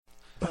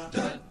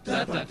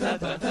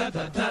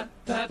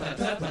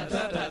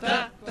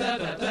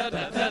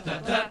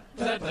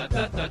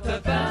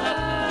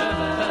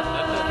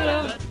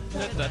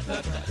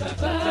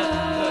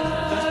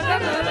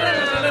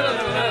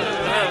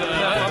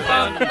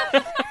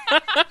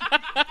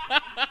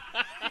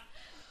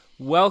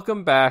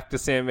Welcome back to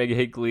Sam and Maggie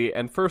Hate Glee.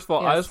 And first of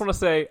all, Yes. I just want to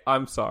say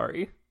I'm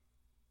sorry.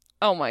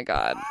 Oh my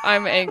god,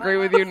 I'm angry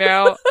with you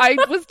now. I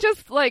was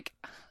just like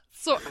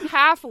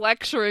half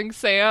lecturing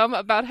Sam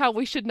about how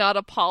we should not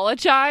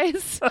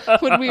apologize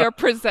when we are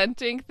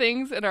presenting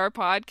things in our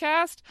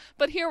podcast.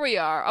 But here we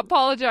are,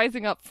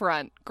 apologizing up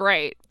front.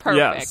 Great. Perfect.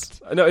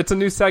 Yes. No, it's a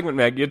new segment,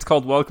 Maggie. It's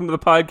called Welcome to the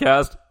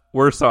Podcast.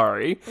 We're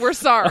sorry. We're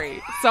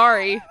sorry.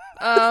 Sorry.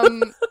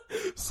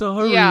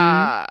 Sorry.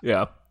 Yeah.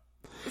 Yeah.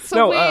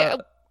 So No,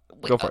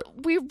 go for it.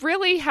 we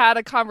really had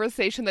a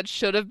conversation that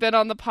should have been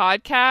on the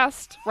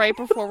podcast right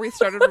before we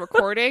started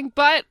recording,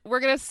 but we're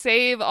going to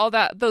save all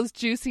those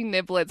juicy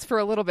niblets for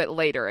a little bit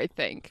later, I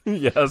think.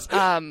 Yes.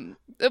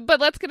 But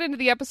let's get into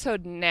the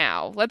episode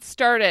now. Let's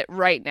start it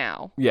right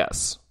now.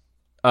 Yes.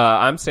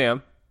 I'm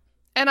Sam.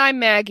 And I'm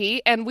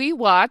Maggie, and we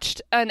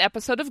watched an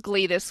episode of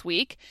Glee this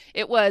week.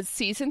 It was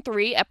season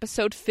 3,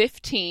 episode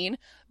 15,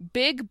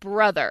 Big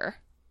Brother.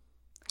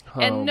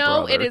 And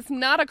no, brother. it is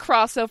not a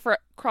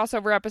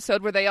crossover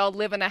episode where they all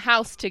live in a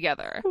house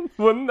together.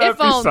 Wouldn't that If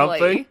be only.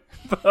 something?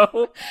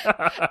 Though?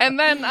 And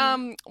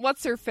then,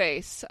 what's her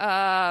face?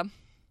 Who's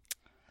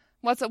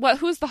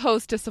the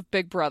hostess of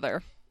Big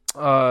Brother?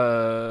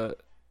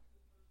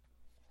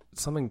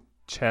 Something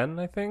Chen,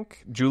 I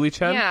think. Julie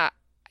Chen.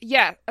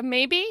 Yeah,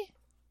 maybe.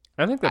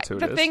 I think that's who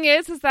it is. The thing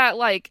is that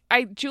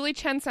Julie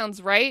Chen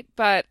sounds right,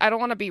 but I don't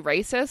want to be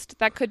racist.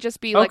 That could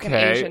just be like an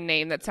Okay. Asian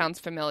name that sounds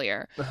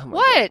familiar. Oh my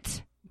What?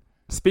 God.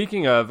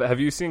 Speaking of, have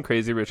you seen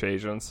Crazy Rich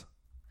Asians?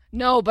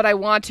 No, but I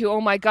want to.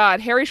 Oh my God,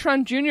 Harry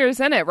Shrum Jr. is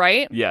in it,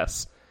 right?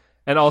 Yes.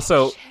 And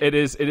also, it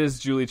is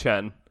Julie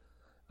Chen.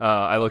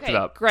 I looked it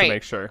up great. to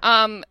make sure.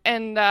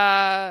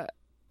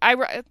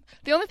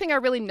 The only thing I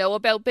really know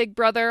about Big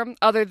Brother,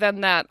 other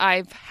than that,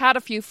 I've had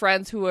a few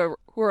friends who are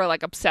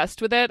like obsessed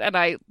with it, and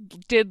I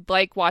did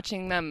like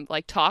watching them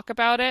like talk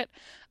about it.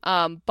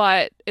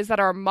 But is that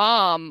our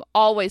mom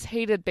always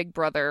hated Big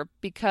Brother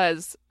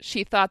because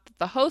she thought that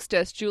the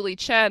hostess, Julie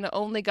Chen,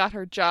 only got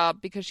her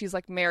job because she's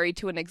like married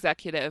to an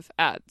executive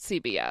at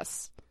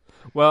CBS.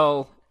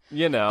 Well,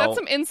 you know. That's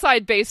some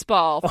inside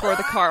baseball for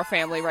the Carr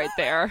family right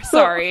there.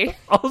 Sorry.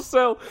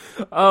 Also,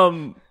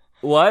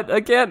 what?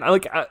 Again,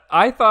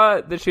 I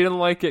thought that she didn't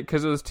like it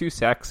because it was too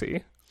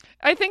sexy.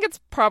 I think it's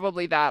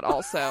probably that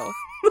also.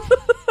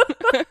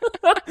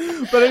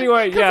 But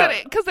anyway,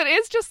 yeah. Because it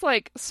is just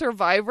like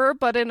Survivor,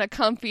 but in a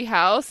comfy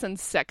house and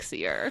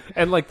sexier.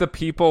 And like the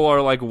people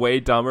are like way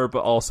dumber, but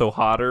also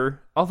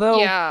hotter. Although,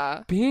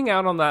 Yeah. being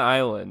out on that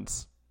island,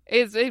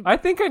 I I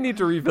think I need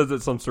to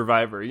revisit some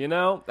Survivor, you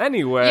know?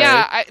 Anyway.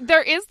 Yeah,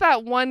 there is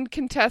that one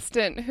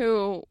contestant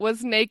who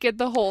was naked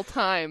the whole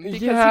time because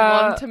he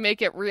wanted to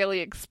make it really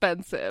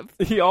expensive.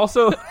 He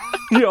also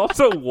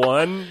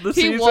won the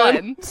He season.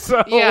 won.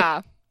 So,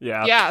 Yeah.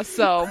 Yeah. Yeah,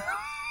 so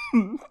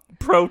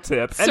Pro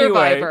tip.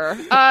 Survivor.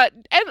 Anyway,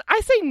 And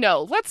I say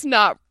no, let's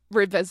not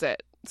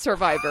revisit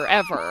Survivor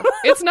ever.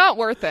 It's not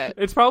worth it.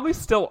 it's probably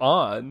still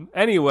on.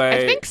 Anyway.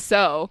 I think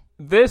so.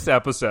 This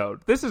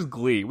episode, this is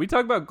Glee. We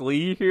talk about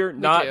Glee here,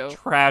 not do.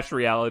 trash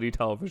reality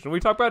television. We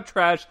talk about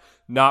trash,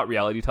 not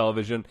reality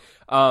television.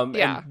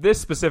 Yeah. And this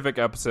specific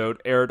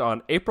episode aired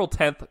on April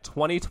 10th,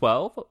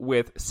 2012,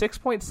 with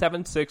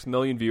 6.76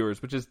 million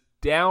viewers, which is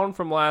down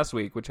from last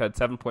week, which had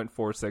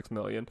 7.46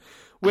 million.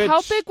 Which,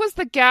 How big was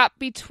the gap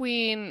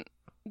between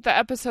the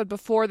episode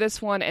before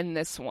this one and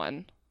this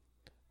one?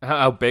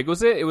 How big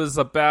was it? It was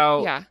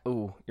about... Yeah.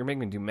 Ooh, you're making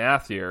me do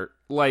math here.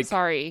 Like,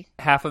 Sorry.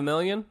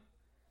 500,000?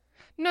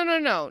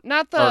 No.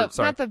 Not Oh,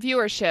 sorry. the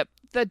viewership.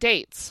 The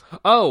dates.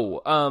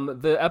 Oh,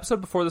 the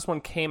episode before this one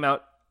came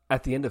out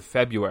at the end of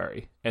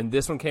February, and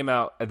this one came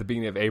out at the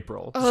beginning of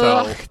April.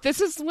 Ugh,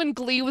 this is when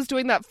Glee was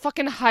doing that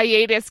fucking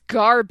hiatus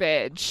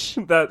garbage.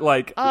 So that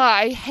like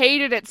I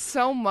hated it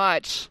so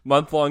much.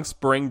 month-long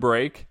spring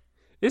break.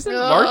 Isn't Ugh.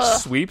 March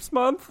sweeps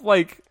month?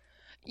 Like,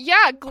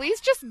 Yeah, Glee's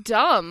just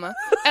dumb. And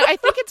I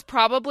think it's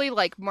probably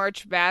like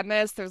March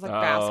Madness. There's like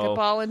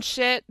basketball and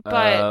shit.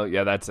 But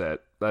yeah, that's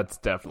it. That's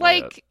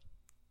definitely like, it.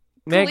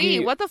 Maggie,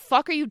 Glee, what the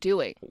fuck are you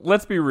doing?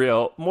 let's be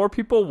real. More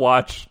people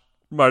watch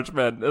March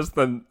Madness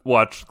than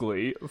watch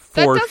Glee, That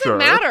for doesn't sure.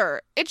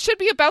 matter. It should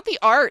be about the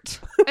art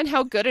and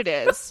how good it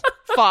is.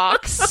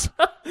 Fox.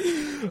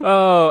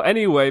 Oh,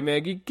 anyway,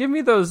 Maggie, give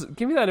me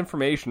that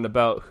information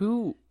about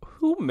who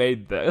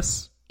made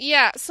this.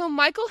 Yeah, so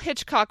Michael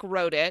Hitchcock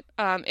wrote it.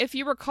 If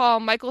you recall,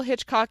 Michael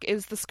Hitchcock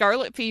is the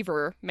Scarlet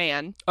Fever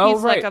man. Oh,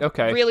 He's right, like a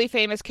okay. really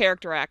famous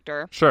character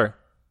actor. Sure.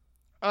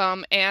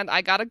 And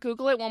I gotta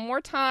Google it one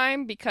more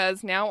time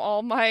because now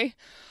all my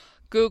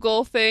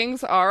Google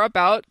things are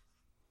about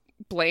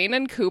Blaine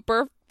and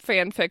Cooper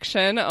fan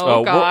fiction.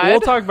 Oh, God.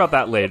 We'll talk about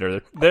that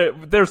later.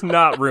 There's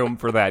not room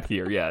for that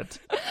here yet.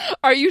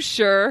 Are you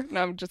sure?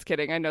 No, I'm just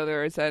kidding. I know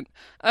there isn't.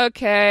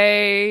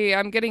 Okay,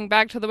 I'm getting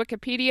back to the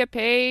Wikipedia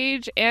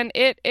page, and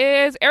it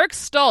is Eric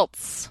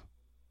Stoltz.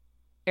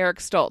 Eric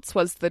Stoltz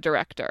was the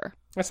director.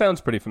 That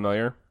sounds pretty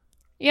familiar.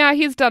 Yeah,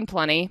 he's done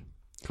plenty.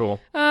 Cool.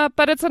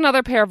 But it's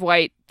another pair of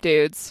white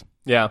dudes.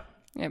 Yeah.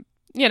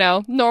 You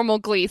know, normal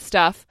Glee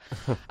stuff.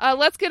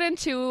 Let's get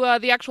into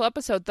the actual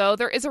episode, though.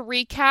 There is a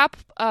recap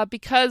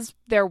because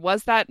there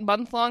was that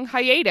month-long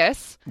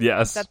hiatus.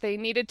 Yes. That they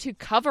needed to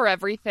cover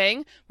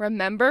everything.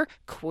 Remember,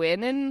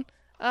 Quinn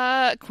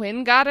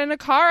got in a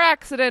car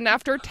accident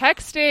after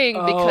texting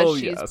because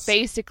she's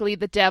basically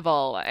the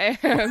devil.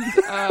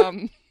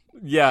 And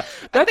yeah,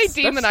 they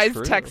demonized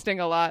texting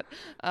a lot.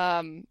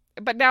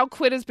 But now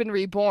Quinn has been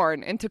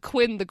reborn into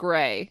Quinn the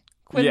Gray.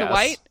 Quinn the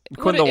White?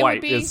 Quinn the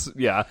White is,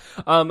 yeah.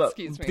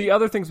 Excuse me. The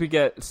other things we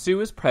get,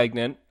 Sue is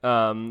pregnant.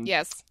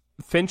 Yes.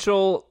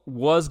 Finchel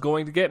was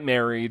going to get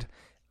married.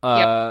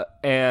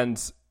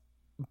 And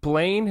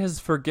Blaine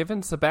has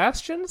forgiven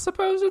Sebastian,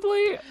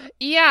 supposedly?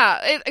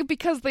 Yeah,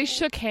 because they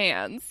shook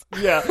hands.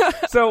 Yeah.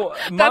 So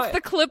that's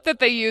the clip that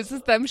they use,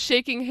 is them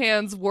shaking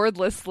hands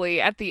wordlessly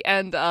at the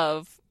end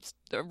of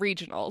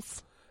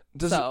regionals.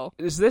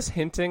 Is this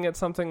hinting at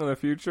something in the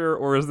future,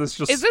 or is this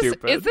just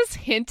stupid? Is this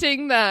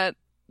hinting that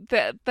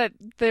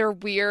they're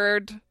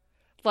weird,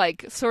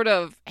 like, sort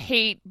of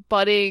hate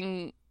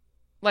budding,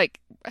 like,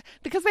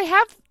 because they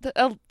have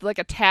like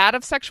a tad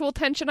of sexual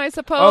tension, I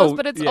suppose,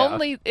 but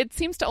it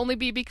seems to only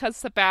be because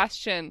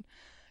Sebastian,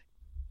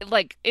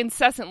 like,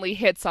 incessantly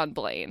hits on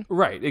Blaine.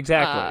 Right,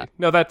 exactly.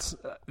 No, that's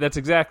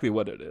exactly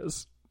what it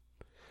is.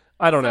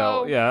 I don't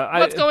know. Yeah,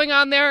 what's going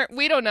on there?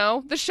 We don't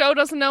know. The show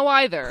doesn't know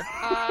either.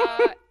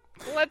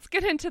 Let's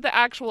get into the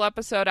actual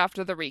episode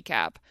after the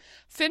recap.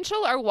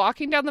 Finchel are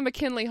walking down the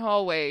McKinley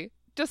hallway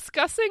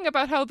discussing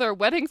about how their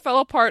wedding fell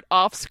apart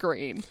off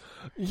screen.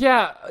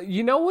 Yeah,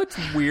 you know what's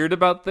weird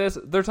about this?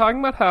 They're talking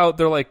about how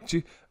they're like,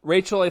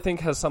 Rachel, I think,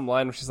 has some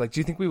line where she's like, do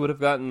you think we would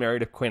have gotten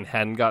married if Quinn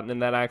hadn't gotten in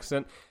that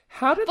accident?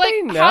 How did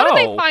they know? How did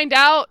they find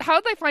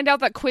out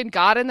that Quinn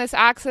got in this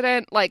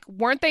accident? Like,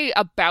 weren't they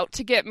about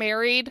to get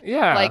married?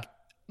 Yeah. Like,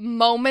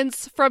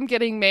 moments from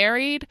getting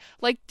married?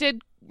 Like,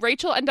 did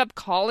Rachel end up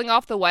calling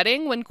off the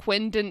wedding when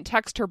Quinn didn't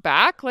text her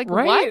back? Like,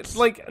 right? What?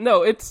 Like,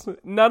 no,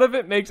 none of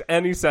it makes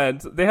any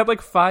sense. They had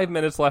like 5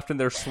 minutes left in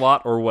their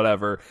slot or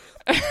whatever,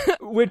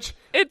 which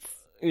it's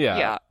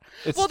well,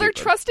 stupid. They're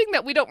trusting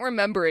that we don't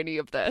remember any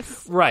of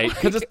this, right?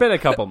 Because it's been a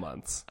couple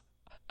months.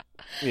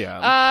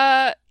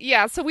 Yeah.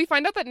 So we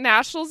find out that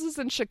Nationals is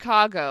in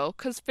Chicago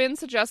because Finn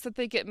suggests that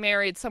they get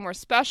married somewhere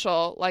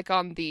special, like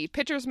on the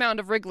pitcher's mound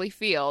of Wrigley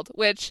Field,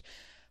 which,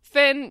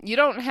 Finn, you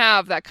don't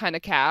have that kind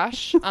of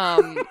cash.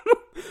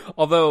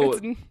 Although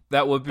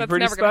that would be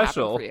pretty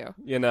special for you.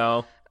 You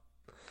know.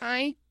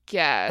 I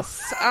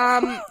guess.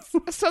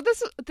 So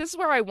this is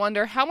where I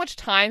wonder how much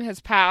time has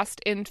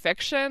passed in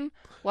fiction.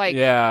 Like,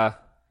 yeah.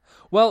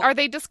 Well, are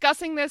they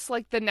discussing this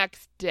like the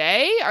next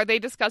day? Are they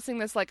discussing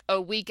this like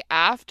a week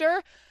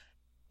after?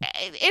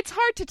 It's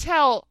hard to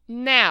tell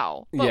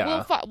now,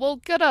 but we'll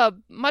get a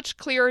much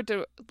clearer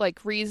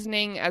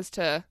reasoning as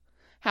to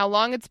how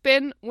long it's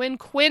been when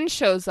Quinn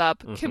shows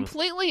up,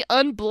 completely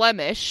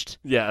unblemished.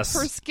 Yes.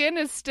 Her skin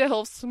is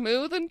still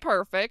smooth and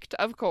perfect,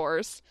 of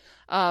course,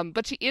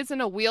 but she is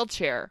in a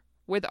wheelchair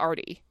with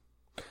Artie.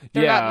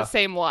 They're not in the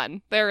same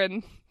one. They're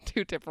in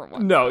 2 different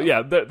ones. No,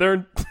 yeah,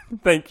 they're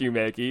thank you,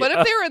 Maggie. What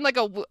if they were in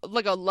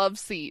like a love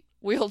seat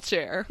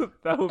wheelchair?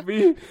 That would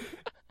be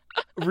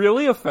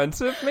really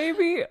offensive,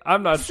 maybe?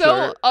 I'm not sure.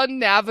 So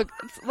unnavigable.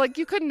 Like,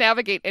 you couldn't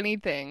navigate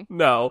anything.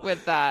 No.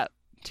 With that.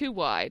 Too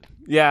wide.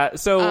 Yeah,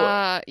 so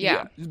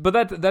yeah.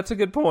 But that's a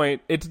good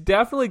point. It's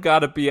definitely got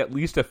to be at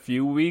least a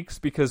few weeks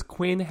because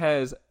Quinn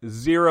has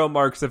 0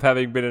 marks of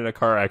having been in a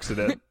car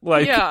accident.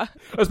 Like,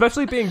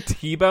 especially being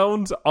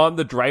T-boned on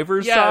the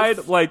driver's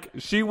side, like,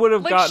 she would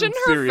have gotten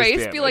serious damage. Shouldn't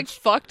her face be like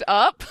fucked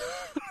up?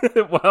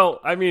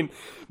 Well, I mean,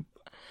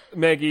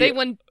 Maggie, they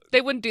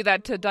wouldn't do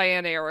that to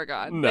Diana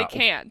Aragon. No. They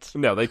can't.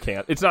 No, they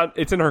can't.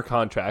 It's in her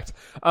contract.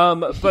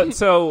 But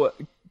so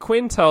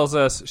Quinn tells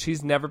us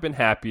she's never been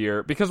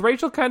happier because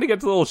Rachel kind of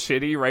gets a little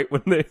shitty right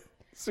when they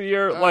see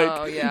her,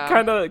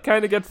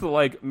 kind of gets the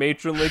like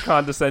matronly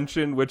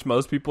condescension which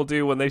most people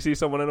do when they see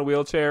someone in a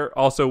wheelchair.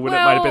 Also, when it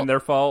might have been their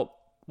fault.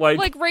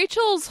 Like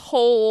Rachel's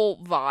whole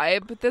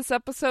vibe this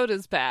episode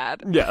is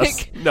bad. Yes.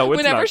 Like, no, it's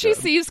whenever not she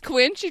good. sees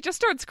Quinn, she just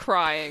starts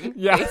crying,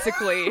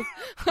 basically.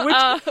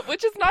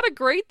 Which is not a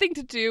great thing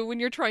to do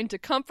when you're trying to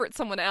comfort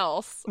someone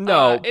else.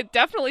 No. It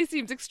definitely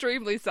seems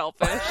extremely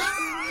selfish.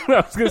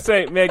 I was going to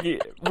say,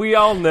 Maggie, we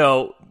all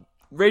know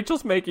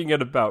Rachel's making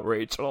it about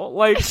Rachel.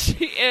 Like,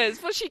 she is,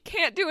 but she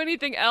can't do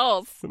anything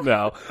else.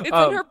 No. It's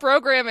in her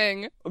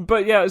programming.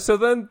 But yeah, so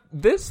then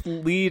this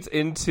leads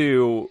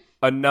into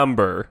a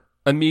number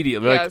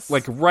immediately,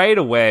 like right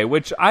away,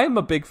 which I am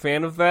a big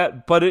fan of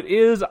that, but it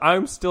is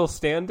I'm Still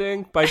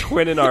Standing by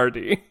Quinn and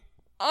Artie.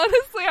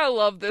 Honestly, I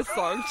love this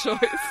song choice.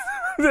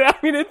 I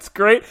mean, it's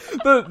great.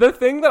 The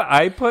thing that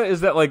I put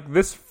is that, like,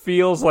 this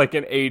feels like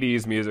an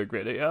 80s music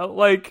video.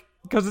 Like,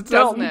 because it's an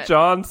Elton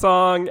John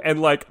song,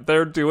 and, like,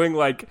 they're doing,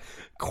 like,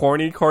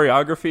 corny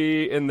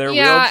choreography in their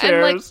wheelchairs.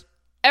 And, like,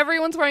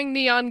 everyone's wearing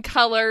neon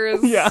colors.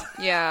 Yeah.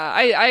 Yeah,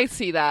 I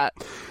see that.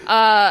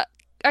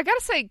 I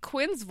gotta say,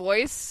 Quinn's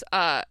voice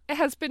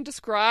has been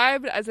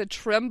described as a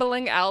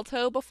trembling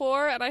alto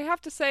before, and I have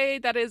to say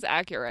that is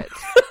accurate.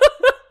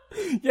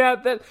 Yeah,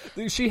 that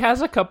she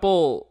has a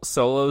couple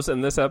solos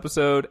in this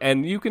episode,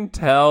 and you can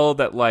tell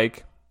that,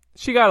 like,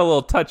 she got a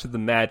little touch of the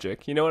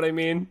magic. You know what I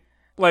mean?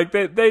 Like,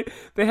 they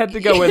had to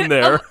go in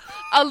there.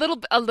 a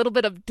little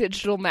bit of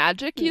digital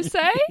magic, you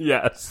say?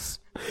 Yes.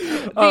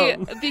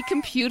 The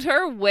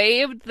computer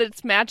waved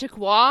its magic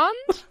wand.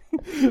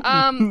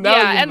 Now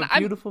yeah, you have a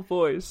beautiful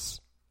voice.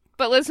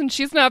 But listen,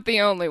 she's not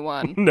the only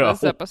one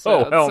this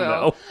episode. Oh,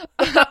 hell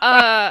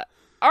no.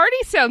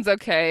 Artie sounds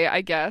okay,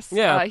 I guess.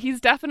 Yeah.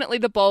 He's definitely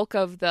the bulk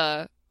of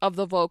the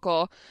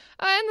vocal.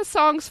 And the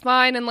song's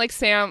fine, and like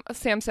Sam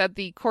said,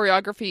 the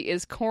choreography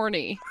is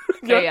corny.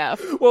 Yeah.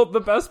 AF. Well,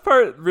 the best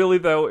part, really,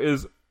 though,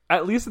 is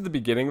at least at the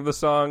beginning of the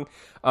song,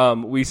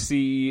 we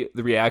see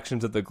the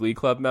reactions of the Glee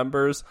Club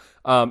members,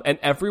 and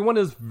everyone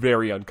is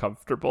very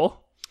uncomfortable.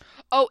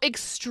 Oh,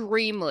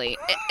 extremely.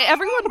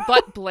 Everyone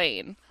but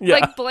Blaine. Yeah.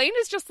 Like, Blaine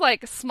is just,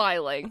 like,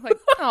 smiling. Like,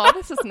 oh,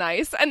 this is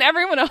nice. And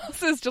everyone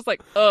else is just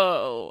like,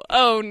 oh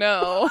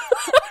no.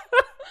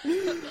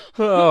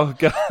 Oh,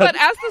 God. But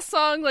as the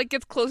song, like,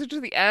 gets closer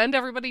to the end,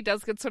 everybody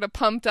does get sort of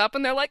pumped up,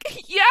 and they're like,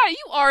 yeah,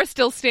 you are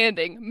still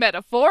standing,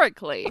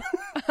 metaphorically.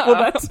 Well,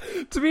 that's,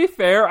 to be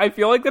fair, I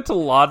feel like that's a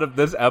lot of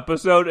this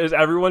episode, is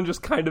everyone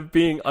just kind of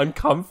being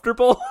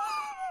uncomfortable.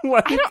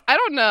 Like... I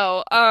don't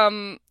know.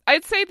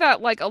 I'd say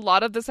that, like, a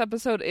lot of this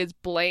episode is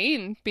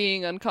Blaine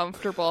being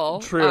uncomfortable.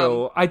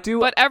 True. I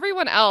do. But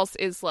everyone else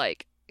is,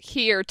 like,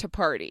 here to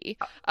party.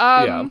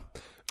 Yeah.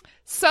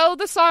 So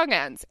the song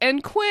ends,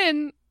 and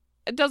Quinn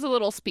does a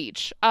little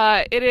speech.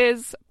 It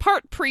is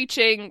part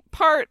preaching,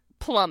 part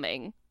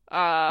plumbing.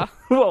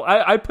 Well,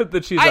 I put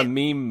that she's a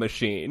meme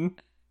machine.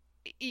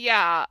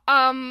 Yeah.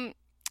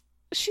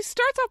 She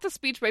starts off the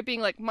speech by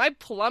being like, my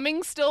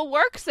plumbing still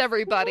works,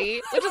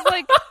 everybody. Which is,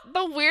 like,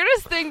 the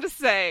weirdest thing to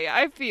say,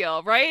 I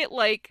feel, right?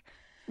 Like,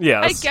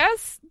 yes. I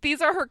guess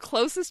these are her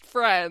closest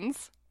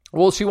friends.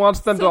 Well, she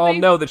wants them to all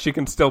know that she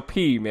can still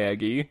pee,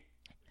 Maggie.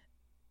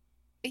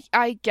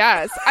 I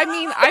guess. I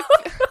mean,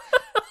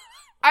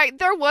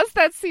 there was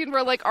that scene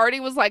where, like, Artie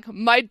was like,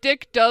 my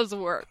dick does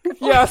work.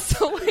 Yes.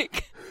 So,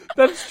 like...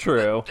 That's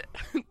true.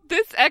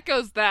 This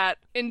echoes that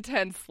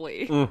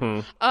intensely.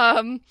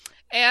 Mm-hmm.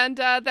 And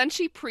then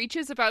she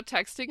preaches about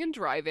texting and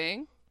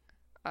driving.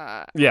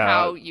 Yeah.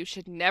 How you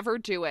should never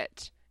do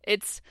it.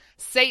 It's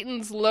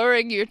Satan's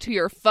luring you to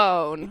your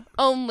phone.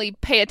 Only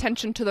pay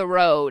attention to the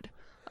road.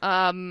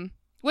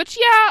 Which,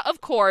 yeah,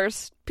 of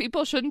course,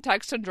 people shouldn't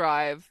text and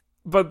drive.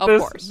 But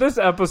this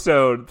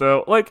episode,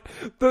 though, like,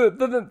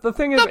 the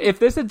thing is, if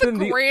this had been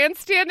the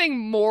grandstanding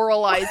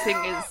moralizing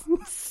is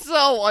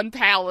so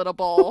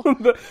unpalatable.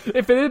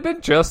 If it had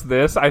been just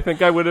this, I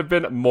think I would have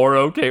been more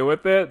okay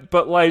with it.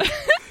 But, like,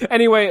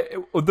 anyway,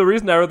 the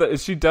reason I wrote that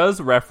is she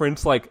does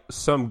reference, like,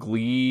 some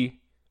Glee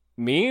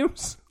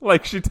memes.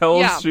 Like, she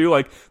tells Shu,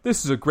 like,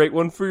 this is a great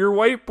one for your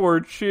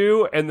whiteboard,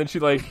 Shu. And then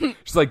she's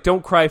like,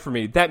 don't cry for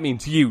me. That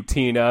means you,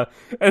 Tina.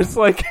 And it's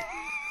like...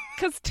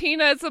 Because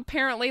Tina is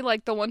apparently,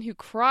 like, the one who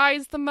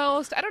cries the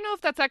most. I don't know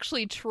if that's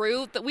actually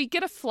true, that we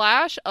get a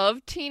flash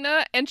of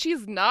Tina, and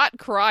she's not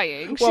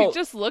crying. Well, she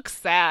just looks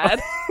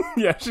sad.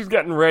 Yeah, she's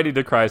getting ready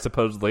to cry,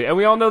 supposedly. And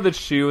we all know that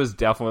Shu is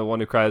definitely the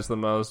one who cries the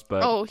most,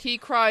 but... Oh, he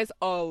cries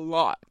a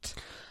lot.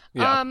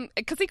 Yeah.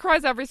 Because he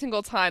cries every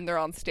single time they're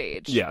on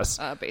stage. Yes.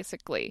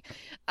 Basically.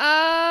 We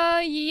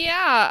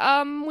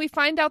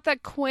find out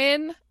that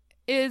Quinn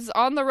is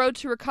on the road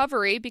to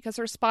recovery because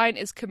her spine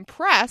is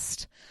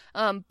compressed,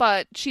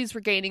 but she's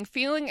regaining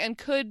feeling and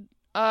could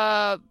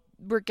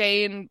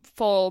regain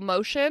full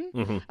motion.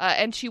 Mm-hmm.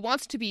 And she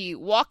wants to be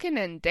walking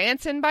and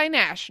dancing by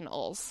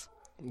nationals.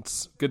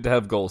 It's good to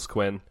have goals,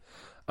 Quinn.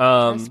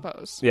 I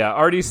suppose. Yeah,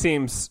 Artie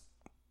seems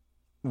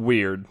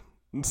weird.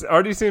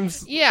 Artie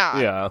seems...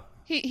 Yeah.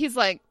 He's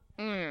like...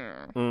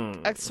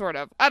 sort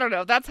of. I don't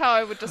know. That's how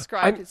I would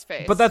describe his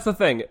face. But that's the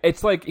thing.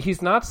 It's like,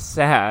 he's not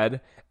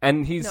sad...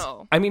 And he's,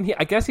 no. I mean,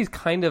 I guess he's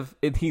kind of,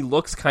 he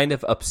looks kind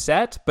of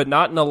upset, but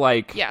not in a,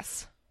 like,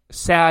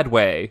 sad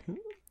way.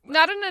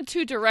 Not in a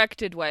too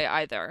directed way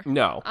either.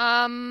 No.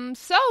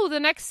 So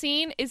the next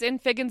scene is in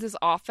Figgins'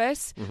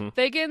 office. Mm-hmm.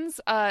 Figgins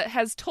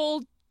has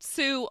told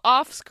Sue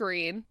off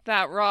screen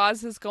that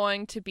Roz is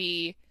going to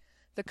be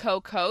the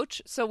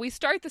co-coach. So we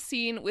start the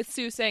scene with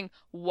Sue saying,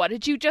 "What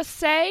did you just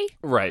say?"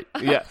 Right.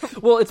 Yeah.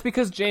 Well, it's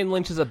because Jane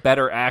Lynch is a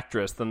better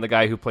actress than the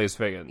guy who plays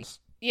Figgins.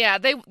 Yeah,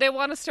 they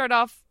want to start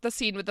off the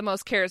scene with the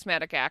most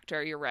charismatic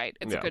actor. You're right.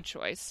 It's a good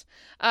choice.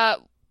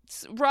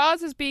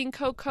 Roz is being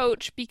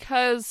co-coach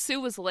because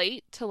Sue was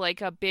late to, like,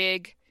 a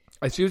big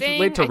She was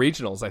late to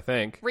regionals, I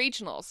think.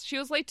 Regionals. She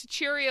was late to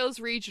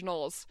Cheerios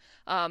regionals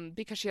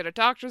because she had a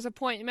doctor's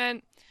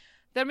appointment.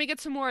 Then we get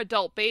some more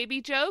adult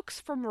baby jokes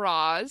from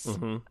Roz.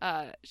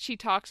 Mm-hmm. She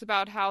talks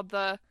about how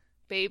the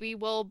baby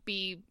will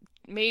be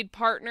made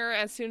partner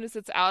as soon as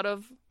it's out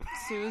of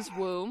Sue's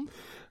womb.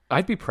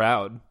 I'd be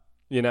proud,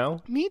 you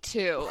know? Me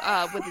too,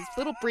 with his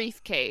little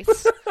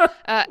briefcase.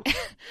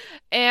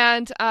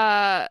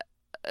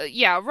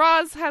 Yeah,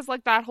 Roz has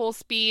like that whole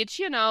speech,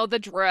 you know, the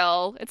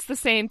drill. It's the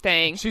same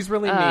thing. She's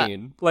really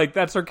mean. Like,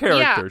 that's her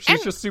character. Yeah,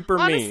 She's just super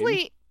honestly,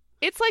 mean.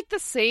 It's like the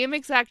same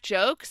exact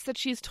jokes that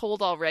she's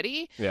told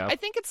already. Yeah. I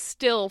think it's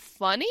still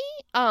funny,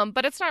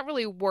 but it's not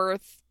really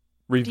worth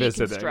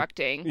revisiting.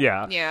 Deconstructing.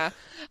 Yeah.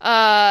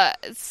 Yeah.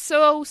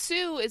 So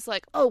Sue is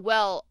like, oh,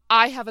 well,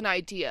 I have an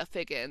idea,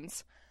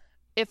 Figgins.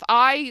 If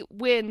I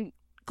win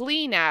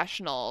Glee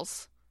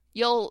Nationals,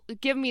 you'll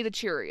give me the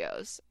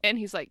Cheerios. And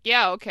he's like,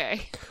 yeah,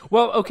 okay.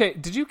 Well, okay,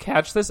 did you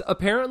catch this?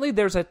 Apparently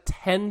there's a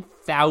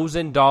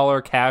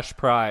 $10,000 cash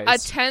prize. A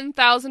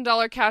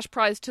 $10,000 cash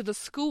prize to the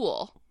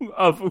school.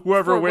 Of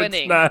whoever wins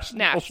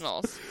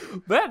Nationals.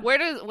 That,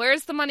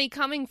 where's the money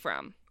coming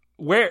from?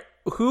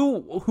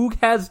 Who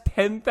has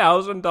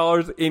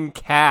 $10,000 in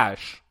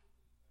cash?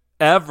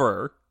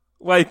 Ever?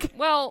 Like,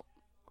 well,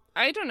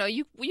 I don't know.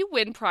 You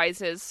win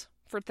prizes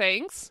for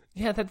things.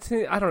 Yeah,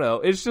 I don't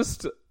know. It's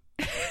just...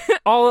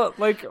 all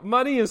like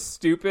money is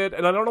stupid,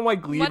 and I don't know why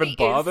Glee even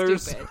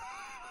bothers.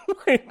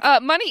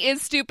 Money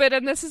is stupid,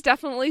 and this is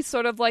definitely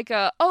sort of like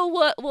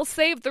we'll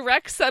save the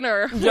rec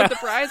center with the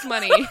prize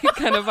money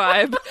kind of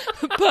vibe.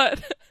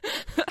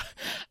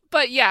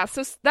 But yeah,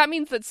 so that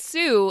means that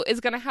Sue is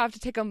going to have to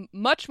take a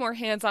much more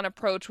hands-on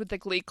approach with the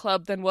Glee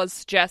Club than was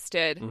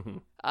suggested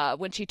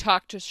when she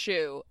talked to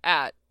Shu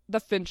at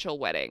the Finchel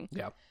wedding.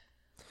 Yeah.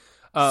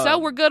 So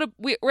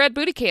we're at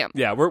booty camp.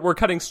 Yeah, we're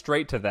cutting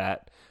straight to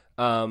that.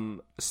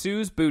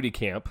 Sue's booty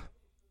camp.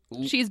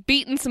 She's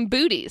beating some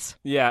booties.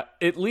 Yeah,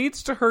 it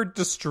leads to her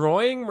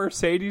destroying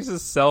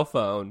Mercedes' cell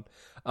phone,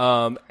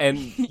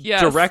 and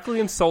directly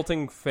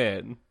insulting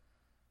Finn.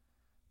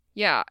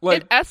 Yeah,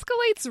 it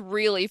escalates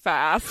really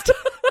fast.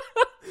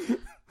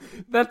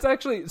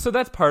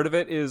 That's part of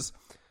it is,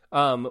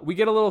 we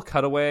get a little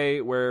cutaway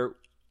where,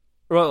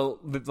 well,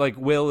 like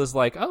Will is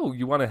like, oh,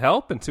 you want to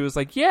help? And Sue is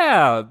like,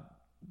 yeah,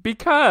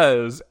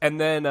 because, and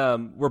then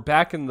we're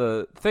back in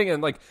the thing,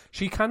 and like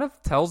she kind of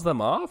tells them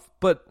off,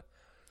 but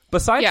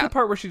besides the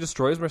part where she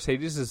destroys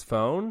Mercedes'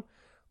 phone,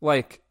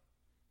 like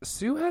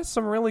Sue has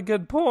some really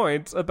good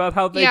points about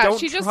how they don't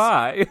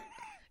try.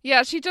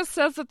 Yeah, she just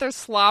says that they're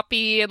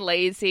sloppy and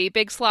lazy,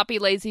 big sloppy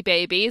lazy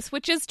babies,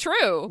 which is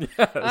true.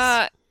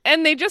 Yes.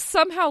 And they just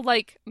somehow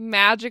like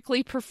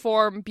magically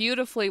perform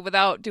beautifully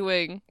without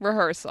doing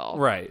rehearsal.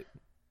 Right.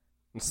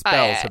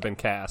 Spells have been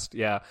cast,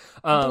 yeah.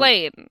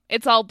 Blaine.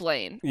 It's all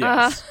Blaine.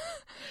 Yes.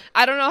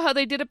 I don't know how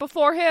they did it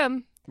before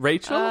him.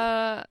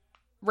 Rachel?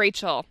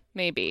 Rachel,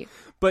 maybe.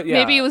 But yeah.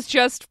 Maybe it was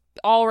just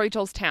all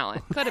Rachel's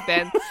talent. Could have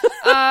been.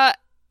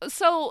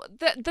 So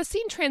the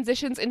scene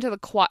transitions into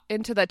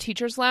the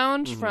teacher's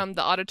lounge from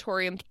the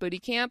auditorium to booty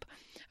camp.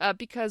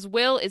 Because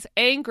Will is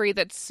angry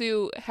that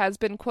Sue has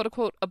been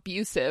quote-unquote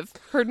abusive,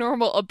 her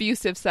normal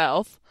abusive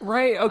self.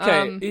 Right,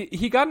 okay.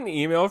 He got an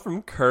email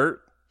from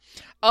Kurt.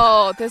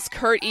 Oh, this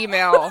Kurt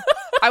email.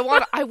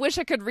 I wish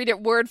I could read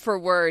it word for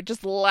word.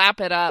 Just lap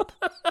it up.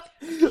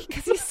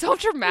 Because he's so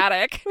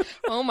dramatic.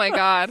 Oh my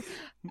god.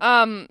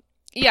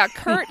 Yeah,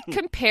 Kurt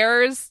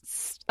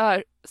compares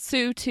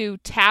Sue to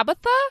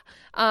Tabitha,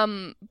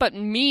 but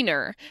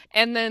meaner.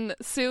 And then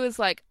Sue is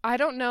like, I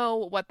don't know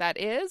what that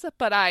is,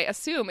 but I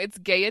assume it's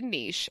gay and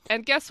niche.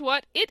 And guess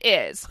what? It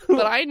is.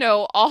 But I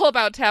know all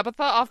about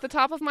Tabitha off the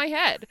top of my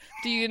head.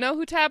 Do you know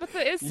who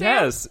Tabitha is, Sam?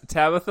 Yes,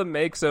 Tabitha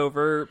makes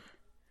over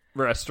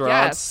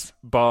restaurants,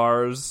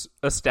 bars,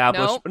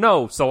 establishments.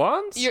 No,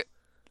 salons?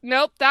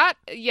 Nope,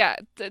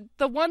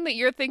 the one that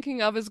you're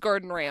thinking of is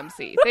Gordon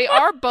Ramsay. They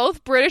are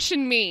both British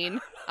and mean.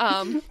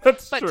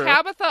 That's but true.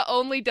 Tabitha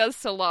only does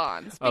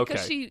salons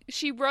because okay.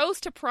 she rose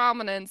to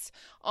prominence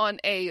on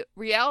a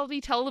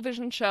reality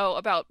television show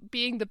about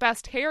being the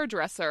best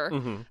hairdresser.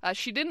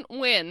 She didn't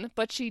win,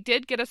 but she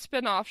did get a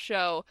spin-off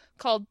show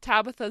called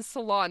Tabitha's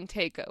Salon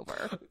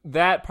Takeover.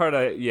 That part,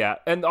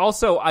 and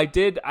also I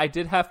did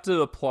have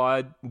to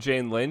applaud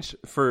Jane Lynch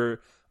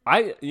for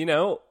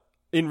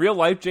in real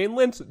life, Jane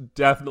Lynch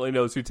definitely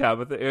knows who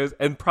Tabitha is,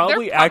 and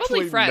probably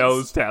actually friends.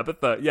 Knows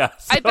Tabitha.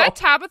 Yes, I bet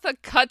Tabitha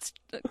cuts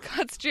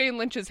Jane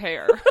Lynch's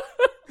hair.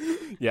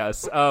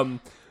 Yes,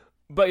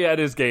 but yeah, it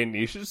is gay and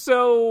niche.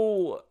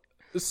 So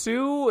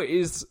Sue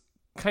is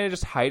kind of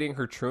just hiding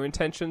her true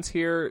intentions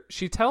here.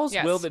 She tells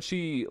Will that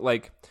she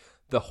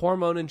the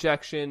hormone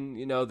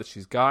injection, that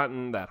she's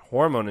gotten, that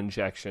hormone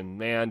injection,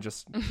 man,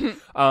 just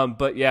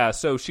but yeah,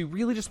 so she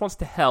really just wants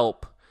to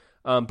help,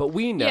 but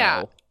we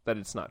know that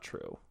it's not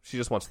true. She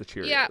just wants the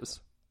Cheerios. Yeah,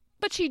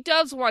 but she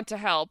does want to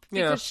help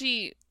because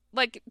she,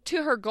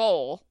 to her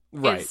goal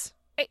is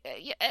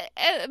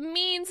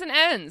means and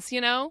ends,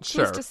 Sure.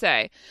 Who's to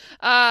say?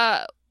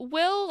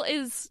 Will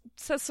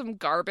says some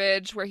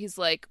garbage where he's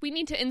like, we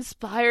need to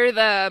inspire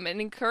them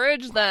and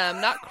encourage them,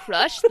 not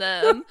crush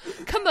them.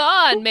 Come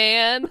on,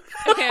 man.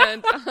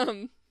 And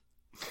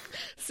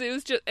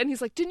Sue's just, and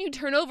he's like, didn't you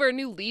turn over a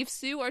new leaf,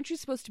 Sue? Aren't you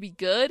supposed to be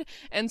good?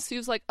 And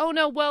Sue's like, oh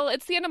no, well,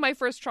 it's the end of my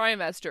first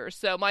trimester,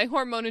 so my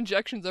hormone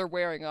injections are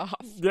wearing off.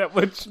 Yeah,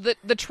 which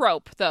the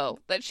trope though,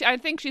 that I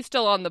think she's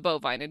still on the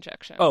bovine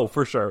injection. Oh,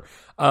 for sure.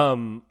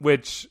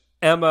 Which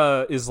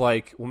Emma is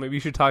like, well, maybe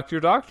you should talk to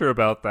your doctor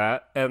about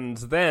that. And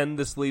then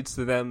this leads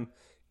to them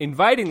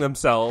inviting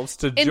themselves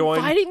to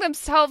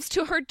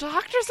her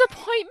doctor's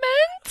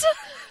appointment.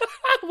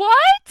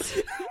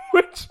 What?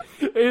 Which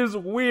is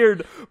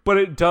weird, but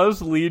it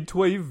does lead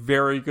to a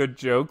very good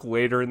joke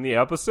later in the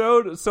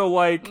episode. So,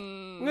 like,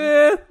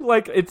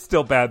 it's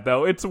still bad,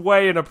 though. It's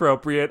way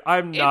inappropriate.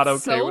 I'm not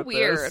okay with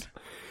weird. This.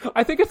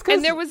 I think it's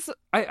because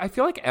I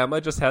feel like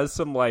Emma just has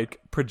some, like,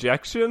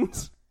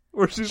 projections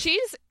where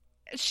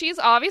She's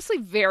obviously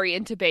very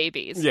into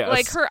babies. Yes.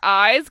 Like, her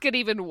eyes get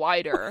even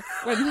wider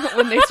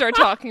when they start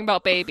talking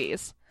about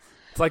babies.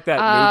 It's like that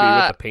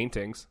movie with the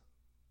paintings.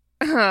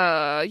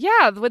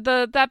 Yeah, with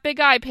that big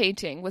eye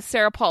painting with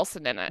Sarah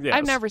Paulson in it. Yes.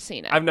 I've never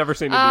seen it. I've never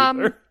seen it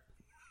either.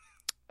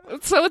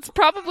 So it's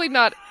probably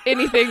not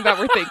anything that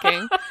we're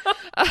thinking.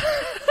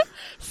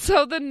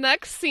 So the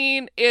next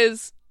scene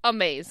is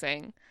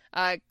amazing.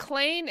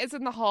 Klaine is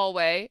in the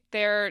hallway.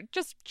 They're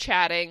just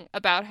chatting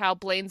about how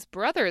Blaine's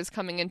brother is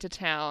coming into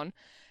town.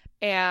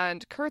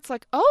 And Kurt's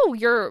like, oh,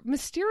 your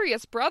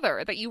mysterious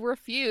brother that you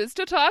refuse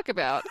to talk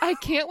about. I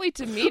can't wait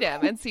to meet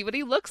him and see what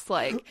he looks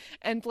like.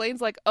 And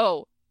Blaine's like,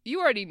 oh, you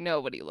already know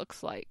what he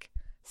looks like.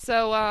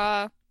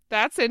 So,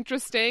 that's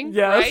interesting,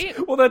 yes.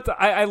 Right? Well,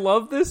 I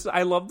love this.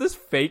 I love this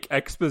fake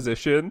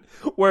exposition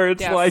where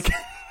it's like...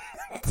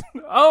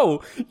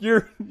 oh,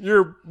 your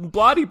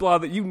bloody blah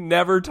that you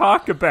never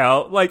talk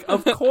about. Like,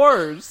 of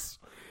course,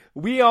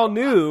 we all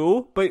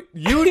knew, but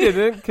you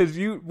didn't because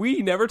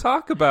we never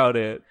talk about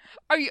it.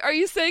 Are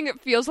you saying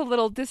it feels a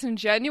little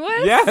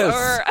disingenuous?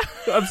 Yes.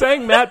 I'm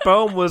saying Matt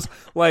Bohm was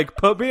like,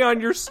 put me on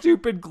your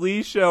stupid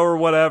Glee show or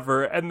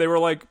whatever, and they were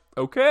like,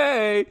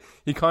 okay,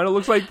 he kind of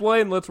looks like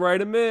Blaine. Let's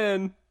write him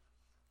in.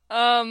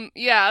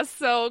 Yeah,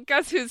 so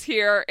guess who's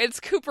here? It's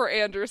Cooper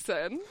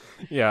Anderson.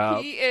 Yeah.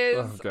 He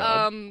is,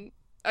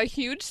 a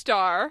huge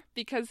star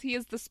because he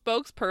is the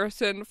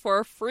spokesperson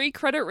for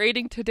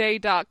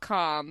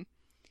freecreditratingtoday.com.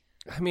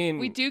 I mean,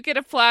 we do get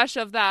a flash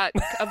of that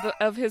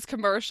of his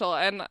commercial,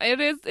 and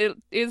it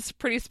is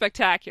pretty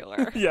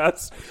spectacular.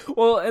 Yes.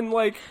 Well, and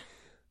like,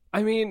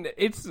 I mean,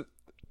 it's a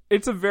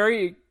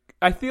very,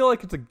 I feel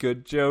like it's a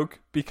good joke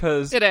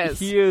because it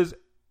is.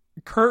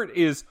 Kurt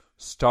is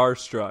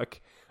starstruck.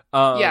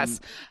 Yes.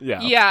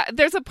 Yeah. Yeah.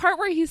 There's a part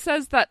where he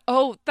says that,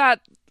 that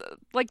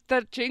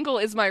jingle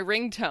is my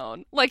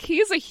ringtone. Like,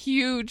 he's a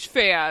huge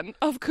fan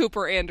of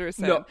Cooper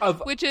Anderson. No, of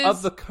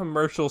the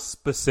commercial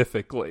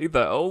specifically,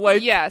 though.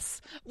 Like,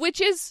 yes.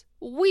 Which is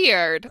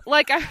weird.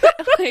 Like,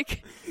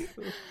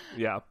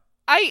 yeah.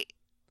 I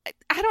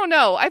don't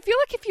know. I feel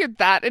like if you're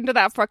that into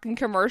that fucking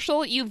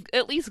commercial, you've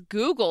at least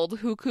Googled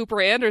who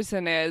Cooper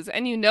Anderson is,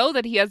 and you know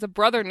that he has a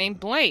brother named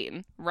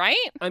Blaine, right?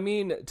 I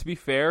mean, to be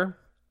fair,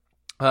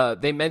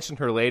 they mentioned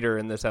her later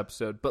in this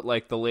episode, but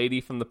like the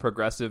lady from the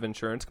Progressive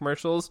insurance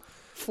commercials,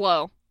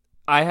 Flo.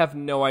 I have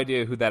no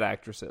idea who that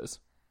actress is.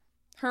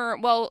 Her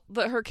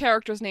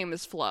character's name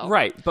is Flo.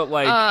 Right, but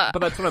but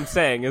that's what I'm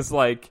saying is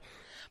like.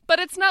 But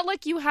it's not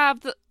like you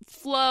have the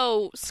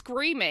Flo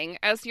screaming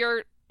as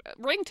your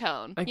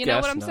ringtone. You know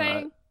what I'm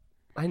saying?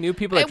 I knew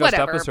people that dressed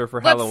up as her for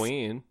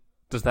Halloween.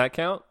 Does that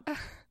count?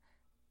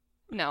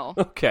 No.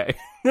 Okay.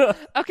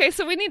 Okay,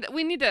 so we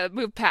need to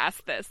move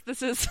past this.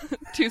 This is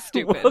too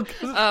stupid.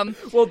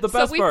 Well, the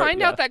best so we part,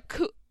 find out that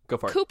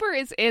Cooper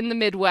is in the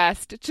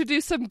Midwest to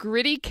do some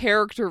gritty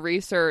character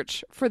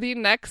research for the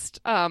next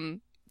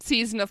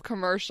season of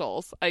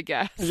commercials, I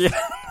guess. Yeah.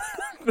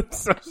 That's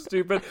so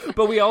stupid.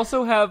 But we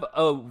also have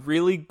a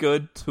really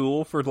good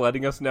tool for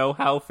letting us know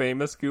how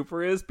famous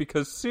Cooper is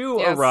because Sue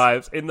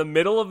arrives in the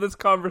middle of this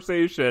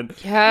conversation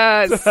to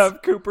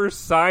have Cooper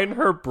sign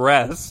her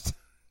breast.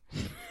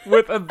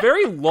 With a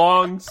very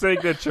long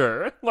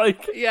signature.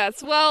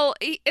 Yes, well,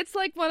 it's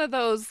like one of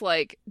those,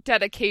 like,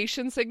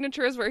 dedication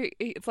signatures where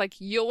it's like,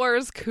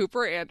 yours,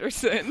 Cooper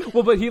Anderson.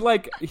 Well, but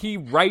he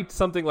writes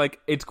something like,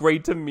 it's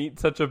great to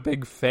meet such a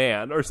big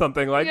fan, or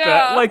something like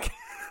that. Like...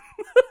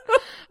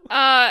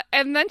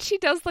 and then she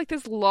does, like,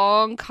 this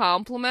long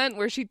compliment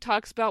where she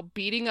talks about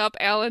beating up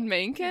Alan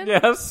Menken.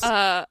 Yes.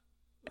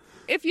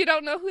 If you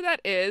don't know who that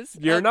is...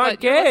 You're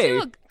not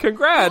gay.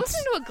 Congrats. You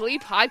listen to a Glee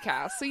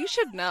podcast, so you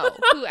should know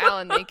who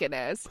Alan Menken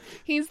is.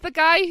 He's the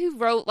guy who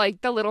wrote,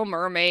 like, The Little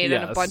Mermaid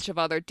and a bunch of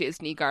other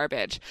Disney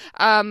garbage.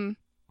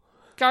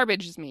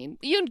 Garbage is mean.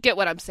 You get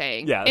what I'm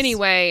saying. Yes.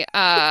 Anyway,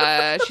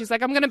 she's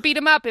like, I'm going to beat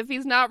him up if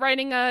he's not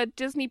writing a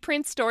Disney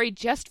Prince story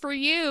just for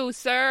you,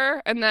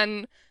 sir. And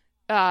then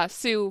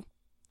Sue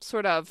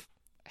sort of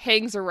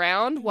hangs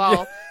around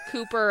while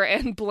Cooper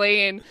and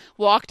Blaine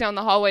walk down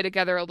the hallway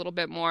together a little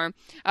bit more.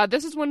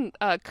 This is when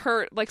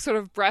Kurt, like, sort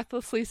of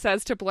breathlessly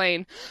says to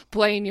Blaine,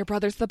 your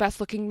brother's the best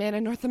looking man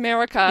in North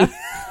America.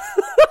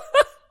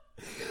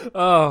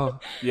 Oh,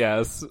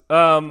 yes.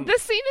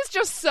 This scene is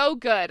just so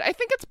good. I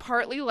think it's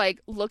partly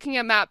like looking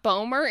at Matt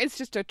Bomer is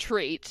just a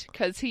treat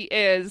because he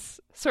is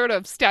sort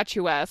of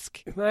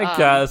statuesque. I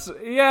guess.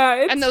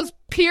 Yeah. And those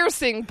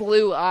piercing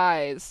blue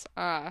eyes.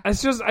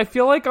 It's just, I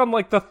feel like on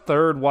like the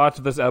third watch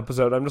of this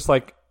episode, I'm just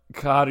like,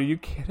 God, are you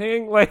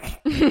kidding?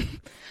 Like,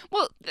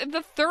 well,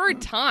 the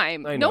third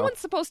time, I know. No one's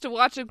supposed to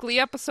watch a Glee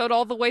episode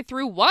all the way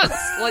through once.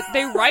 Like,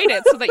 they write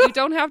it so that you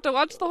don't have to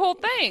watch the whole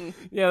thing.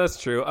 Yeah, that's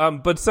true.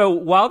 But so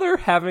while they're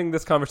having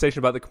this conversation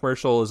about the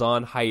commercial is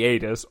on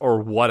hiatus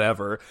or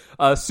whatever,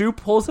 Sue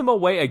pulls him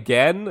away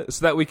again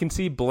so that we can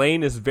see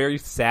Blaine is very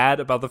sad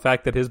about the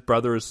fact that his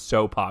brother is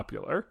so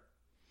popular.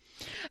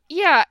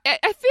 Yeah, I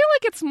feel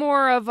like it's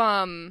more of,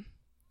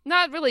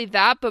 not really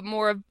that, but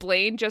more of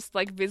Blaine just,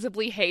 like,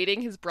 visibly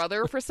hating his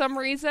brother for some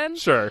reason.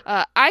 Sure.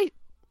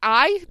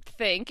 I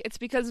think it's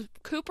because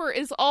Cooper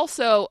is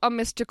also a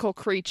mystical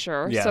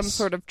creature, yes. some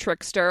sort of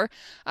trickster,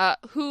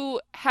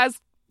 who has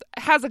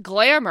a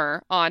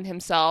glamour on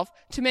himself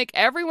to make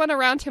everyone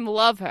around him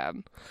love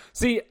him.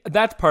 See,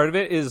 that's part of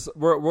it is,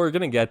 we're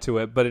going to get to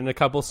it, but in a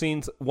couple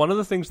scenes, one of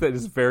the things that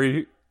is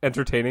very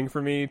entertaining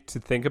for me to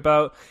think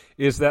about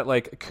is that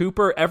like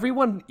Cooper,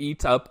 everyone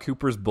eats up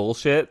Cooper's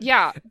bullshit.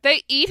 Yeah,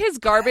 they eat his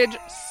garbage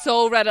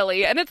so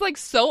readily, and it's like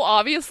so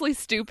obviously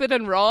stupid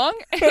and wrong,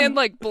 and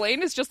like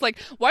Blaine is just like,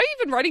 why are you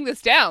even writing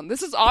this down?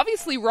 This is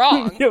obviously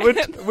wrong. Yeah,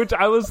 which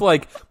I was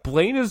like,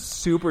 Blaine is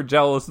super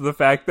jealous of the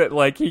fact that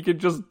like he could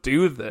just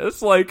do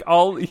this. Like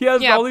he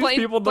has all these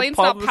people in the Blaine's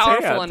palm not of his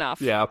powerful hand.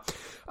 enough. Yeah.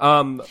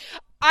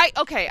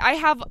 I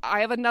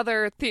have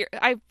another theory.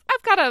 I've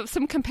got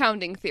some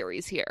compounding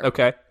theories here.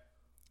 Okay.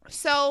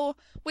 So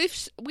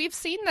we've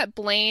seen that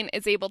Blaine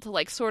is able to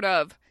like sort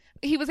of,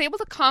 he was able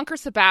to conquer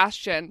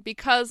Sebastian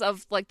because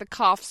of like the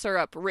cough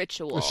syrup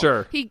ritual.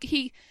 Sure.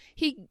 He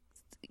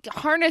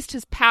harnessed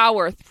his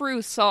power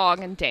through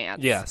song and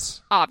dance.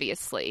 Yes.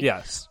 Obviously.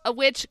 Yes.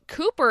 Which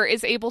Cooper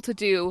is able to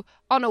do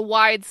on a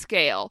wide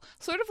scale,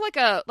 sort of like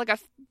a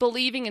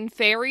believing in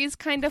fairies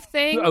kind of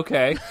thing.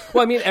 Okay.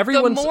 Well, I mean,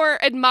 everyone's the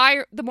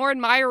more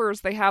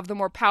admirers they have, the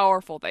more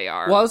powerful they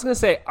are. Well, I was going to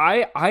say,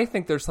 I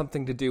think there's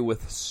something to do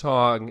with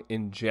song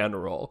in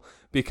general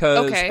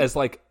because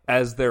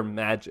as their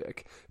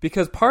magic.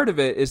 Because part of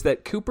it is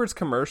that Cooper's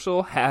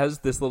commercial has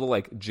this little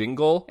like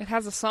jingle. It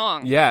has a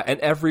song. Yeah, and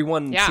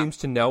everyone seems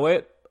to know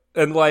it.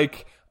 And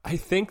like, I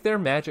think their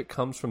magic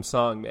comes from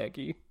song,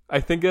 Maggie.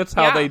 I think that's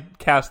how they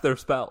cast their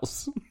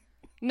spells.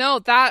 No,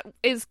 that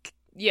is...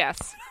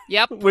 Yes.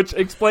 Yep. Which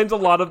explains a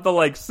lot of the,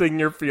 like, sing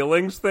your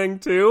feelings thing,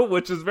 too,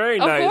 which is very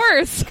nice. Of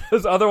course.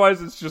 Because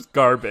otherwise it's just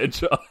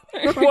garbage.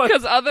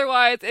 Because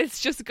otherwise it's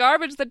just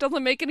garbage that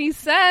doesn't make any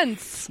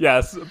sense.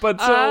 Yes,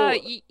 but so...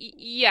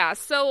 yeah,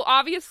 so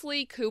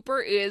obviously Cooper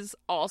is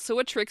also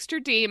a trickster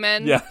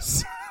demon.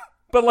 Yes.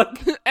 But, like...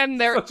 and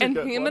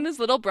him and his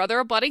little brother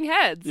are butting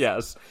heads.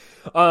 Yes.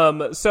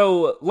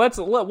 So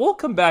we'll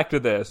come back to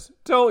this.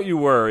 Don't you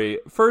worry.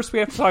 First, we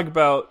have to talk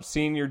about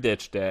Senior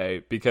Ditch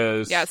Day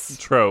because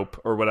trope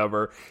or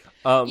whatever.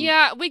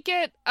 Yeah, we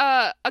get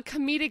a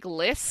comedic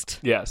list.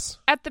 Yes.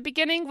 At the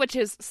beginning, which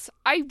is,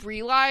 I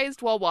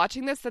realized while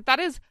watching this that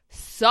is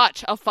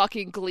such a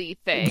fucking Glee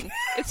thing.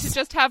 It's to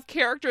just have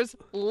characters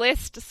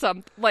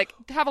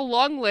have a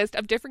long list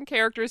of different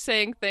characters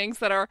saying things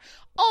that are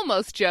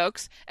almost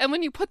jokes, and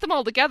when you put them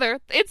all together,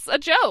 it's a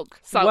joke.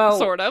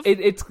 Sort of.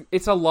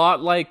 It's a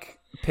lot like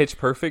Pitch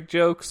Perfect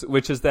jokes,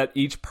 which is that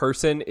each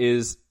person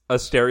is a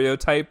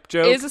stereotype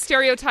joke. Is a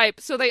stereotype,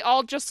 so they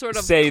all just sort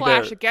of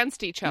clash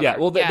against each other. Yeah,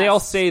 well, they all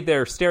say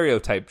their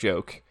stereotype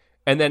joke.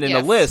 And then in a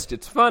list,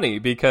 it's funny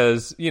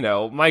because,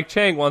 Mike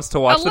Chang wants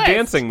to watch the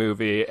dancing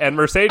movie, and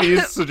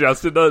Mercedes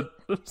suggested a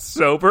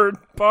sober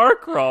bar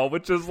crawl,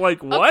 which is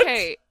like, what?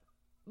 Okay,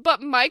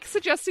 but Mike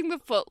suggesting the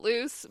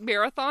Footloose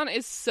marathon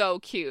is so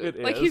cute. It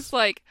like, is. He's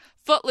like,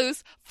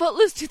 Footloose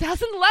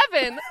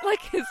 2011!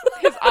 Like, his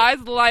eyes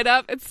light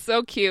up. It's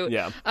so cute.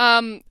 Yeah.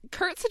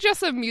 Kurt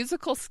suggests a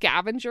musical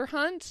scavenger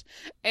hunt,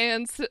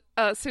 and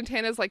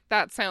Santana's like,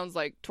 that sounds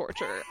like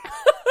torture.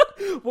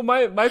 Well,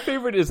 my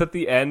favorite is at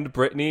the end,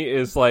 Brittany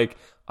is like,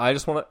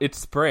 it's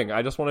spring.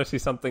 I just want to see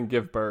something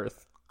give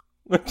birth.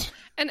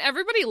 And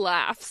everybody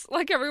laughs.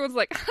 Like, everyone's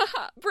like,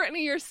 haha,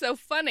 Brittany, you're so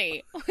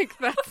funny. Like,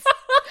 that's...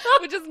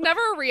 which is never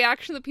a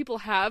reaction that people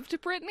have to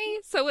Brittany,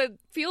 so it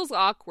feels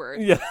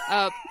awkward.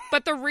 Yeah.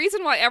 But the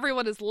reason why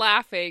everyone is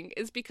laughing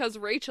is because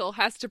Rachel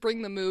has to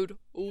bring the mood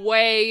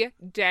way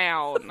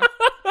down.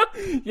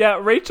 Yeah,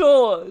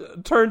 Rachel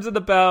turns it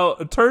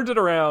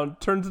around,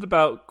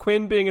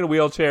 Quinn being in a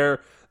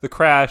wheelchair, the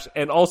crash,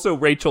 and also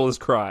Rachel is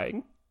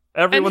crying.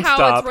 Everyone stop.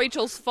 And how it's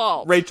Rachel's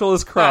fault. Rachel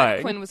is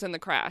crying. Quinn was in the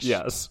crash.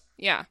 Yes.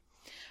 Yeah.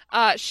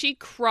 She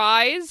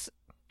cries,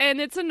 and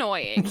it's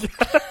annoying.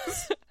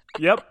 Yes.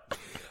 Yep.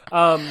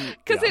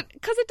 Because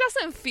it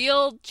doesn't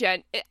feel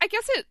I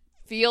guess it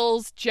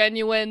feels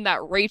genuine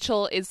that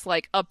Rachel is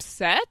like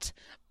upset,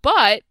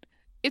 but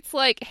it's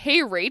like,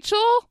 hey,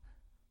 Rachel,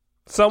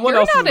 someone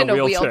you're else not is in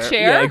a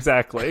wheelchair. Yeah,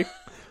 exactly.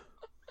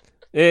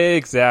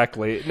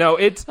 Exactly. No,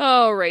 it's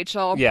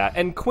Rachel. Yeah,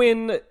 and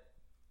Quinn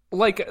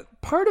like,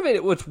 part of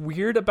it, what's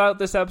weird about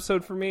this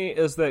episode for me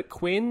is that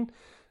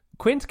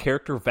Quinn's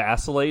character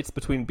vacillates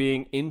between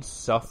being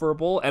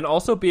insufferable and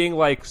also being,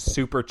 like,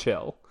 super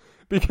chill.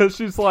 Because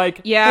she's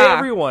like, hey,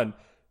 everyone,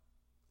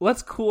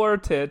 let's cool our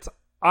tits.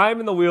 I'm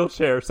in the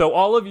wheelchair, so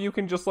all of you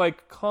can just,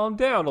 like, calm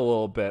down a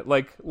little bit.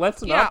 Like,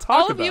 let's not talk about it.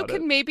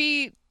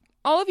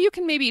 All of you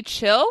can maybe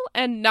chill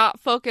and not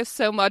focus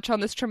so much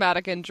on this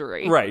traumatic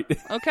injury. Right.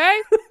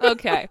 Okay?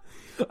 Okay.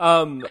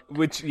 And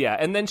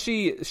then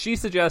she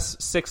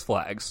suggests Six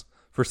Flags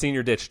for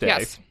Senior Ditch Day.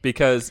 Yes.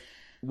 Because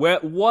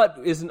what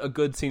isn't a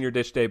good Senior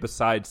Ditch Day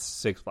besides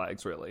Six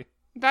Flags, really?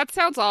 That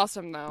sounds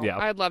awesome, though. Yeah.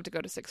 I'd love to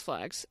go to Six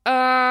Flags.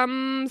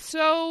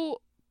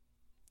 So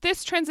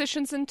this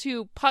transitions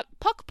into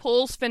Puck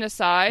pulls Finn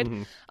aside.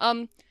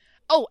 Mm-hmm.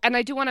 And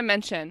I do want to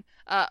mention,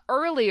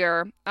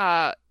 earlier,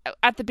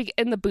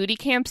 in the booty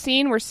camp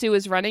scene where Sue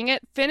is running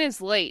it, Finn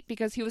is late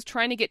because he was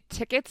trying to get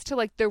tickets to,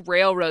 like, the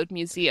Railroad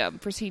Museum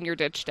for Senior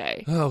Ditch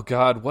Day. Oh,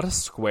 God, what a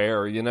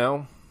square, you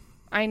know?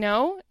 I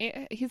know.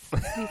 He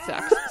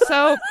sucks.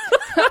 So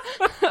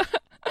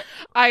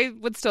I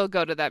would still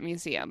go to that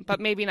museum, but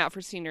maybe not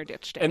for Senior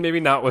Ditch Day. And maybe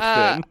not with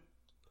Finn.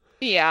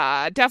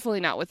 Yeah,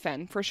 definitely not with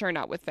Finn. For sure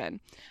not with Finn.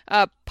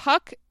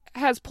 Puck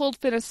has pulled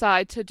Finn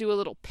aside to do a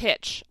little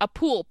pitch. A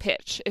pool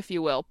pitch, if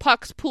you will.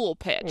 Puck's pool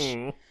pitch.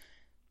 Mm.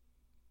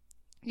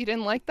 You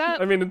didn't like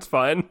that? I mean, it's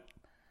fine.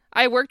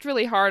 I worked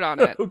really hard on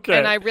it. Okay.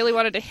 And I really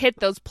wanted to hit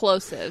those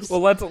plosives. Well,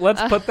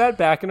 let's put that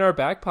back in our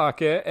back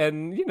pocket,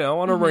 and, you know,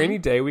 on a rainy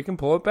day, we can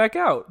pull it back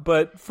out.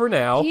 But for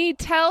now... He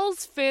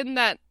tells Finn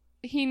that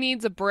he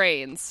needs a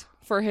brains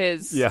for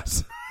his...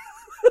 Yes.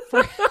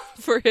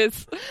 for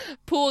his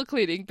pool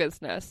cleaning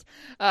business.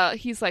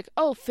 He's like,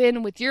 oh,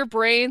 Finn, with your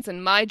brains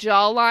and my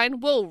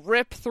jawline, we'll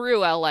rip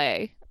through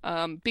L.A.,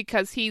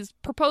 because he's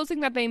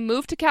proposing that they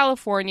move to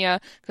California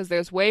because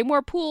there's way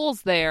more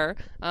pools there.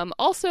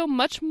 Also,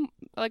 much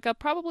like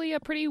probably a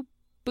pretty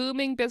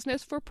booming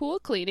business for pool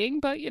cleaning,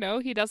 but, you know,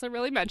 he doesn't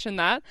really mention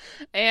that.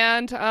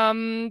 And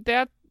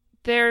that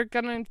they're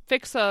gonna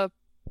fix a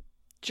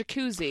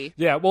jacuzzi,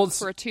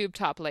 for a tube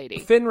top lady.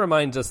 Finn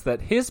reminds us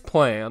that his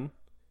plan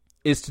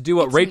is to do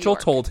what Rachel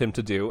told him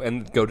to do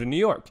and go to New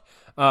York.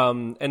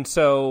 And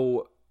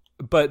so,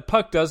 but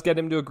Puck does get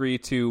him to agree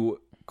to,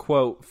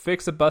 quote,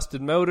 fix a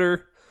busted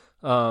motor,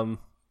 and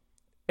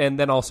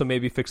then also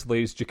maybe fix the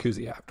lady's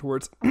jacuzzi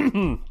afterwards.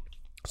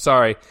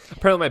 Sorry.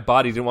 Apparently my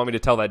body didn't want me to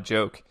tell that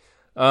joke.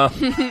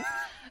 Because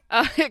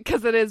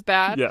it is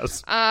bad.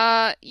 Yes.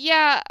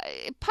 Yeah,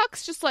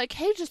 Puck's just like,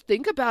 hey, just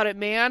think about it,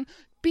 man.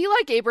 Be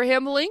like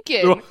Abraham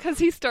Lincoln, because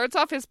he starts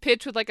off his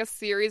pitch with, like, a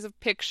series of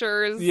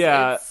pictures.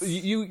 Yeah,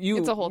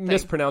 it's a whole thing.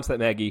 Mispronounced that,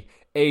 Maggie.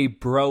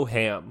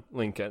 Abraham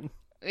Lincoln.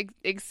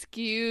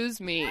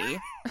 Excuse me.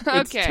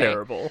 It's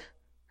terrible.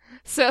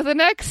 So the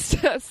next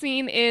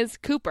scene is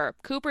Cooper.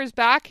 Cooper's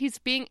back. He's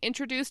being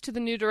introduced to the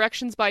new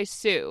directions by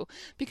Sue,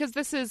 because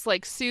this is,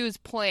 like, Sue's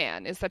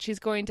plan, is that she's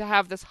going to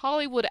have this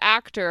Hollywood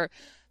actor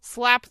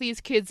slap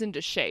these kids into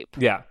shape.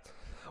 Yeah.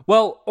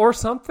 Well, or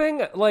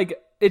something, like...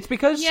 It's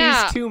because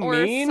she's too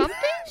mean.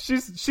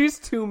 Something? She's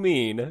too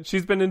mean.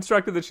 She's been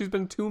instructed that she's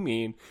been too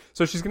mean.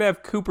 So she's going to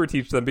have Cooper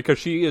teach them because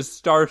she is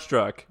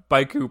starstruck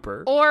by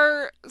Cooper.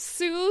 Or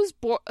Sue's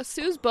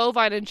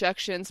bovine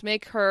injections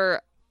make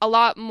her a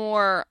lot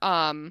more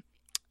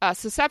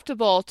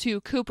susceptible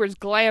to Cooper's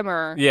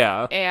glamour.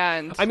 Yeah.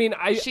 And I mean,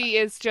 she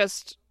is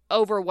just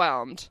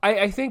overwhelmed.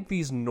 I think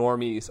these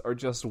normies are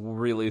just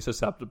really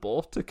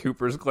susceptible to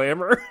Cooper's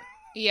glamour.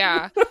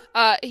 Yeah.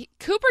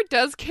 Cooper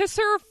does kiss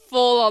her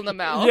full on the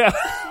mouth. Yeah.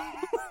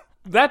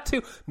 That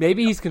too.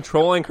 Maybe he's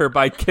controlling her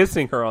by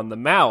kissing her on the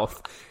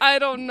mouth. I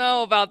don't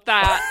know about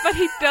that. But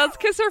he does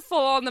kiss her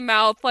full on the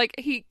mouth. Like,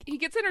 he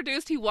gets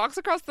introduced, he walks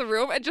across the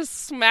room and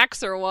just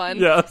smacks her one.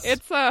 Yes.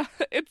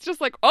 It's just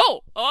like,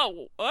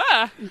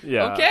 yeah.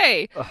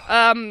 Okay.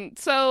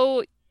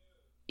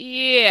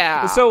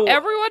 Yeah. So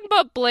everyone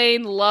but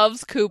Blaine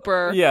loves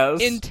Cooper.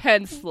 Yes.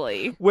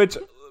 Intensely. Which...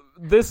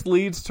 This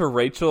leads to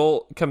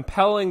Rachel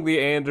compelling the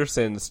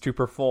Andersons to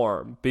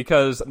perform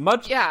because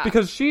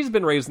she's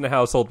been raised in a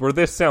household where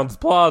this sounds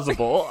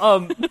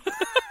plausible.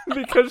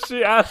 Because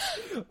she asked,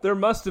 there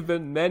must have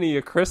been many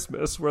a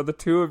Christmas where the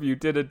two of you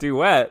did a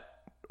duet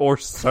or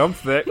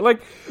something.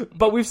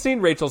 But we've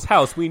seen Rachel's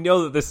house. We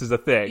know that this is a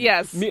thing.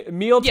 Yes.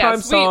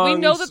 Mealtime songs. We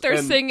know that they're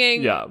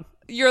singing. Yeah.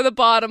 You're the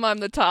bottom, I'm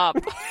the top.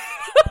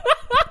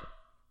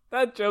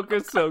 That joke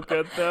is so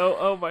good, though.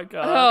 Oh, my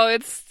God. Oh,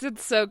 it's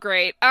so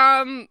great.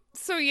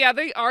 So, yeah,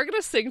 they are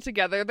going to sing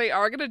together. They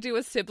are going to do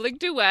a sibling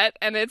duet,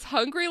 and it's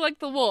Hungry Like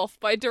the Wolf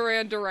by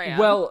Duran Duran.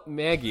 Well,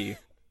 Maggie,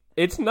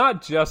 it's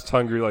not just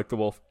Hungry Like the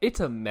Wolf. It's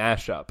a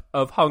mashup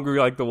of Hungry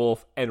Like the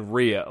Wolf and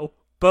Rio,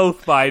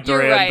 both by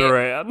Duran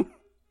Duran.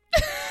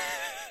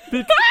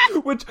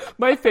 Which,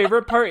 my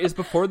favorite part is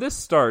before this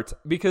starts,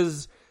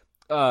 because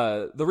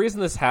the reason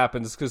this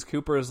happens is because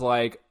Cooper is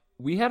like,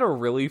 we had a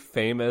really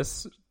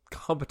famous...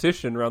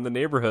 competition around the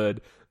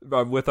neighborhood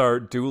with our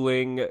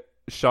dueling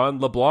Sean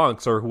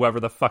LeBlancs or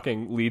whoever the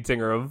fucking lead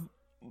singer of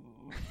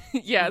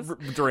yes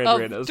Duran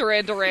Duran is.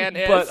 Duran Duran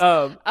is.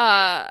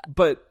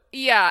 But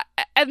Yeah,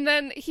 and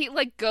then he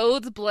like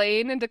goads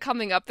Blaine into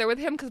coming up there with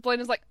him because Blaine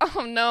is like,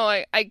 "Oh no,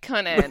 I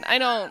couldn't. I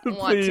don't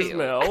want Please, to."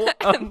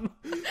 no.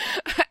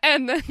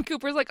 And then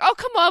Cooper's like, "Oh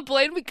come on,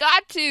 Blaine, we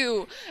got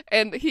to."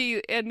 And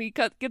he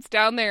gets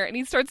down there and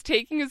he starts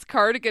taking his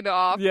cardigan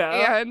off.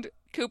 Yeah. And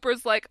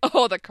Cooper's like,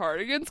 "Oh, the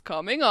cardigan's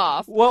coming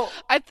off." Well,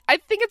 I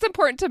think it's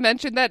important to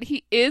mention that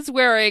he is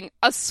wearing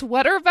a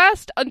sweater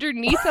vest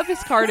underneath of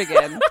his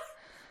cardigan.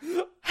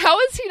 How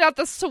is he not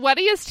the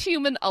sweatiest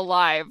human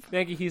alive?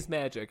 Maggie, he's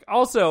magic.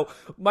 Also,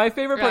 my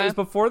favorite part is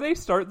before they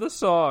start the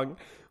song,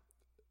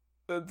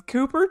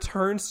 Cooper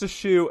turns to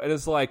Shu and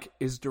is like,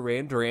 "Is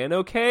Duran Duran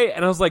okay?"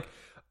 And I was like,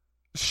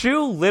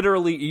 Shu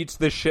literally eats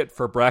this shit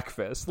for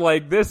breakfast.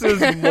 Like, this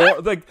is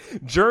more like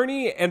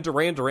Journey and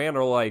Duran Duran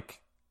are like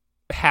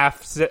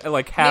half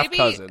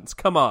cousins.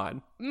 Come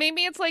on.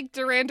 Maybe it's like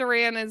Duran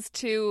Duran is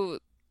too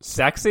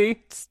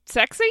sexy.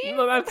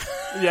 No,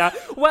 yeah.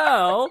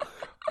 Well,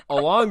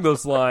 along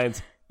those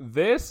lines,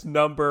 this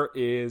number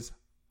is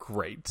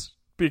great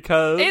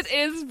because it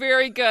is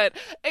very good.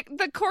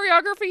 The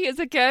choreography is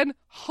again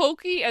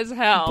hokey as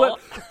hell,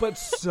 but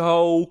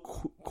so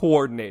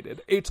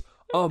coordinated. It's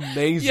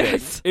amazing.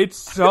 Yes. It's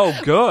so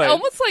good.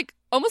 almost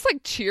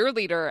like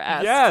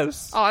cheerleader-esque.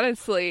 Yes.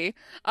 Honestly.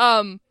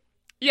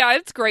 Yeah,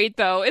 it's great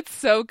though. It's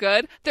so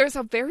good. There's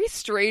a very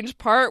strange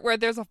part where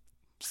there's a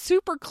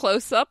super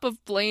close up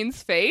of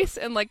Blaine's face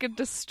and like a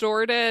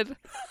distorted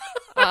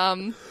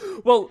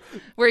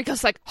where he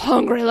goes like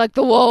hungry like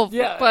the wolf.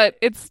 Yeah. But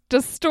it's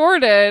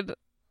distorted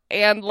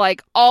and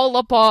like all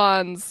up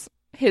on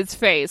his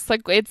face.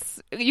 Like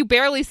you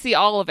barely see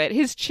all of it.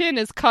 His chin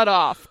is cut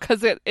off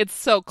because it's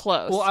so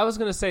close. Well, I was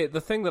gonna say the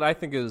thing that I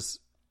think is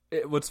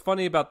what's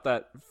funny about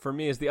that for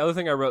me is the other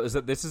thing I wrote is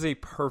that this is a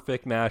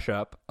perfect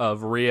mashup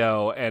of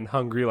Rio and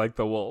Hungry Like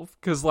the Wolf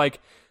because like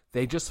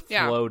they just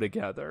flow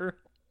together.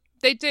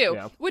 They do,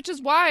 which is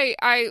why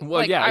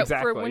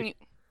exactly.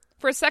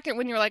 For a second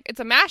when you're like it's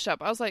a mashup,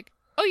 I was like,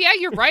 oh yeah,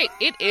 you're right,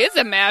 it is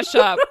a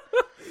mashup.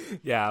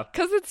 Yeah,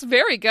 because it's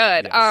very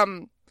good. Yes.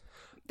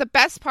 The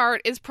best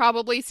part is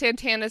probably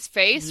Santana's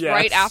face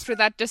right after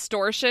that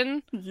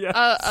distortion,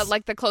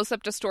 like the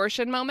close-up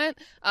distortion moment,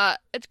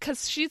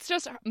 because she's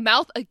just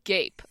mouth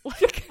agape.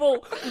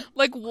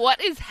 Like,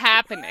 what is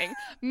happening?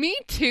 Me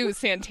too,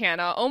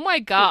 Santana. Oh my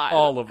god.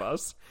 All of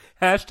us.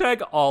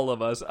 Hashtag all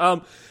of us.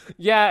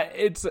 Yeah,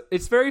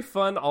 it's very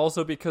fun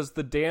also because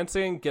the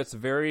dancing gets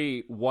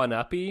very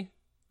one-uppy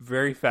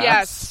very fast.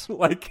 Yes.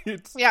 Like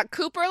it's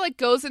Cooper like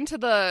goes into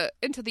the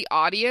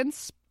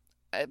audience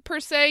per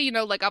se, you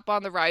know, like up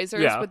on the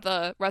risers with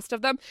the rest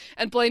of them,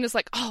 and Blaine is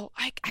like, "Oh,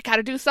 I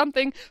gotta do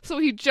something," so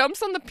he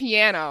jumps on the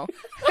piano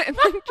and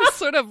then just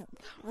sort of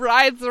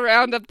rides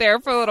around up there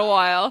for a little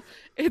while.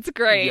 It's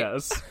great.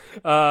 Yes.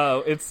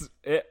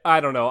 I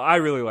don't know. I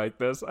really like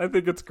this. I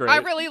think it's great. I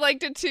really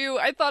liked it too.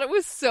 I thought it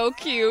was so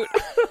cute.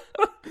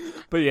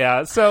 But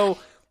yeah, so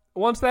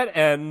once that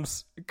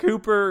ends,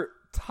 Cooper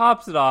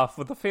tops it off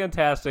with a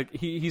fantastic.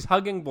 He's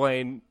hugging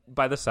Blaine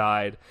by the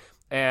side,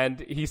 and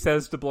he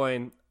says to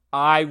Blaine,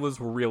 "I was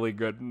really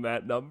good in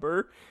that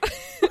number."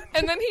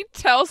 And then he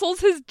tousles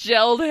his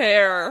gelled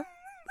hair.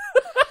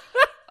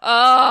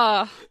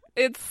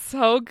 It's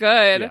so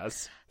good.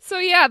 Yes. So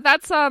yeah,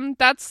 that's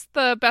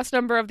the best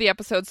number of the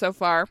episode so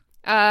far.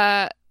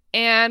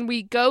 And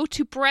we go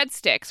to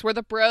Breadsticks, where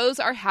the bros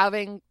are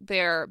having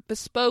their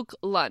bespoke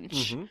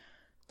lunch. Mm-hmm.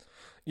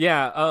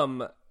 Yeah,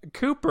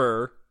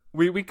 Cooper,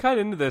 we cut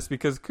into this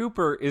because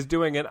Cooper is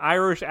doing an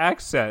Irish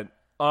accent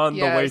on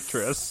the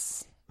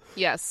waitress.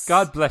 Yes.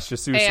 God bless you,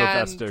 Sue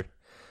Sylvester.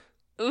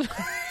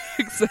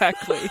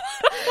 Exactly.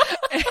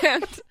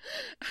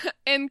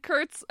 and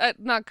Kurt's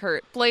not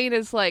Kurt. Blaine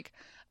is like,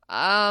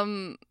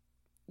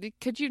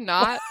 could you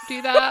not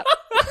do that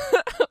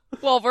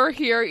while we're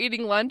here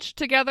eating lunch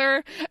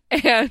together?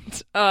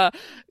 And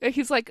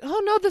he's like,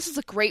 "Oh no, this is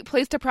a great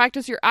place to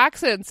practice your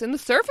accents in the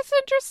service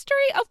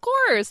industry. Of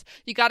course,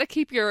 you got to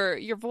keep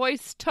your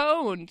voice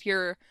toned,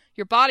 your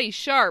body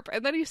sharp."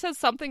 And then he says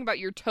something about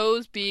your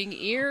toes being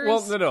ears.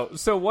 Well, no.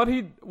 So what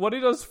he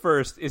does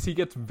first is he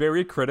gets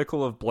very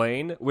critical of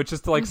Blaine, which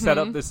is to like set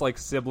up this like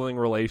sibling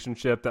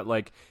relationship that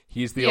like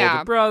he's the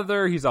older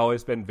brother. He's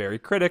always been very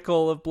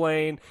critical of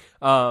Blaine.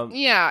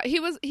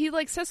 He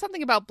like says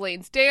something about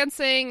Blaine's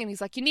dancing, and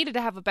he's like, "You needed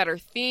to have a better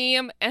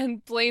theme."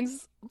 And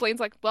Blaine's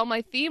like, "Well,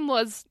 my theme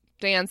was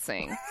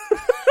dancing."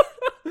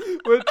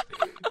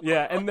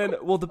 And then,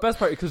 well, the best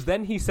part, because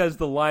then he says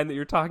the line that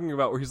you're talking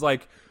about, where he's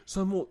like,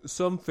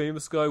 some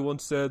famous guy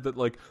once said that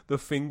like the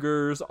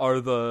fingers are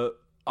the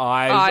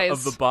eyes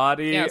of the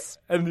body,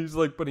 and he's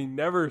like, but he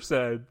never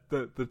said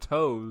that the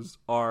toes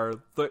are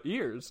the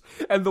ears.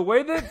 And the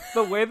way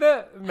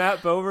that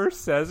Matt Bomer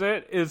says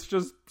it is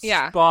just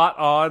spot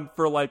on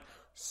for like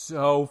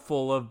so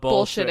full of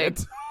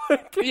bullshit.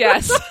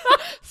 Yes,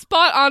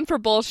 spot on for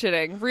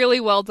bullshitting. Really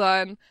well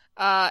done.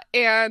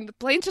 And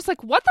Blaine's just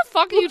like, "What the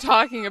fuck are you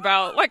talking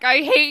about? Like, I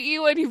hate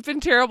you and you've been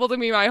terrible to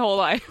me my whole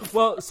life."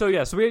 Well, so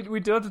we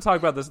do have to talk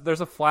about this.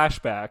 There's a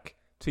flashback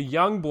to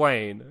young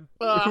Blaine,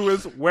 who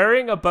is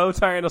wearing a bow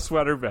tie and a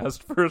sweater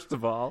vest, first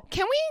of all.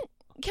 Can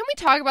can we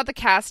talk about the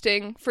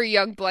casting for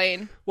young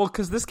Blaine? Well,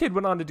 because this kid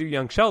went on to do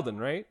Young Sheldon,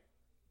 right?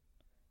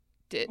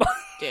 Did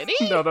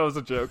he? No, that was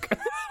a joke.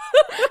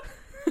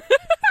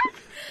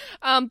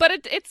 But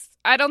it's.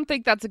 I don't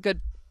think that's a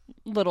good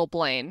little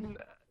Blaine.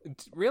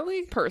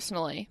 Really?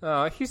 Personally.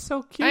 Oh, he's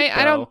so cute.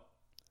 I don't.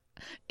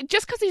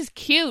 Just because he's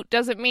cute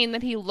doesn't mean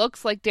that he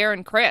looks like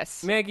Darren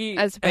Criss. Maggie,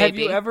 as Baby. Have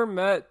you ever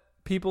met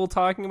people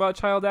talking about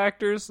child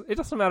actors? It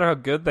doesn't matter how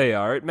good they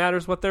are. It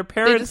matters what their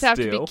parents do. They just have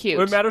to be cute.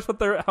 It matters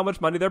how much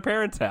money their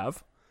parents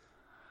have.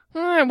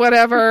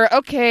 Whatever.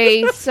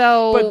 Okay,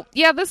 so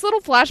yeah, this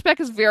little flashback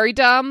is very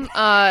dumb,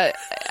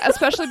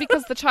 especially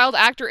because the child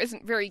actor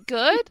isn't very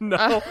good.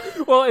 No,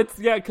 well,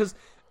 because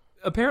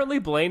apparently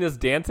Blaine is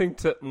dancing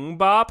to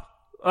Bop,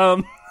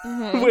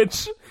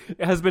 which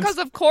has been because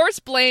of course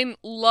Blaine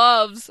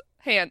loves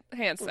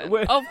Hanson,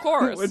 of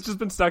course, which has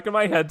been stuck in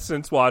my head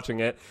since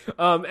watching it,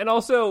 and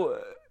also.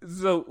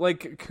 So,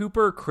 like,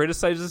 Cooper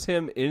criticizes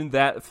him in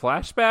that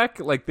flashback,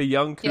 like the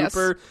young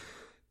Cooper. Yes.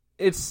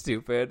 It's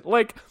stupid.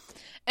 Like.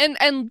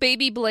 And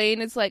baby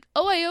Blaine is like,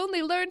 oh, I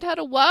only learned how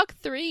to walk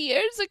 3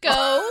 years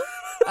ago.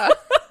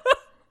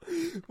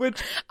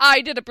 Which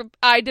I did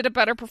a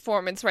better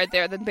performance right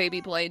there than baby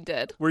Blaine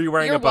did. Were you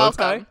wearing a bow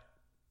tie?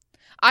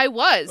 I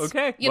was.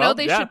 Okay. You know,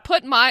 they should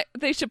put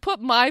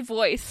my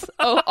voice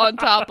on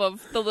top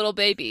of the little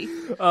baby.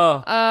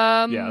 Oh.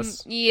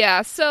 Yes.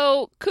 Yeah.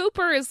 So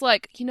Cooper is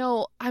like,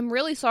 I'm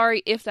really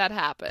sorry if that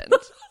happened.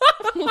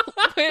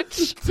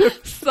 Which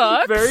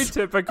sucks. Very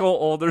typical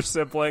older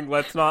sibling,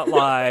 let's not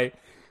lie.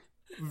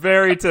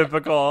 Very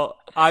typical.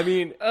 I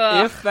mean,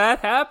 if that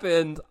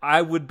happened,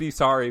 I would be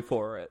sorry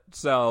for it.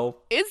 So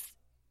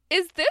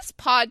Is this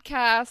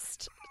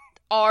podcast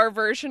our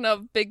version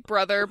of Big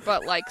Brother,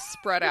 but like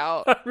spread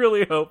out? I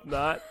really hope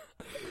not.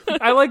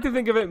 I like to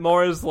think of it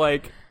more as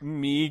like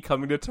me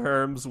coming to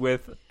terms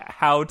with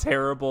how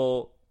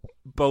terrible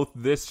both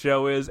this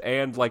show is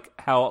and like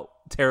how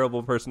terrible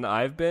a person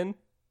I've been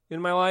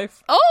in my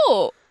life.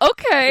 Oh,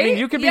 okay. I mean,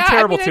 you can be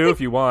terrible too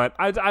if you want.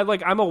 I'm a white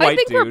dude. I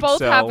think we're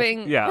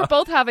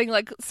both having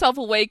like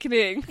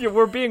self-awakening. Yeah,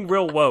 we're being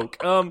real woke.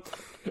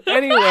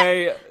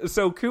 Anyway,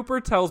 so Cooper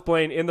tells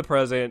Blaine in the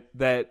present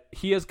that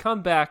he has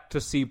come back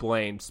to see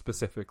Blaine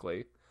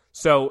specifically.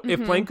 So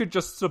if Blaine could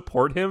just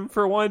support him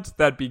for once,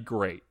 that'd be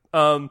great.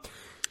 Yeah,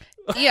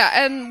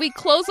 and we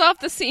close off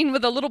the scene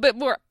with a little bit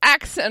more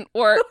accent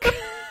work.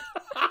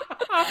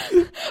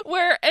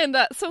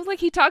 So like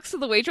he talks to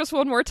the waitress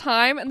one more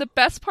time, and the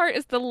best part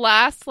is the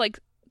last like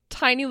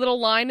tiny little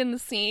line in the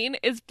scene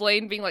is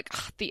Blaine being like,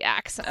 the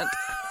accent.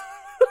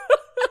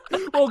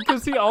 Well,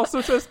 because he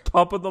also says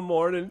top of the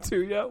morning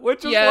to you,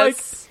 which is like,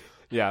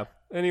 yeah.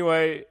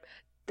 Anyway,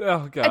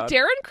 oh god,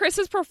 Darren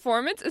Criss's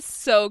performance is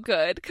so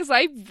good because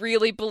I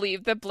really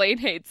believe that Blaine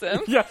hates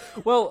him. Yeah.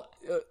 Well,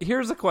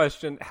 here's a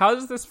question: how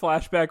does this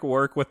flashback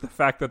work with the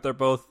fact that they're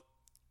both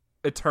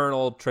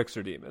eternal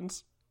trickster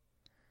demons?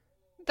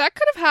 That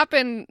could have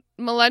happened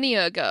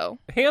millennia ago.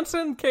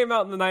 Hanson came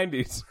out in the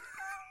 90s.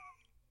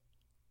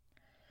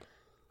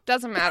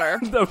 Doesn't matter.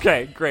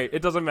 Okay, great.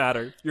 It doesn't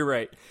matter. You're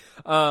right.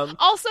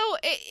 Also,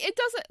 it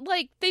doesn't,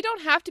 like, they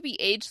don't have to be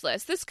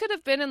ageless. This could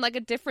have been in, like,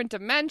 a different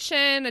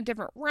dimension, a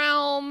different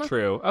realm.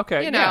 True.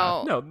 Okay. You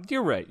know. No,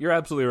 you're right. You're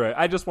absolutely right.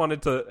 I just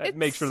wanted to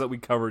make sure that we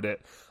covered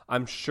it.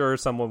 I'm sure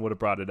someone would have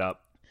brought it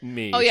up.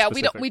 Me. Oh, yeah,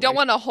 we don't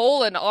want a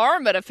hole in our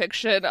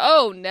metafiction.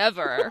 Oh,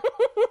 never.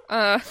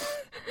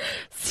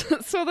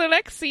 So the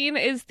next scene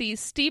is the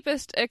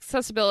steepest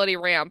accessibility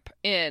ramp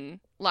in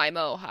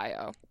Lima,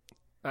 Ohio.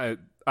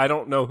 I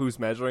don't know who's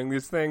measuring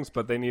these things,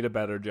 but they need a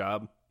better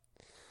job.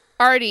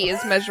 Artie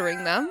is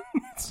measuring them.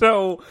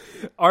 So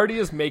Artie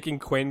is making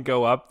Quinn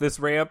go up this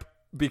ramp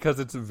because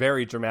it's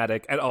very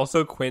dramatic, and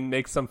also Quinn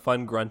makes some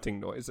fun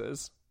grunting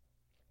noises.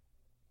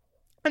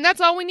 And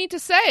that's all we need to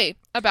say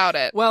about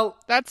it. Well,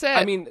 that's it.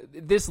 I mean,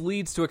 this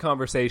leads to a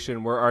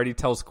conversation where Artie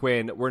tells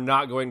Quinn, we're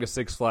not going to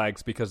Six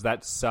Flags because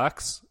that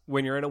sucks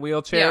when you're in a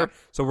wheelchair,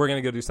 so we're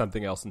going to go do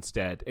something else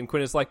instead. And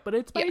Quinn is like, but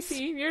it's my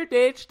senior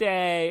ditch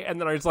day.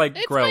 And then Artie's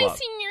like, grow up. It's my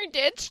senior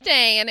ditch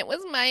day, and it was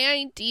my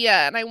idea,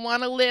 and I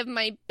want to live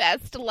my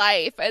best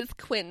life as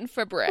Quinn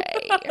Fabray.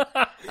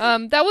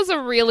 That was a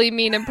really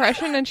mean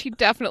impression, and she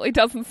definitely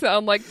doesn't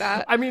sound like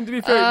that. I mean, to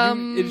be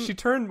fair, she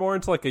turned more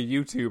into like a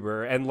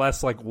YouTuber and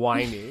less like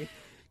whiny.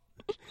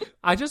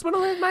 I just want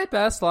to live my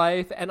best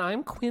life, and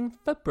I'm Quinn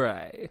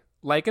Fabray.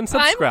 Like and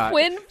subscribe. I'm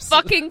Quinn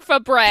fucking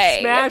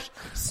Fabray.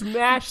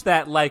 Smash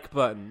that like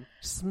button.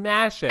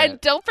 Smash it.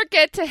 And don't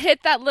forget to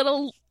hit that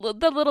little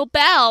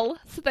bell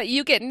so that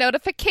you get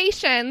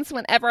notifications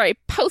whenever I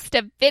post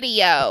a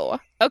video.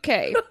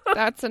 Okay,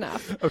 that's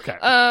enough. Okay.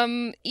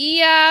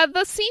 Yeah,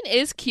 the scene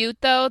is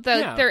cute though.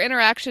 Their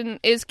interaction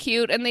is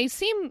cute, and they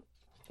seem,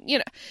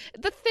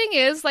 the thing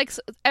is, like,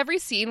 every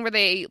scene where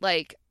they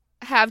like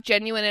have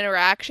genuine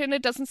interaction,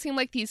 it doesn't seem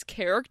like these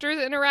characters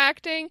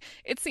interacting.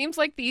 It seems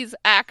like these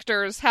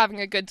actors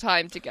having a good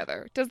time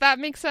together. Does that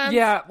make sense?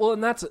 Yeah, well,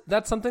 and that's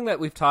something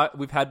that we've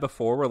had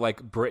before, where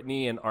like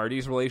Brittany and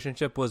Artie's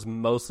relationship was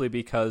mostly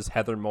because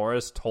Heather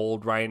Morris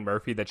told Ryan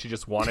Murphy that she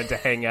just wanted to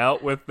hang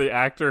out with the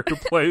actor who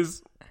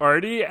plays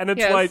Artie, and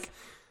it's like,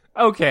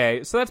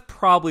 okay, so that's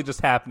probably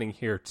just happening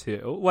here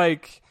too.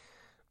 Like,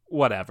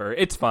 whatever,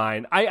 it's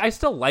fine. I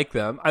still like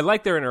them. I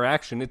like their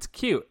interaction. It's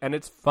cute and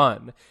it's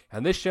fun,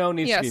 and this show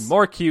needs to be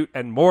more cute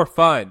and more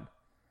fun.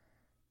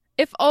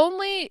 If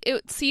only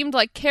it seemed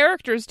like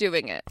characters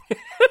doing it,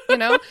 you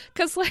know?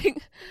 Because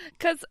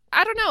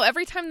I don't know,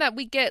 every time that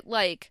we get,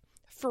 like,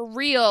 for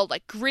real,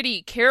 like,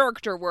 gritty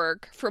character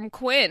work from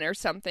Quinn or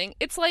something,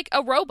 it's like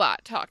a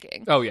robot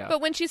talking. Oh, yeah.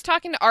 But when she's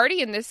talking to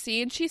Artie in this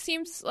scene, she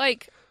seems,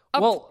 like,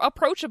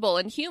 approachable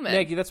and human.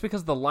 Maggie, that's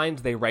because the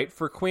lines they write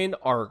for Quinn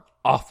are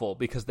awful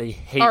because they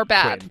hate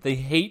bad. Quinn. They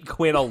hate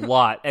Quinn a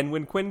lot. And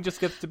when Quinn just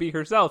gets to be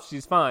herself,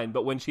 she's fine.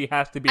 But when she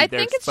has to be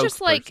their spokesperson...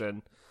 Just like,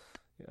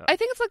 I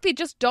think it's like they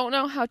just don't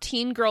know how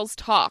teen girls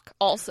talk,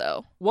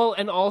 also. Well,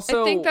 and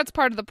also... I think that's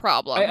part of the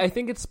problem. I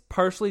think it's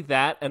partially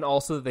that, and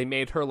also that they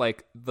made her,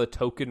 like, the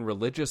token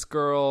religious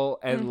girl,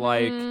 and,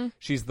 like,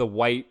 she's the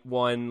white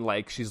one,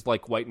 like, she's,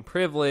 like, white and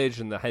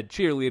privileged, and the head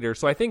cheerleader,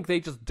 so I think they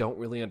just don't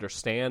really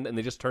understand, and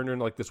they just turned her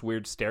into, like, this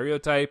weird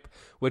stereotype,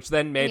 which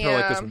then made her,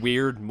 like, this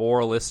weird,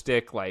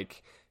 moralistic,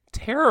 like,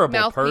 terrible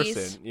mouthpiece.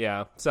 Person.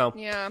 Yeah, so...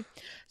 Yeah.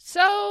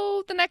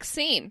 So, the next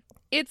scene.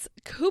 It's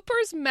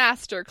Cooper's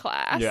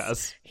masterclass.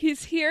 Yes.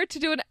 He's here to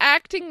do an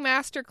acting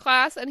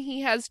masterclass, and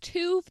he has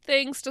 2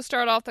 things to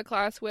start off the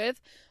class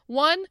with.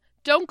 1,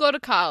 don't go to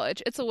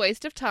college. It's a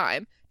waste of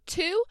time.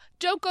 2,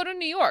 don't go to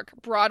New York.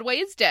 Broadway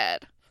is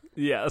dead.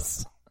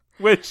 Yes.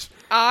 Which...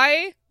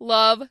 I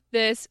love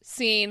this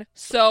scene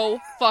so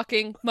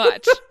fucking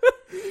much.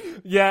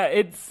 Yeah,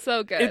 it's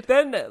so good. It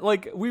then,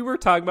 like, we were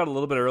talking about a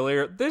little bit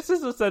earlier, this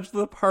is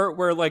essentially the part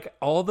where, like,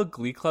 all the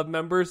Glee Club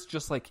members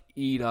just, like,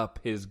 eat up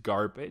his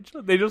garbage.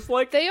 They just,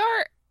 like... They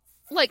are,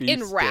 like,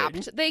 feasting.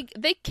 enwrapped.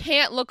 They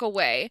can't look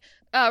away.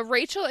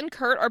 Rachel and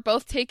Kurt are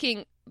both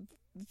taking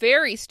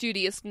very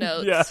studious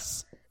notes.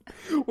 Yes.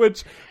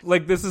 Which,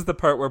 like, this is the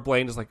part where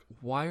Blaine is like,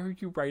 why are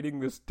you writing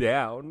this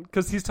down?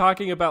 Because he's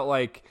talking about,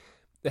 like,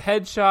 the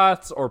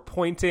headshots or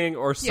pointing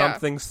or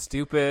something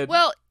stupid.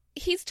 Well...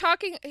 He's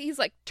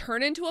like,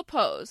 turn into a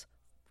pose.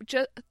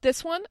 Just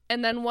this one,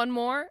 and then one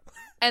more,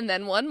 and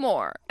then one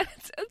more.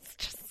 It's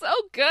just so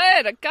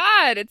good.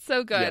 God, it's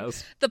so good.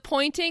 Yes. The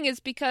pointing is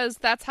because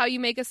that's how you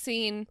make a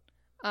scene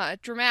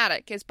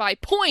dramatic, is by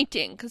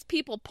pointing, because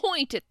people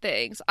point at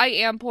things. I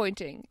am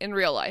pointing in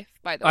real life,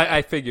 by the way.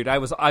 I figured.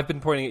 I've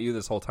been pointing at you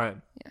this whole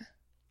time.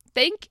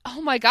 Yeah.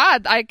 Oh my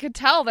God, I could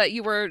tell that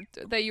you were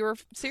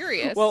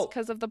serious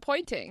because of the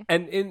pointing.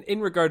 And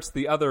in regards to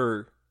the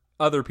other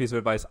piece of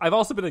advice, I've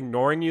also been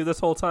ignoring you this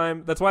whole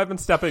time. That's why I've been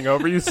stepping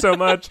over you so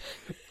much.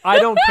 I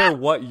don't care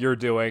what you're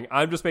doing.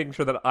 I'm just making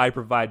sure that I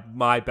provide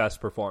my best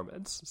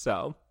performance.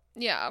 So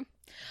yeah.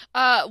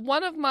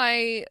 One of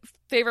my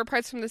favorite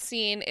parts from the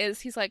scene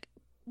is he's like,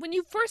 when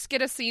you first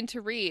get a scene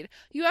to read,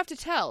 you have to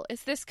tell,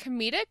 is this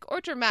comedic or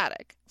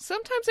dramatic?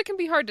 Sometimes it can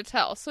be hard to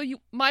tell. So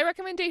my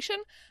recommendation,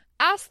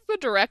 ask the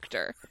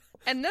director.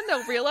 And then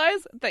they'll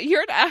realize that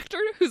you're an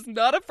actor who's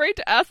not afraid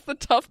to ask the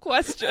tough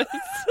questions.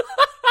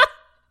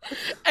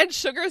 And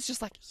Sugar is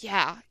just like,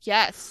 yeah,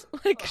 yes.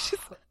 Like,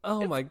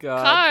 oh my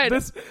God.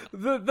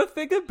 The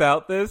thing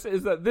about this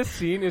is that this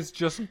scene is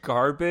just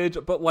garbage,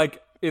 but,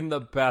 like, in the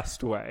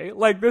best way.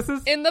 Like, this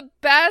is... in the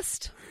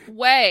best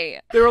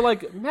way. They were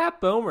like, Matt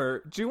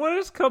Bomer, do you want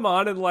to just come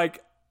on and,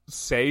 like,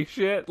 say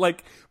shit?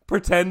 Like,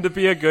 pretend to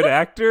be a good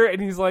actor?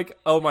 And he's like,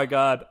 oh my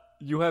God,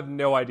 you have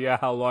no idea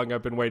how long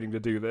I've been waiting to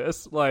do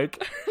this. Like,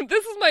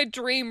 this is my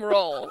dream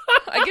role.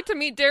 I get to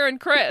meet Darren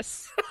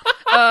Criss.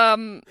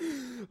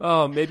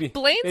 Oh, maybe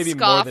Blaine's maybe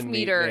scoff more than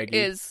meter meat,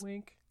 is.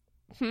 Wink.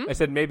 I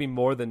said maybe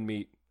more than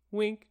meat.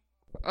 Wink.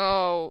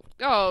 Oh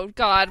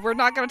God, we're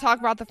not going to talk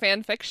about the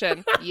fan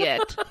fiction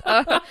yet.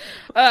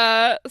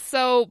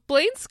 So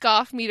Blaine's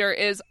scoff meter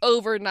is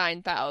over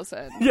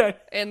 9,000. Yeah.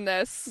 In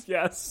this.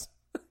 Yes.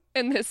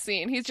 In this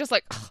scene, he's just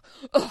like,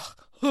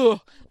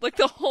 like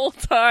the whole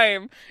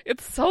time.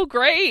 It's so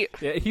great.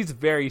 Yeah, he's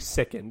very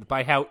sickened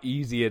by how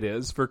easy it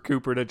is for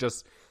Cooper to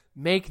just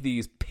make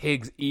these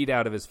pigs eat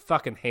out of his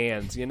fucking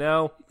hands, you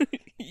know?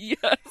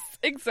 Yes,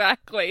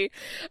 exactly.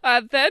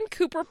 Then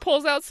Cooper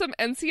pulls out some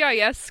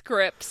NCIS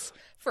scripts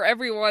for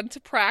everyone to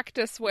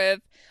practice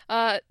with.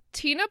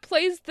 Tina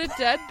plays the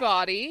dead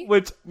body.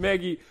 Which,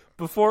 Maggie,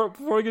 before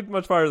we get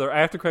much farther,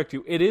 I have to correct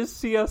you. It is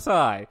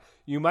CSI.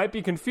 You might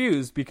be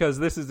confused because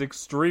this is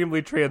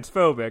extremely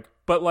transphobic,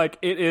 but, like,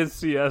 it is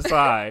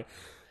CSI.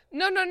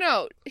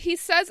 No. He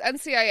says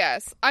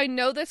NCIS. I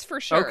know this for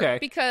sure. Okay.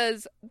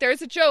 Because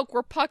there's a joke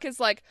where Puck is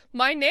like,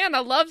 my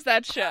Nana loves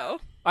that show.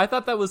 I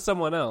thought that was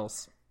someone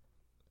else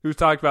who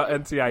talked about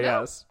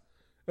NCIS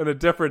in a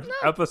different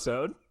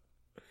episode.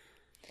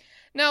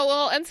 No,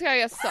 well,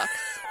 NCIS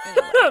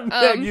sucks.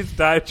 Maggie's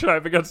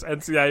diatribe against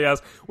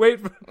NCIS.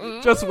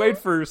 Just wait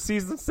for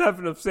season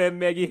 7 of Sam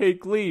Maggie Hate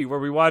Glee, where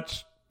we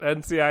watch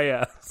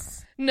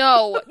NCIS.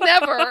 No,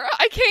 never.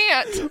 I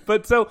can't.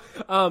 But so,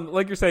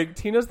 like you're saying,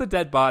 Tina's the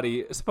dead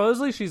body.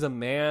 Supposedly she's a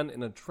man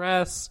in a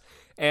dress,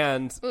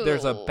 and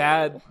there's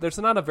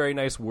not a very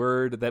nice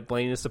word that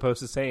Blaine is supposed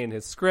to say in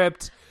his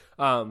script.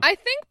 I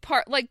think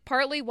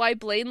partly why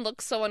Blaine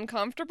looks so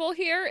uncomfortable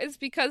here is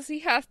because he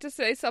has to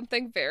say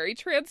something very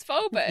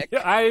transphobic.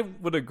 Yeah, I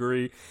would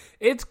agree.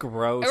 It's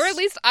gross. Or at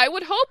least I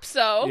would hope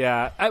so.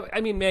 Yeah.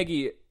 I mean,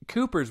 Maggie,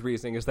 Cooper's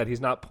reasoning is that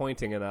he's not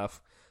pointing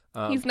enough.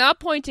 He's not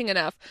pointing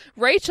enough.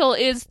 Rachel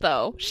is,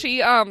 though.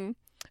 She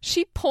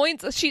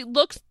points, she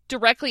looks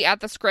directly at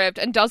the script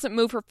and doesn't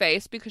move her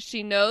face because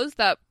she knows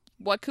that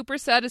what Cooper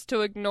said is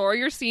to ignore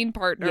your scene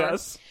partner.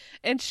 Yes.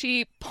 And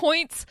she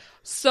points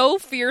so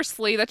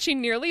fiercely that she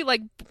nearly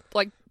like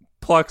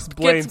plucks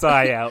Blaine's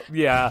eye out.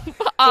 Yeah.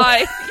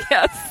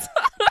 Yes.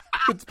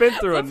 It's been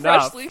through the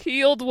enough. Freshly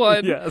healed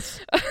one. Yes.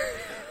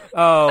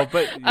 Oh,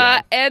 but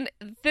yeah. And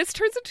this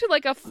turns into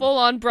like a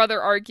full-on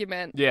brother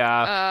argument.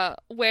 Yeah.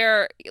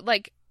 Where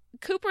like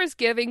Cooper's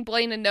giving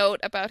Blaine a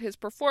note about his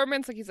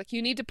performance. Like, he's like,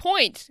 you need to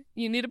point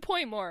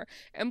more.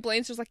 And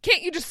Blaine's just like,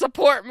 can't you just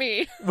support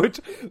me?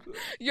 Which,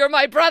 you're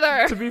my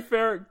brother. To be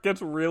fair, it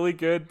gets really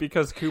good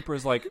because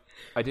Cooper's like,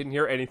 I didn't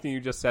hear anything you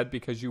just said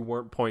because you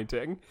weren't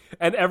pointing.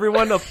 And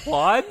everyone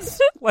applauds.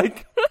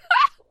 Like,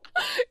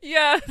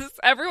 yes,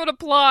 everyone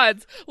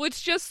applauds,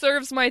 which just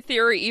serves my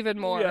theory even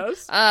more.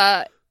 Yes.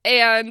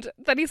 And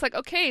then he's like,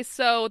 okay,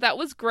 so that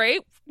was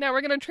great. Now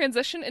we're going to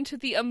transition into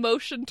the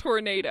emotion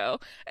tornado.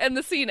 And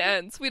the scene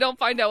ends. We don't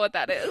find out what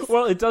that is.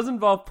 Well, it does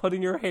involve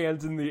putting your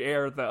hands in the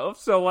air, though.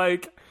 So,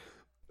 like,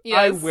 yes.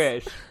 I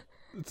wish.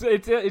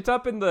 It's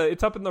up in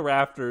the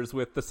rafters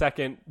with the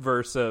second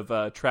verse of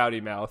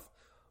Trouty Mouth.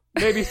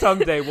 Maybe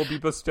someday we'll be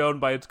bestowed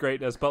by its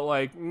greatness, but,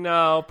 like,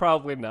 no,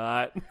 probably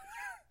not.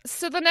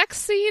 So the next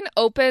scene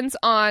opens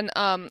on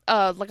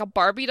like a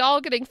Barbie doll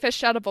getting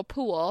fished out of a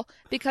pool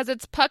because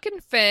it's Puck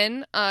and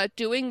Finn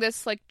doing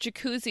this like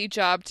jacuzzi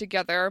job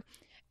together,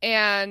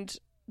 and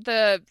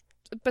the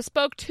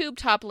bespoke tube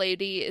top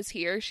lady is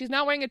here. She's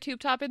not wearing a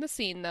tube top in the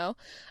scene though,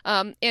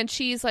 and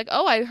she's like,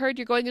 "Oh, I heard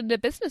you're going into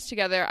business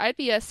together. I'd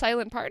be a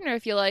silent partner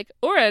if you like,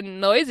 or a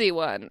noisy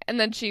one." And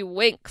then she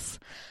winks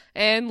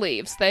and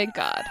leaves. Thank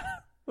God.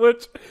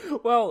 Which,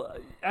 well,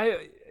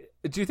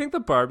 do you think the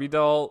Barbie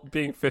doll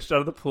being fished out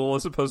of the pool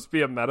is supposed to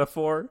be a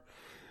metaphor?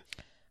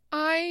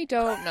 I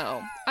don't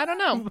know. I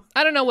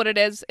don't know what it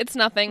is. It's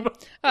nothing.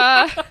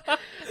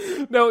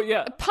 No,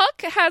 yeah.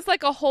 Puck has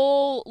like a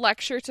whole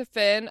lecture to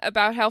Finn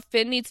about how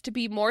Finn needs to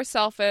be more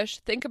selfish,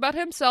 think about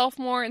himself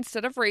more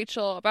instead of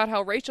Rachel, about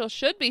how Rachel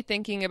should be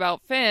thinking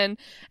about Finn,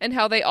 and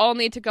how they all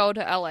need to go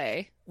to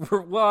LA.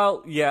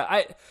 Well,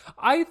 yeah,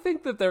 I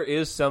think that there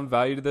is some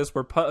value to this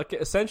where Puck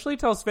essentially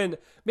tells Finn,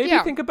 maybe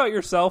think about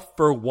yourself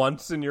for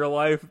once in your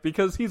life,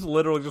 because he's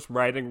literally just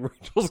riding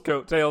Rachel's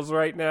coattails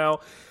right now.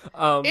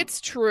 It's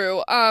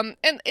true. And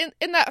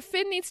in that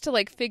Finn needs to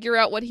like figure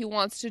out what he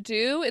wants to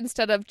do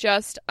instead of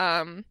just,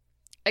 I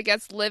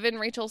guess, live in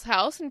Rachel's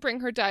house and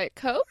bring her Diet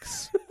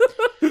Cokes.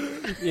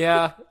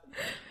 Yeah.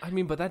 I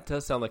mean, but that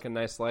does sound like a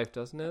nice life,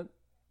 doesn't it?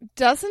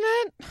 Doesn't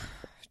it?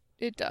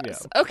 It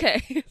does. Yeah.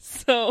 Okay,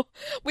 so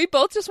we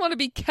both just want to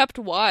be kept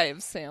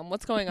wives, Sam.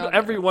 What's going on?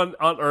 Everyone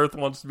on Earth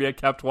wants to be a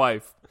kept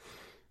wife.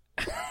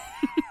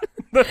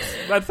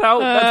 That's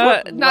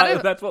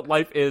what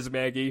life is,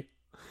 Maggie.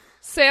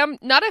 Sam,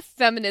 not if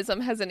feminism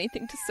has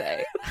anything to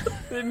say.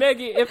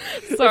 Maggie, if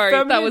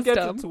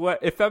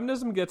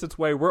feminism gets its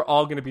way, we're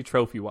all going to be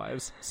trophy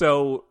wives.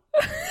 So,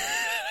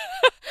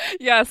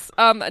 yes.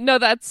 No,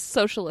 that's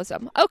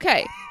socialism.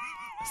 Okay,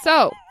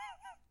 so.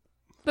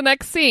 The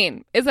next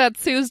scene is at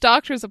Sue's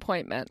doctor's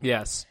appointment.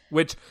 Yes.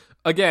 Which,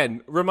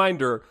 again,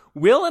 reminder,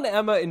 Will and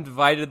Emma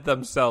invited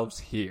themselves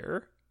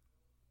here.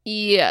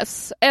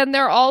 Yes. And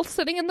they're all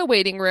sitting in the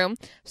waiting room.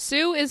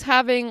 Sue is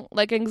having,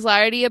 like,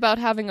 anxiety about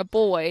having a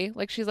boy.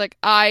 Like, she's like,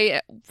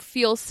 I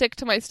feel sick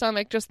to my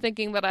stomach just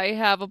thinking that I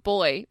have a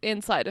boy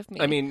inside of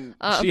me. I mean,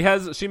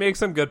 she makes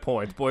some good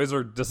points. Boys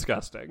are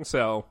disgusting,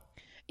 so...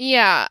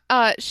 Yeah.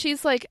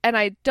 She's like, and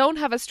I don't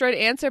have a straight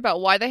answer about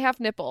why they have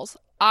nipples.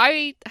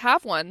 I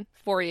have one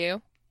for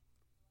you.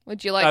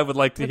 Would you like? I would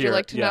like to hear. Would you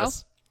like to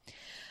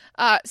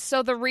know?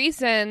 So the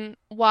reason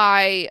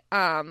why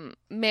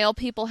male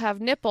people have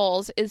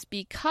nipples is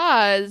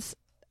because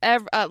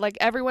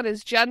everyone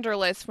is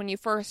genderless when you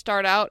first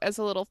start out as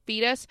a little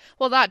fetus.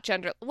 Well, not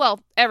gender. Well,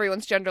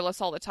 everyone's genderless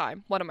all the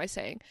time. What am I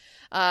saying?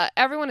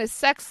 Everyone is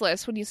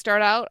sexless when you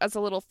start out as a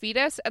little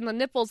fetus, and the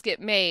nipples get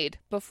made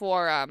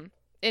before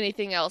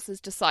anything else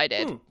is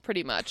decided,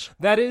 pretty much.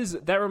 That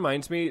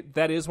reminds me,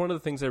 that is one of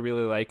the things I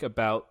really like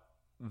about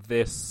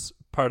this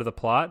part of the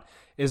plot,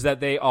 is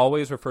that they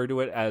always refer to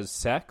it as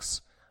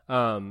sex,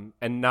 and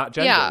not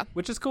gender,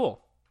 which is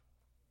cool.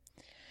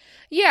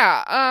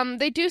 Yeah,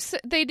 they do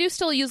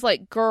still use,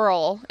 like,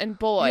 girl and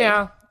boy,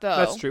 though.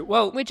 That's true.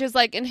 Well, which is,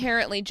 like,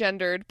 inherently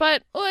gendered,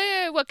 but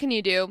what can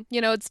you do?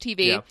 You know, it's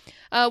TV.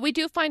 Yeah. We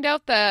do find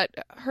out that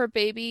her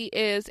baby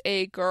is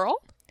a girl,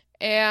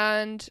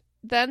 and...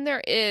 then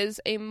there is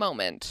a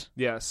moment.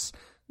 Yes.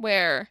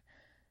 Where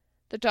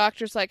the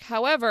doctor's like,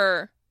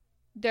 however,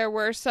 there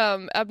were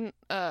some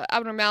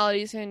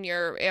abnormalities in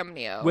your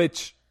amnio.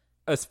 Which,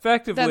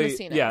 effectively, then the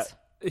scene ends.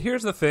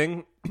 Here's the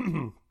thing.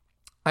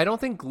 I don't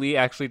think Glee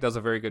actually does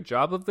a very good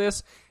job of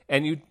this,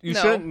 and you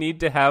shouldn't need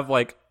to have,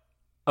 like,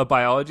 a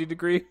biology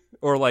degree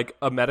or like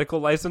a medical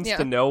license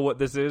to know what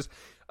this is.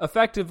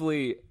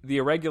 Effectively, the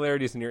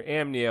irregularities in your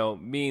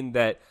amnio mean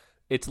that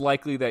it's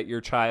likely that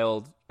your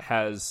child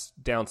has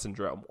Down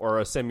syndrome or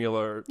a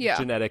similar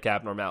genetic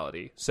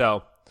abnormality.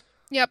 So,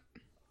 yep.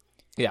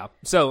 Yeah.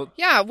 So,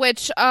 yeah,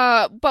 which,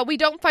 but we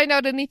don't find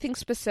out anything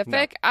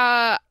specific.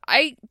 No.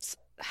 I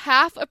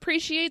half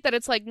appreciate that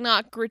it's like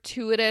not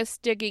gratuitous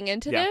digging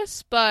into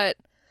this, but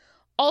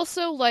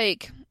also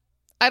like,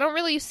 I don't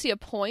really see a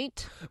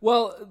point.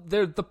 Well,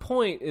 the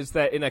point is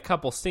that in a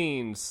couple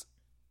scenes,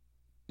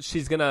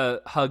 she's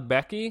gonna hug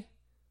Becky,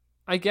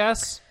 I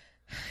guess.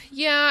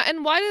 Yeah,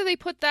 and why do they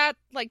put that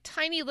like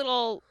tiny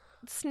little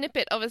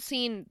snippet of a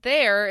scene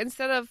there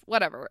instead of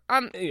whatever?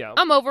 I'm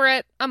over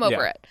it. I'm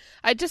over it.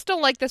 I just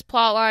don't like this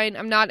plot line.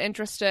 I'm not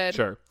interested.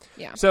 Sure.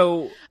 Yeah.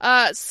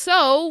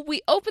 So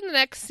we open the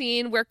next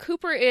scene where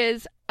Cooper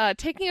is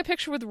taking a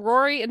picture with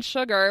Rory and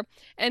Sugar,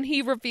 and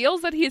he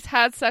reveals that he's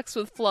had sex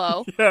with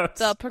Flo,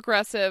 the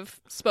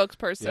progressive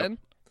spokesperson. Yep.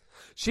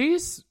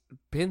 She's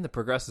been the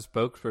progressive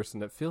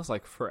spokesperson, it feels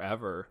like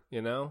forever,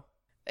 you know?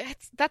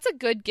 That's a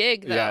good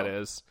gig, though. Yeah, it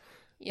is.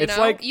 It's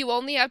like, you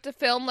only have to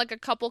film like a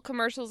couple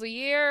commercials a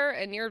year,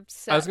 and you're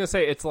set. I was going to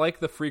say, it's like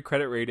the free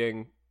credit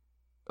rating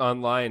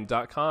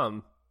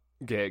online.com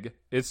gig.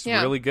 It's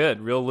really good,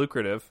 real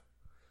lucrative.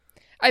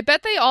 I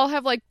bet they all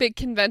have like big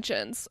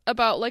conventions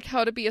about like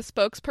how to be a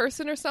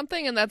spokesperson or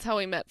something, and that's how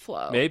he met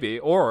Flo. Maybe.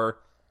 Or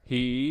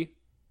he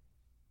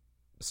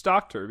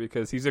stalked her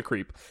because he's a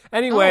creep.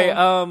 Anyway,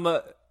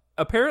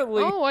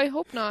 apparently, I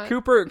hope not.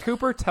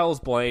 Cooper tells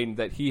Blaine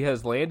that he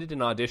has landed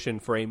an audition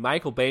for a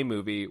Michael Bay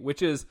movie,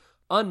 which is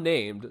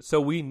unnamed, so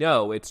we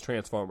know it's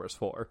Transformers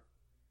 4.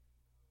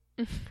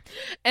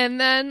 And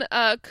then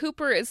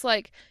Cooper is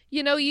like,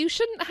 you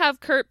shouldn't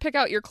have Kurt pick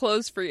out your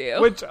clothes for you.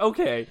 Which,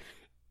 okay,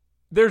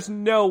 there's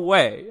no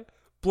way.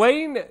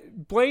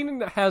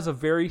 Blaine has a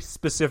very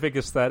specific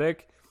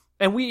aesthetic,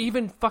 and we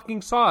even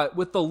fucking saw it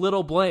with the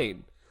little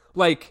Blaine.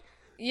 Like,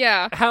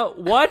 yeah.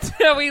 What?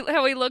 how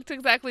he looked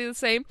exactly the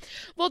same.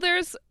 Well,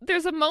 there's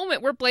a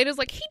moment where Blaine is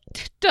like, he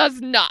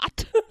does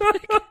not.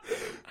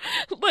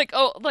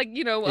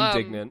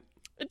 Indignant.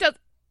 It does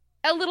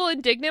a little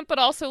indignant, but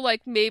also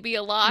like maybe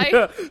a lie.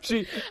 Yeah,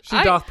 she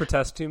doth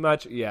protest too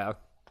much. Yeah.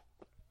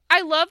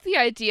 I love the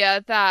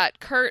idea that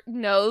Kurt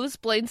knows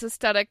Blaine's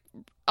aesthetic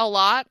a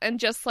lot and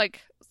just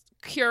like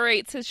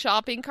curates his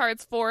shopping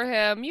carts for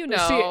him,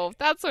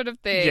 that sort of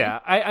thing. Yeah,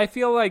 I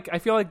feel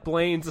like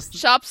Blaine's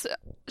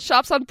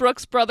shops on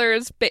Brooks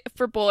Brothers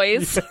for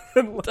Boys.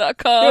 And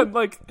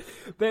like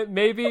that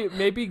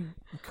maybe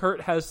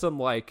Kurt has some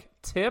like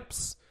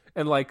tips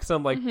and like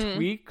some like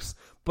tweaks,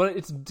 but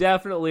it's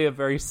definitely a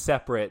very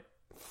separate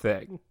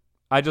thing.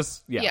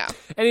 Yeah.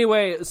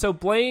 Anyway, so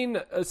Blaine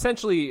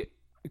essentially,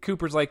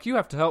 Cooper's like, you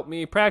have to help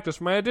me practice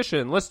for my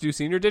audition. Let's do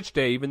senior ditch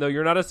day, even though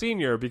you're not a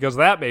senior, because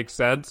that makes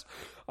sense.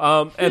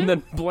 And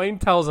then Blaine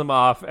tells him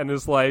off and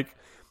is like,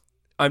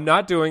 I'm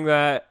not doing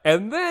that.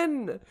 And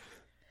then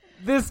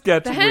this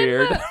gets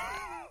weird.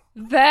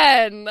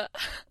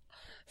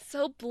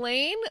 So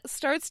Blaine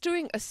starts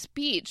doing a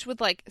speech with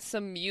like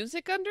some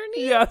music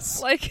underneath. Yes.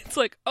 Like, it's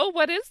like, oh,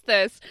 what is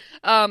this?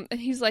 And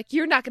he's like,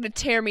 you're not going to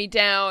tear me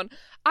down.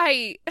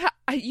 I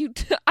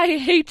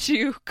hate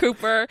you,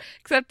 Cooper.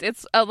 Except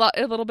it's a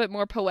little bit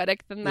more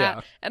poetic than that.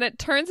 Yeah. And it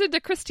turns into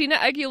Christina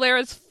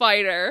Aguilera's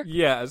Fighter.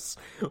 Yes.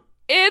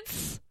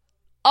 It's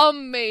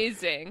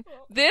amazing.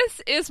 This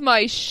is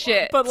my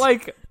shit. But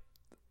like,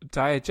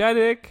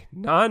 diegetic,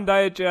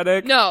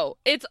 non-diegetic. No,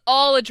 it's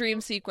all a dream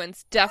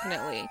sequence,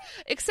 definitely.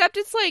 Except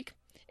it's like,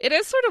 it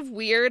is sort of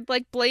weird.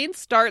 Like, Blaine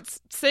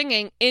starts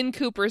singing in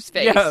Cooper's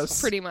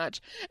face, pretty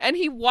much. And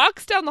he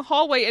walks down the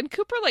hallway, and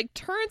Cooper, like,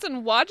 turns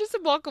and watches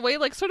him walk away,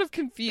 like, sort of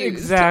confused.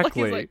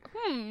 Exactly. Like,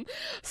 he's like,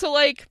 So,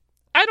 like,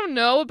 I don't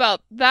know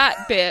about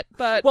that bit,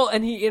 but... Well,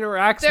 and he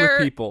interacts with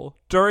people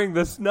during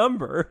this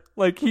number.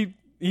 Like, he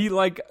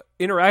like,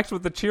 interacts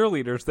with the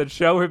cheerleaders that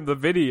show him the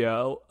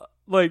video.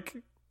 Like...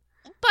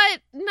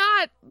 But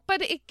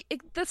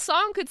the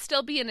song could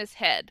still be in his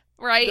head,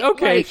 right?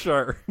 Okay, like,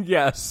 sure.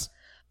 Yes.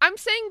 I'm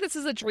saying this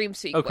is a dream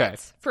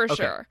sequence, for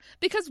sure.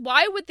 Because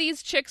why would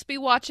these chicks be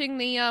watching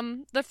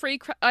the free...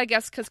 I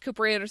guess because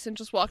Cooper Anderson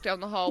just walked down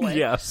the hallway.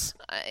 Yes.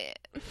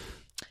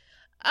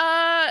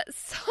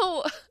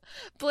 So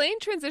Blaine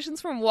transitions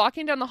from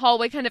walking down the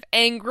hallway kind of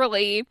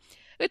angrily,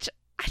 which...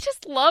 I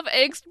just love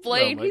Angst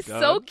Blaine. He's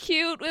so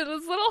cute with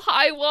his little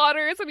high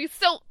waters, and he's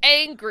so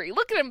angry.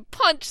 Look at him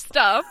punch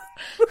stuff.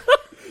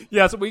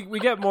 Yes, we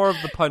get more of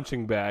the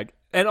punching bag.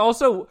 And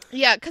also...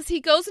 Yeah, because he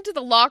goes into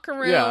the locker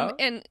room,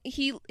 and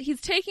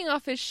he's taking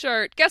off his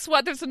shirt. Guess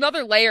what? There's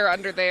another layer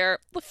under there.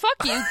 Well,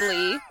 fuck you,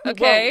 Glee.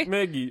 Okay? Well,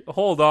 Maggie,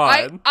 hold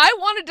on. I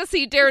wanted to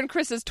see Darren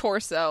Criss's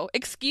torso.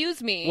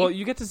 Excuse me. Well,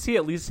 you get to see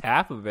at least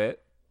half of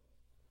it.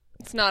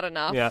 It's not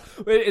enough. Yeah.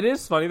 It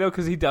is funny, though,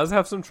 because he does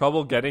have some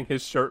trouble getting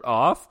his shirt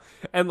off.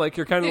 And, like,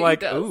 you're kind of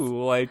like,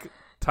 ooh, like,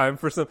 time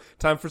for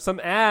some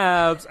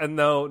abs. And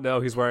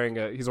no, he's wearing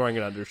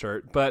an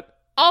undershirt. But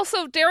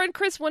also, Darren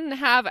Criss wouldn't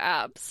have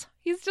abs.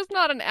 He's just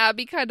not an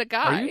abby kind of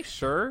guy. Are you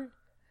sure?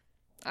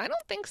 I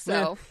don't think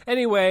so.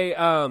 Anyway,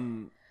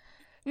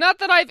 not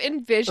that I've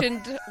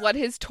envisioned what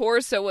his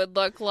torso would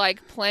look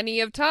like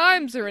plenty of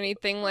times or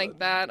anything like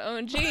that.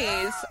 Oh,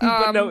 jeez.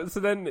 But no, so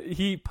then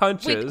he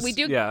punches. We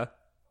do. Yeah.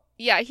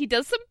 Yeah, he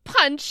does some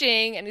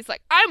punching, and he's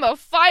like, I'm a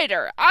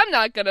fighter. I'm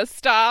not going to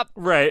stop.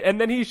 Right, and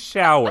then he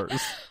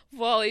showers.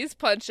 While he's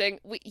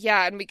punching.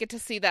 And we get to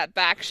see that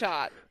back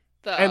shot.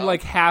 Though. And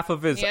like half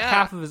of his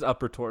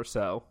upper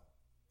torso.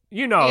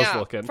 You know I was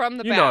looking. From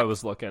the back. You know I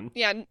was looking.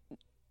 Yeah,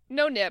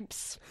 no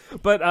nips.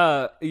 But,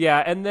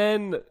 and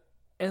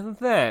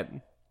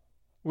then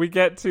we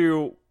get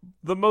to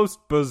the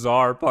most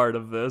bizarre part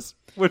of this,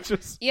 which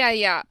is...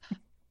 Yeah.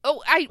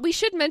 Oh, we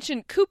should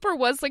mention Cooper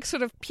was like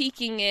sort of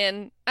peeking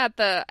in at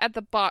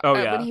the bottom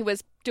when he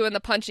was doing the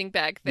punching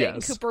bag thing.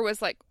 Yes. Cooper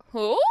was like,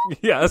 "Who?"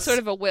 Yes. Sort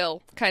of a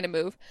Will kind of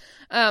move.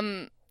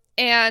 Then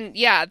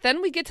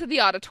we get to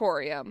the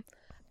auditorium.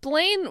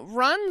 Blaine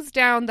runs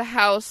down the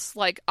house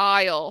like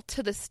aisle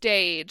to the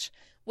stage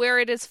where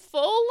it is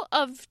full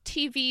of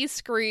TV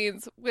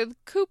screens with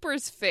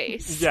Cooper's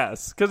face.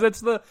 Yes, because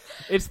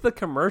it's the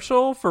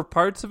commercial for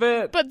parts of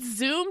it, but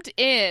zoomed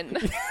in.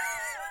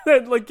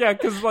 And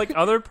because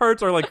other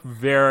parts are like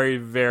very,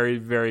 very,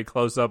 very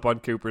close up on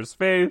Cooper's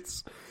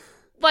face.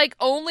 Like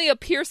only a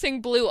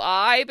piercing blue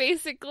eye,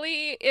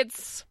 basically.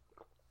 It's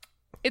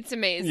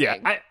amazing.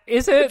 Yeah,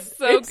 is it?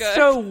 It's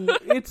so good.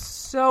 It's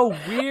so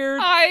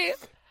weird.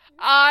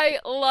 I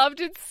loved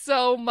it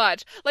so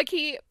much.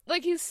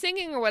 He's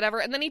singing or whatever,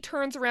 and then he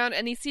turns around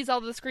and he sees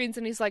all the screens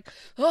and he's like,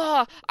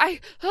 and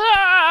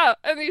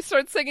he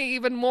starts singing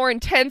even more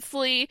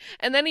intensely,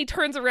 and then he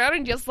turns around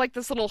and does like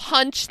this little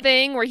hunch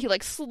thing where he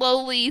like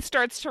slowly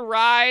starts to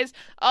rise.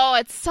 Oh,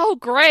 it's so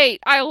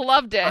great. I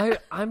loved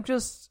it. I'm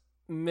just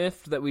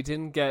miffed that we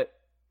didn't get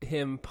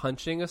him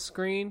punching a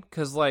screen,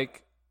 because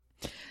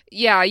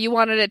yeah, you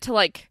wanted it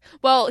to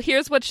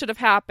here's what should have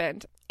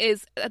happened.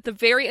 Is at the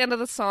very end of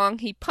the song,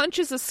 he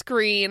punches a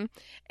screen,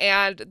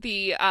 and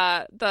the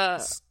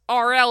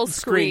RL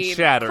screen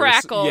shatters.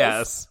 Crackles.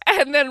 Yes,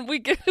 and then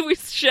we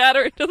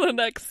shatter into the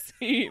next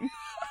scene.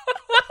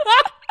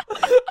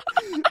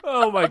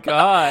 Oh my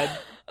god,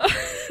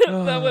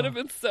 that would have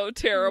been so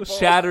terrible.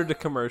 Shattered the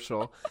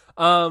commercial.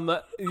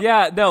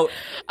 No.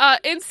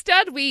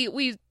 Instead,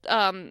 we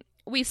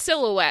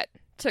silhouette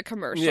to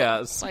commercial.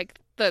 Yes,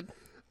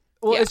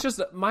 Well, it's just,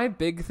 my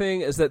big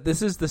thing is that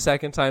this is the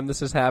second time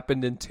this has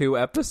happened in 2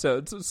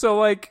 episodes.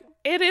 So, it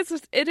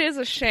is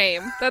a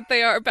shame that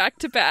they are back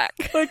to back.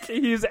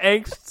 He's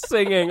angst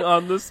singing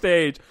on the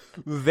stage.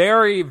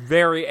 Very,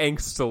 very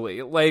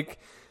angstily.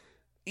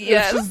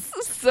 Yes,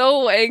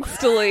 so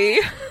angstily.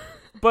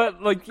 But,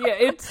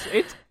 it's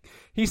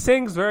he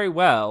sings very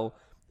well.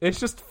 It's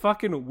just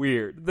fucking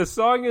weird. The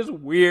song is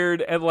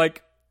weird, and,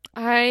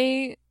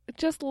 I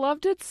just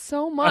loved it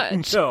so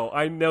much.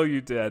 I know you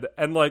did.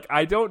 And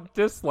I don't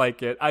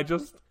dislike it. I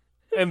just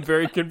am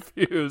very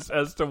confused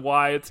as to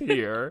why it's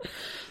here.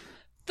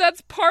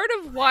 That's part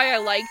of why I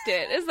liked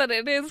it, is that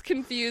it is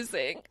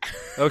confusing.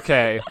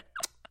 Okay.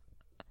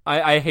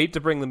 I hate to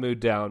bring the mood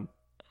down,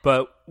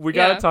 but we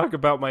gotta talk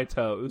about my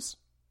toes.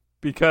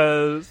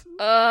 Because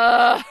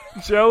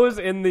Joe is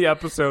in the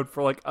episode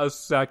for a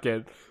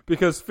second,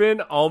 because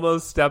Finn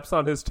almost steps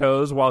on his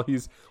toes while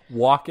he's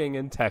walking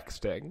and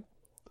texting.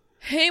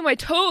 Hey, my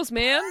toes,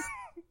 man.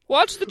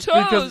 Watch the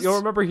toes. Because you'll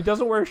remember, he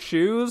doesn't wear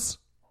shoes.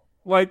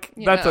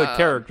 That's a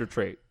character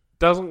trait.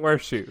 Doesn't wear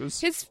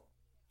shoes.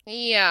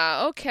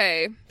 Yeah,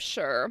 okay,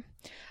 sure.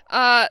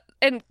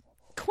 And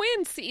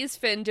Quinn sees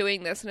Finn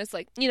doing this and is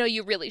like,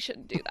 you really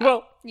shouldn't do that.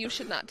 Well, you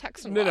should not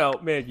text and walk. No,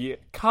 Maggie.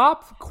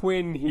 Cop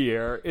Quinn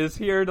is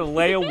here to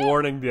lay a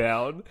warning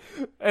down.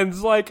 And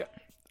it's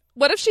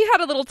what if she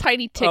had a little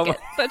tiny ticket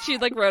that she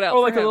wrote out?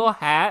 Or a little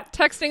hat.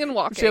 Texting and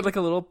walking. She had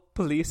a little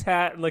police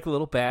hat and a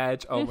little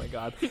badge. Oh my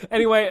god.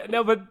 Anyway,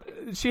 no, but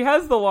she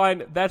has the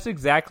line, "That's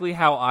exactly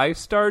how I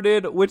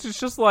started," which is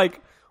just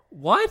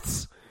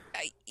what?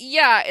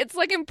 Yeah, it's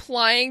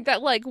implying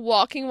that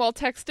walking while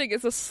texting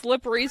is a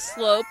slippery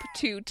slope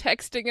to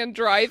texting and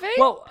driving.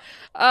 Well,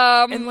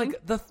 and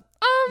the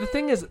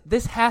thing is,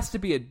 this has to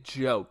be a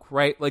joke,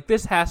 right?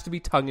 This has to be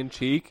tongue in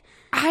cheek.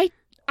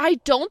 I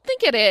don't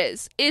think it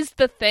is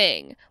the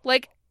thing.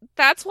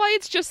 That's why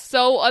it's just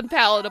so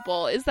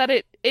unpalatable, is that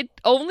it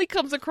only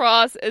comes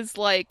across as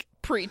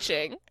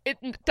preaching. It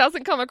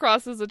doesn't come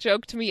across as a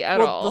joke to me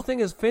at all. The thing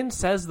is, Finn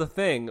says the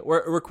thing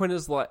where Quinn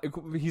is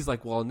he's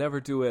well, I'll never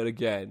do it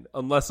again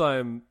unless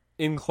I'm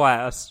in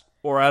class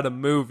or at a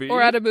movie.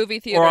 Or at a movie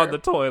theater. Or on the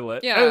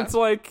toilet. Yeah. And it's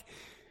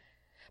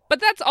But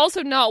that's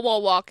also not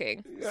while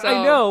walking. So.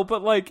 I know,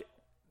 but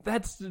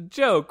that's the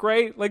joke,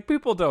 right?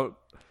 People don't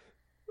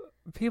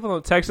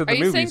text at the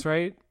movies,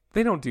 right?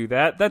 They don't do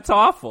that. That's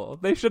awful.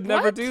 They should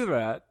never do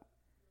that.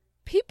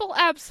 People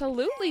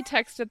absolutely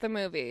text at the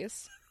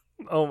movies.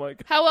 Oh my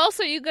god. How else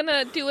are you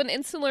gonna do an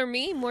insular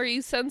meme where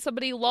you send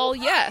somebody lol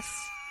yes?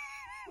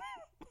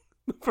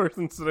 The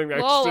person sitting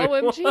next lol, to you.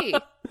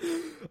 OMG.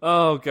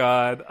 Oh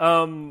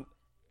god.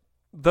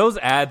 Those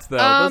ads though.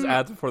 Those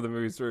ads before the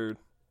movies were...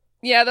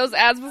 Yeah, those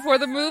ads before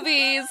the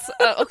movies.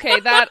 Okay,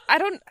 that I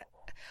don't.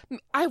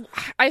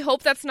 I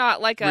hope that's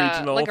not like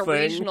a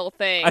regional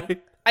thing.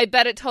 I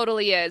bet it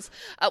totally is.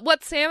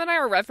 What Sam and I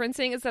are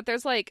referencing is that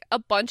there's like a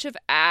bunch of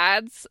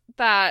ads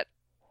that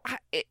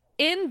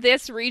in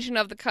this region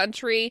of the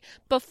country,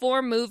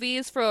 before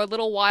movies for a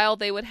little while,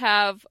 they would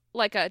have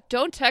like a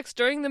don't text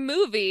during the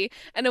movie.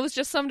 And it was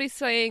just somebody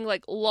saying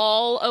like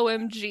lol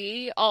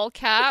OMG, all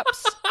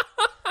caps.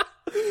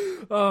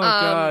 Oh,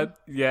 God.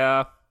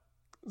 Yeah.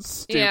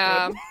 Stupid.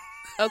 Yeah.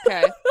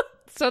 Okay.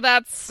 So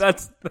that's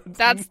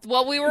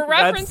what we were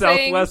referencing. That's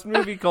Southwest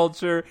movie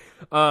culture.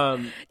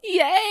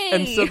 Yay!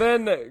 And so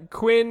then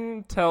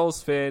Quinn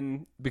tells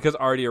Finn, because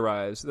Artie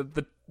arrives,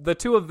 that the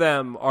two of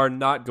them are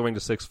not going to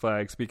Six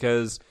Flags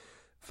because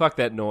fuck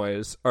that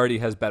noise. Artie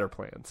has better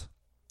plans.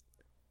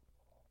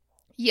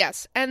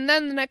 Yes. And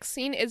then the next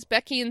scene is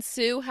Becky and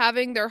Sue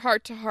having their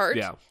heart-to-heart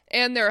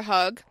and their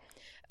hug.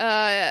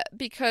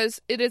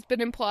 Because it has been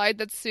implied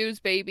that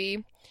Sue's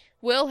baby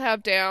will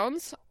have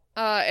Downs.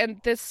 And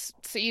this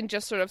scene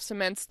just sort of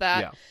cements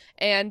that. Yeah.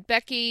 And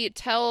Becky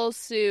tells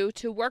Sue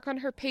to work on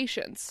her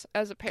patience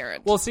as a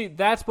parent. Well, see,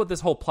 that's what this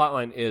whole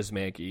plotline is,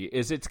 Maggie,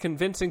 is it's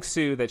convincing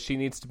Sue that she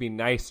needs to be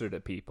nicer to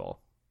people.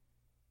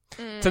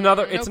 It's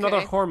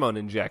another hormone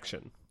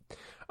injection.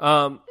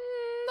 All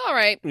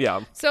right.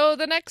 Yeah. So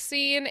the next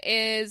scene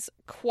is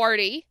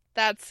Quarty.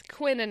 That's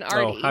Quinn and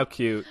Artie. Oh, how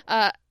cute.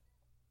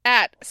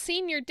 At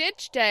Senior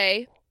Ditch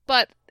Day,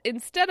 but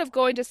instead of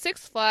going to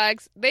Six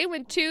Flags, they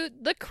went to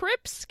the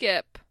Crip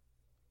Skip.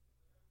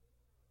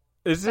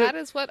 That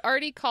is what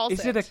Artie calls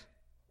it.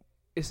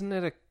 Isn't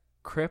it a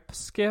Crip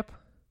Skip?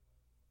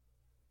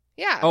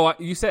 Yeah. Oh, I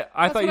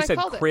thought you said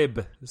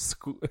crib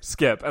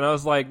skip, and I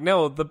was like,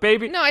 no, the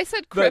baby. No, I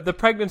said crib. The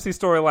pregnancy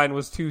storyline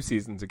was 2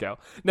 seasons ago.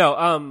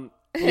 No,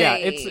 yeah,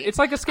 it's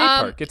like a skate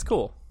park. It's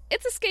cool.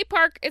 It's a skate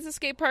park. It's a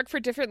skate park for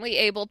differently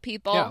abled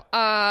people,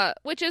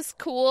 which is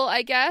cool,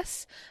 I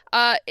guess.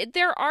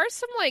 There are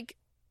some like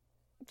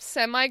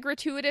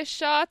semi-gratuitous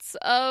shots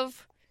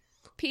of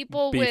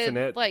people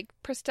with like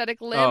prosthetic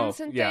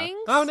limbs and things.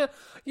 Oh no,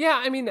 yeah.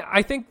 I mean,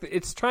 I think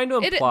it's trying to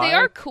imply they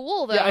are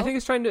cool though. Yeah, I think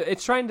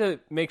it's trying to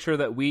make sure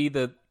that we,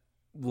 the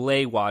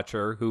lay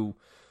watcher, who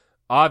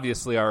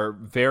obviously are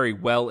very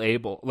well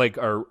able, like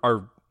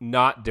are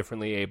not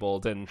differently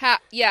abled and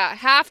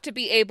have to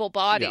be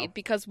able-bodied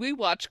because we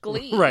watch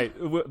Glee. Right.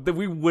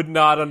 We would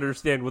not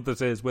understand what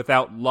this is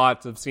without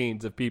lots of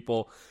scenes of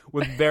people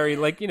with very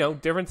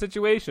different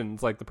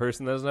situations, like the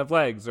person that doesn't have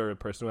legs or a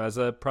person who has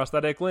a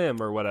prosthetic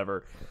limb or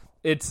whatever.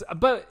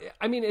 But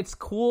I mean, it's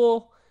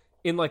cool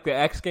in like the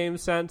X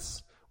Games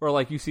sense where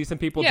like you see some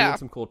people doing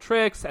some cool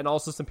tricks and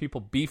also some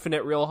people beefing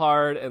it real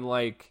hard and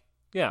like,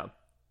 yeah.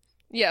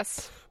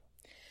 Yes.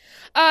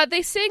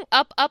 They sing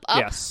Up, Up, Up.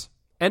 Yes.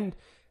 And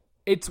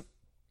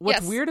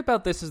what's weird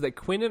about this is that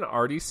Quinn and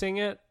Artie sing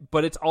it,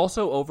 but it's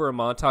also over a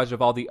montage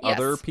of all the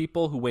other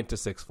people who went to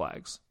Six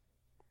Flags.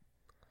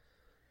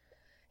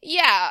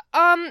 Yeah,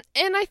 and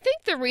I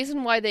think the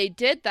reason why they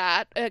did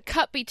that,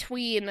 cut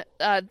between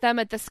them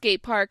at the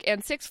skate park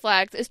and Six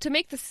Flags, is to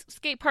make the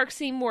skate park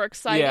seem more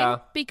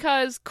exciting,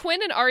 because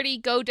Quinn and Artie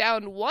go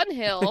down one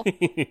hill,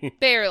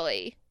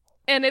 barely,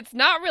 and it's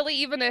not really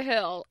even a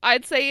hill.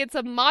 I'd say it's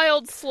a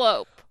mild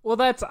slope. Well,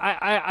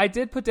 I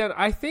did put down,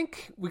 I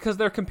think, because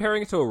they're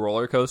comparing it to a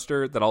roller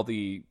coaster, that all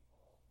the,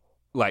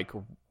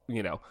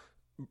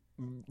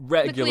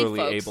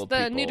 regularly abled people.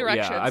 The New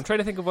Directions. Yeah, I'm trying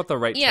to think of what the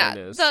right term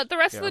is. The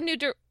rest of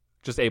the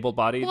just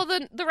able-bodied? Well,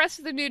 the rest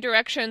of the New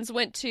Directions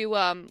went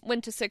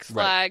to Six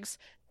Flags.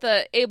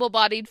 Right. The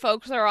able-bodied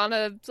folks are on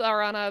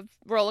a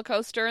roller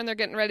coaster, and they're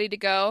getting ready to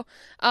go.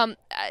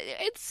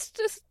 It's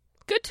just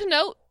good to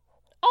note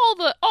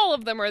all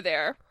of them are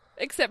there,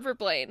 except for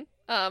Blaine.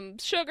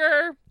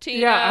 Sugar,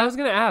 Tina. Yeah, I was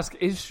going to ask,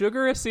 is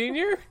Sugar a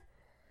senior?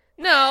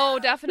 No,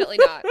 definitely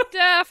not.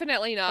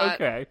 Definitely not.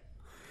 Okay.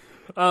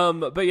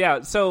 But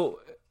yeah,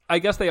 so I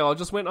guess they all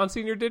just went on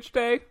Senior Ditch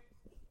Day?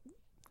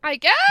 I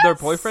guess. Their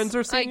boyfriends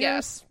are seniors? I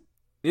guess.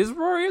 Is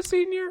Rory a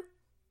senior?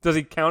 Does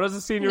he count as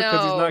a senior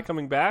because he's not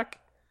coming back?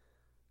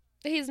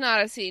 He's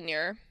not a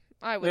senior,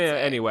 I would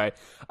say. Anyway.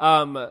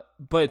 Yeah,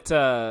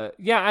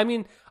 I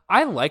mean,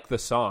 I like the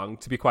song,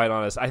 to be quite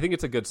honest. I think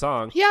it's a good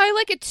song. Yeah, I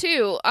like it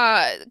too.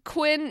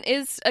 Quinn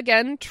is,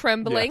 again,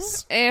 trembling.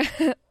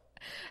 Yes.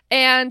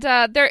 And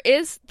there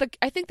is,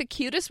 I think the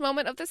cutest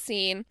moment of the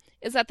scene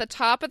is at the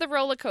top of the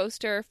roller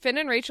coaster. Finn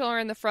and Rachel are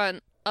in the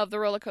front of the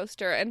roller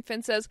coaster, and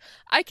Finn says,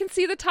 "I can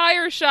see the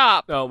tire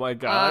shop." Oh my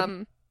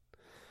God.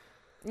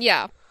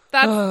 Yeah.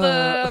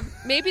 That's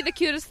maybe the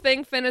cutest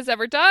thing Finn has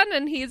ever done,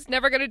 and he's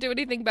never going to do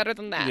anything better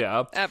than that.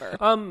 Yeah. Ever.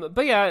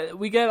 But yeah,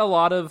 we get a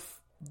lot of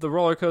the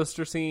roller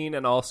coaster scene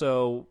and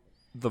also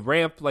the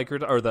ramp,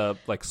 or the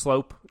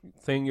slope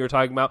thing you were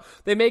talking about.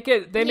 They make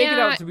it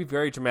out to be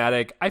very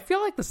dramatic. I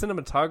feel like the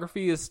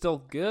cinematography is still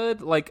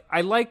good.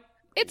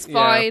 It's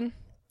fine.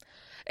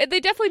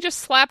 They definitely just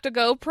slapped a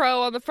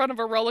GoPro on the front of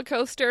a roller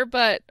coaster,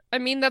 but I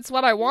mean that's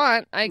what I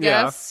want, I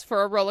guess,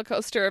 for a roller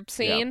coaster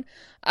scene.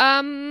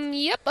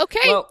 Yep. Okay.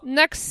 Well,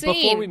 next scene.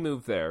 Before we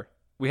move there,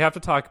 we have to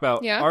talk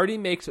about Artie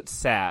makes it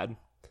sad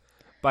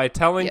by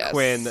telling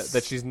Quinn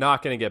that she's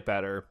not going to get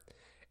better.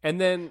 And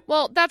then...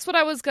 Well, that's what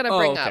I was going to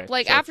bring up.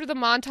 Like, sure. After the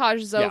montage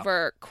is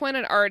over, Quinn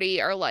and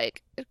Artie are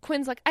like...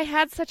 Quinn's like, I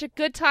had such a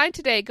good time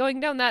today going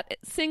down that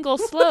single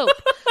slope.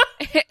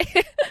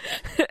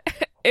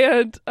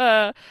 And,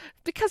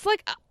 because,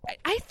 like,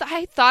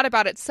 I thought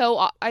about it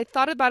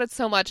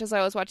so much as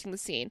I was watching the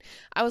scene.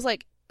 I was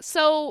like,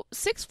 so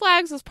Six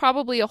Flags is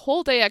probably a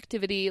whole day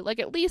activity, like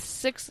at least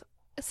six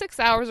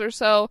hours or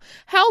so.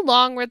 How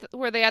long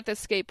were they at this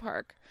skate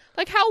park?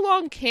 Like, how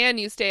long can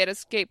you stay at a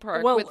skate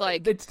park with,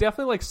 like... It's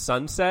definitely, like,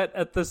 sunset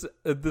at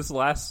this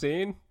last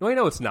scene. No, I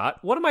know it's not.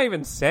 What am I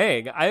even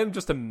saying? I am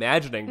just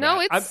imagining that.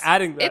 No, I'm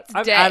adding that. It's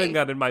I'm day. adding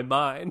that in my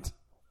mind.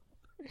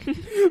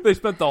 They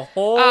spent the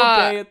whole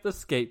day at the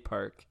skate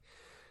park.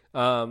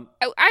 I'm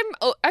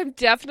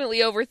definitely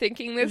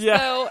overthinking this,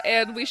 though,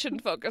 and we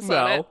shouldn't focus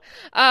on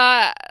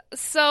it.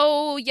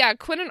 So, yeah,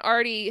 Quinn and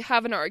Artie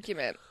have an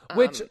argument.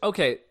 Which,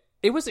 okay...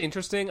 It was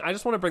interesting. I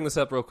just want to bring this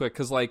up real quick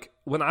because, like,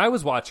 when I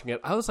was watching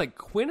it, I was like,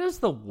 Quinn is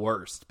the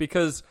worst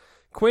because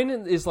Quinn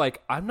is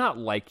like, I'm not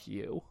like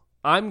you.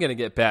 I'm going to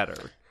get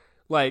better.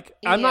 Like,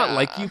 I'm not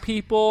like you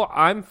people.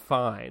 I'm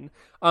fine.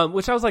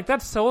 Which I was like,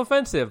 that's so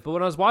offensive. But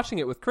when I was watching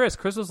it with Chris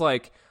was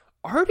like,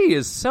 Artie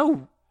is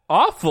so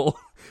awful.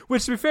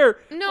 Which, to be fair,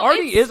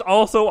 Artie is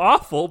also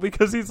awful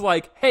because he's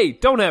like, hey,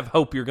 don't have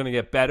hope you're going to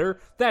get better.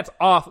 That's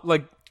awful.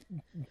 Like,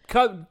 get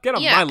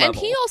on my level. And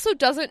he also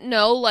doesn't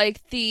know,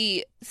 like,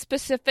 the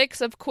specifics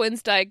of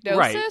Quinn's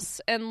diagnosis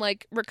and,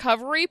 like,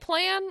 recovery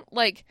plan.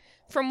 Like,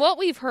 from what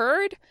we've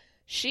heard,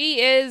 she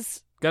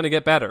is gonna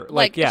get better.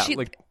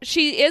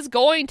 She is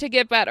going to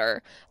get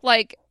better.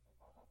 Like,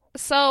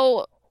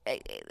 so,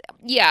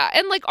 yeah.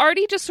 And, like,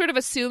 Artie just sort of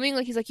assuming,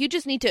 like, he's like, you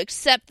just need to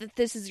accept that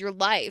this is your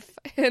life.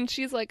 And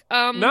she's like,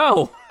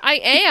 no. I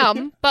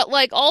am, but,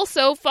 like,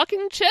 also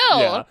fucking chill.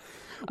 Yeah.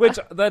 Which,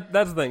 that's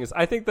the thing, is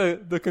I think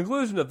the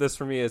conclusion of this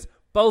for me is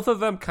both of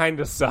them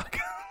kind of suck.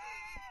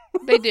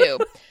 They do.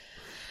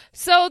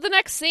 So, the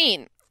next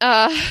scene.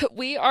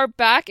 We are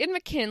back in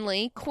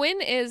McKinley.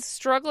 Quinn is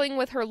struggling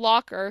with her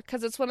locker,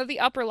 because it's one of the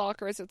upper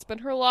lockers. It's been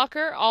her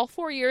locker all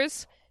 4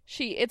 years.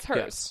 It's hers.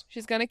 Yes.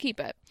 She's going to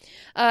keep it.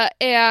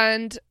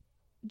 And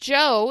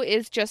Joe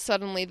is just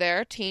suddenly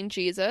there, Teen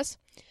Jesus.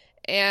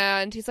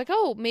 And he's like,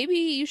 oh, maybe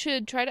you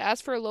should try to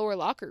ask for a lower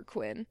locker,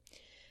 Quinn.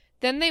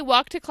 Then they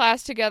walk to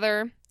class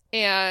together,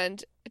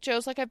 and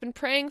Joe's like, I've been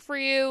praying for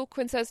you.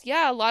 Quinn says,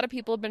 yeah, a lot of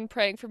people have been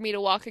praying for me to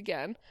walk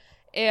again.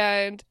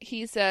 And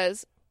he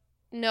says,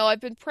 no, I've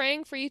been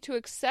praying for you to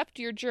accept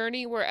your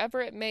journey wherever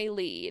it may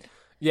lead.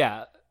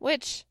 Yeah.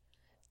 Which,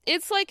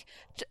 it's like,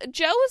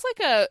 Joe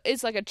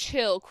is like a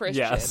chill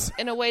Christian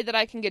in a way that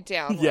I can get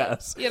down with.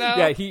 Yes. You know?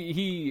 Yeah,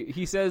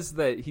 he says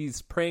that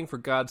he's praying for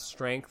God's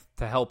strength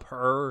to help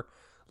her,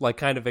 like,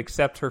 kind of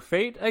accept her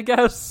fate, I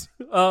guess.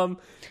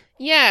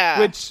 Yeah.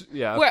 Which,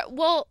 yeah.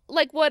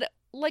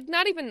 Like,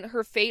 not even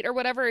her fate or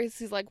whatever.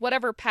 He's like,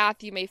 whatever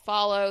path you may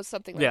follow,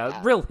 something like that.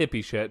 Yeah, real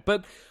hippie shit.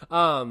 But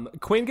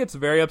Quinn gets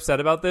very upset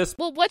about this.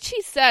 Well, what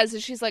she says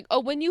is she's like, oh,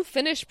 when you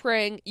finish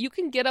praying, you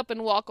can get up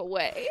and walk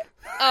away.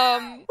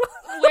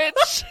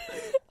 Which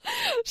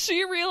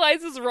she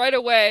realizes right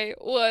away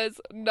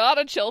was not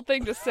a chill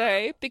thing to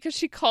say because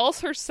she calls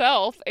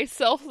herself a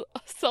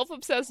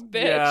self-obsessed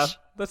bitch. Yeah,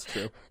 that's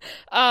true.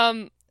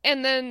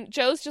 And then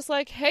Joe's just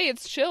like, hey,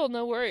 it's chill,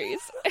 no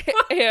worries.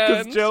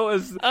 Because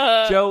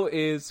Joe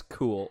is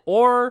cool.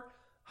 Or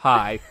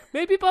high.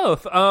 Maybe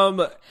both.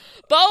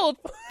 Both.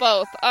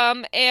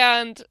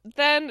 And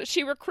then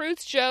she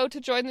recruits Joe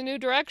to join the New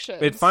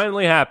Directions. It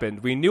finally happened.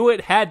 We knew it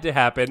had to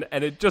happen,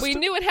 and we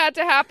knew it had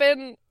to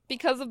happen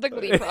because of the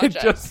Glee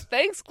Project.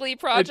 Thanks, Glee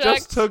Project. It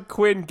just took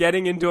Quinn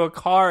getting into a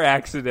car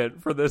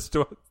accident for this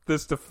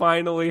to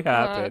finally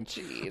happen.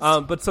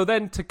 But so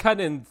then to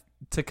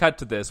cut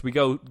to this, we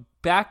go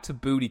back to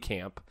booty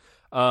camp,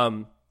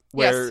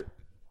 where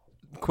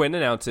Quinn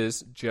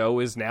announces Joe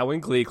is now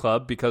in Glee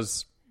Club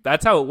because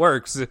that's how it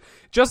works.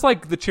 Just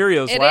like the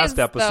Cheerios last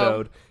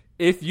episode. Though.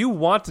 If you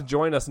want to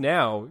join us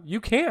now, you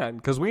can,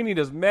 because we need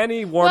as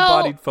many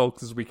warm-bodied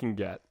folks as we can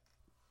get.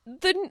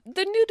 The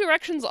New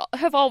Directions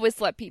have always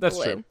let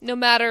people in, no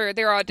matter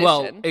their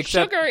audition. Well,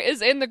 Sugar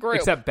is in the group.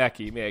 Except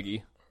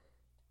Maggie.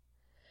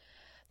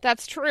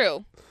 That's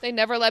true. They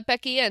never let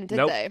Becky in, did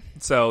they?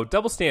 So,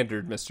 double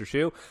standard, Mr.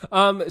 Shu.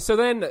 So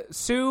then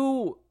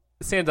Sue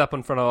stands up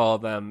in front of all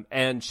of them,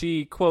 and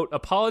she, quote,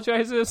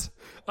 apologizes,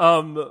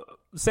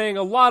 saying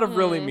a lot of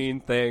really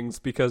mean things,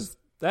 because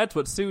that's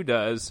what Sue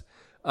does.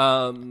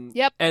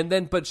 Yep. And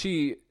then, but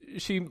she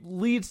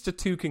leads to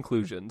two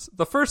conclusions.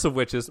 The first of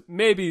which is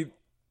maybe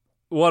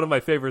one of my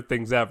favorite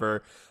things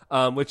ever,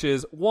 which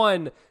is,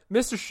 one,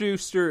 Mr.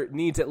 Schuester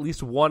needs at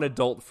least one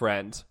adult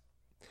friend.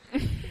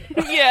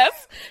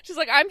 Yes. She's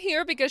like, I'm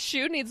here because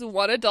Shu needs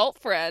one adult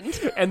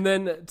friend. And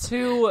then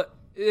two,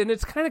 and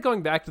it's kind of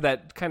going back to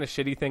that kind of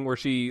shitty thing where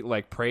she,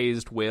 like,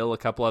 praised Will a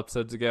couple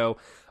episodes ago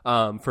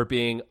for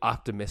being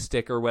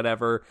optimistic or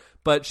whatever.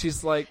 But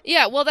she's like...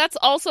 Yeah, well, that's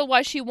also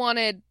why she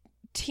wanted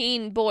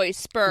teen boy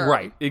sperm.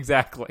 Right,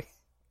 exactly.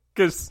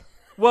 Because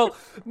Well,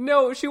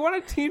 no, she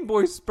wanted Teen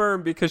Boy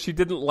Sperm because she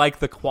didn't like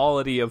the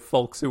quality of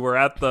folks who were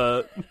at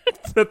the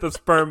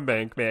sperm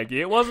bank, Maggie.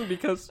 It wasn't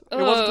because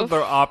of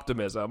their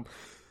optimism.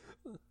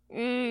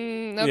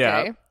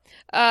 Okay.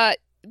 Yeah.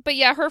 But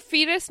yeah, her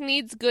fetus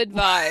needs good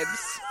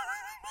vibes.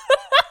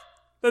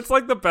 That's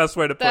like the best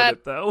way to put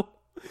it, though.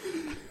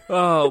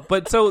 Oh,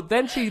 but so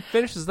then she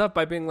finishes up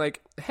by being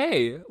like,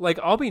 hey, like,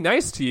 I'll be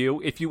nice to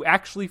you if you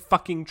actually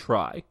fucking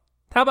try.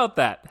 How about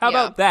that? How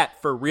about that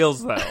for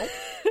reals, though?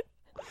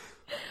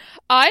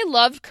 I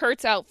loved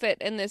Kurt's outfit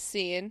in this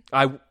scene.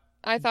 I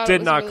thought did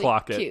it was not really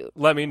clock cute. It.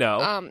 Let me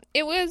know.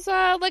 It was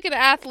like an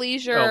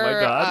athleisure, oh my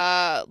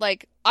God.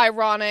 Like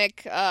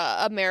ironic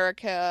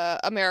Americana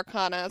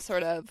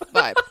sort of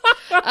vibe.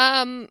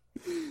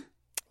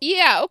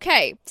 Yeah,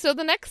 okay. So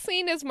the next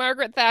scene is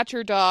Margaret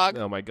Thatcher dog.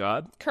 Oh my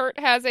God. Kurt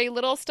has a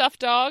little stuffed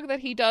dog that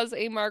he does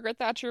a Margaret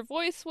Thatcher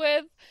voice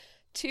with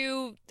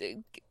to,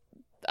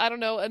 I don't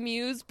know,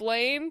 amuse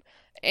Blaine.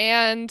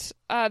 And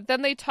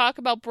then they talk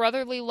about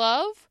brotherly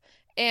love.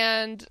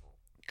 And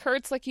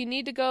Kurt's like, you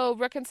need to go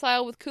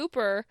reconcile with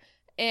Cooper.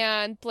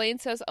 And Blaine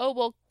says, oh,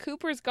 well,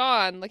 Cooper's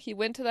gone. Like, he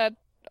went to that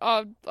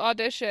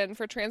audition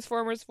for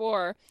Transformers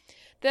 4.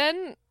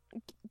 Then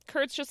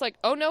Kurt's just like,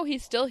 oh no,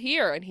 he's still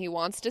here and he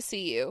wants to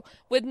see you.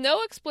 With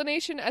no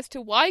explanation as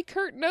to why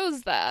Kurt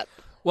knows that.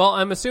 Well,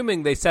 I'm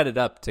assuming they set it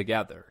up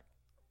together.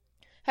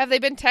 Have they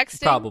been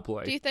texting?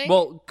 Probably. Do you think?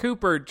 Well,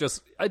 Cooper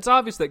it's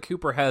obvious that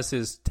Cooper has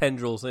his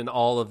tendrils in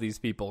all of these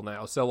people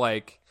now. So,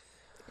 like...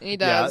 He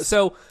does. Yeah,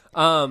 so,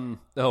 oh,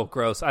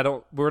 gross.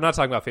 We're not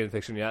talking about fan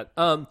fiction yet.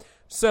 The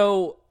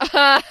best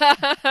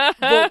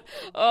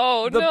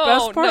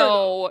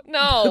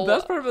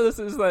part of this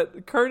is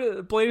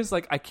that Blaine is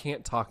like, I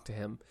can't talk to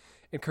him.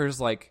 And Kurt is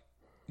like,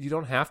 you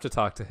don't have to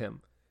talk to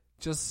him.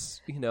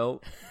 Just,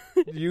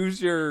 use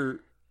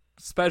your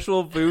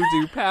special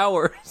voodoo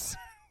powers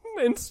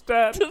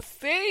instead. To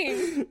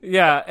sing.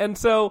 Yeah, and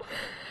so,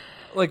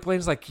 like,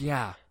 Blaine's like,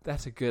 yeah,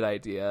 that's a good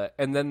idea.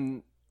 And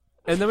then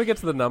we get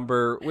to the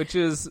number, which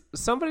is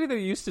somebody they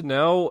used to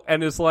know,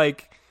 and is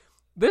like,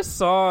 this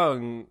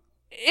song...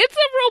 It's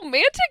a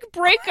romantic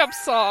breakup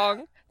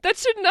song that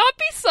should not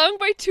be sung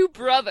by two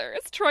brothers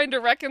trying to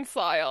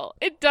reconcile.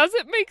 It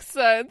doesn't make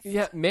sense.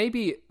 Yeah,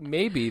 maybe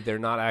they're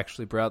not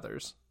actually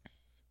brothers.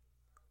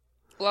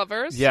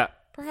 Lovers? Yeah,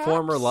 perhaps?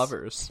 Former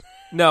lovers.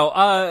 No,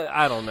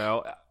 I don't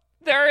know.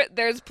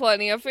 There's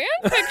plenty of fan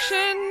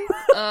fiction.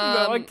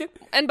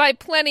 And by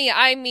plenty,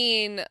 I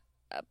mean...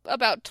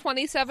 about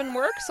 27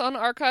 works on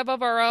Archive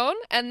of Our Own,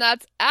 and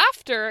that's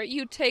after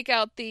you take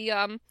out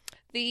the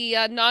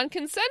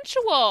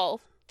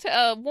non-consensual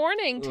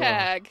warning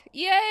tag. Ugh.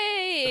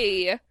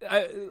 Yay!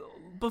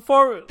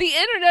 Before the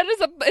internet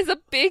is a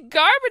big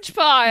garbage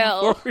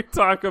pile. Before we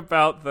talk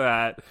about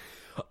that,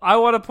 I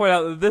want to point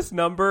out that this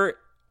number,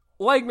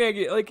 like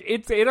Maggie, like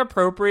it's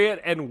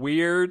inappropriate and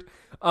weird.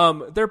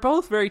 They're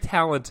both very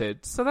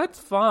talented, so that's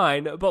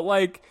fine. But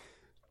like.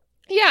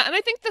 Yeah, and I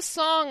think the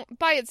song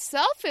by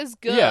itself is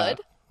good. Yeah.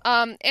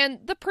 And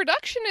the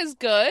production is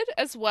good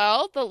as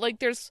well.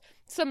 There's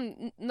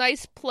some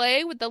nice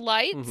play with the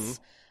lights.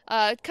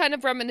 Mm-hmm. Kind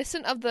of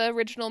reminiscent of the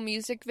original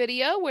music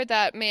video where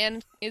that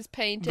man is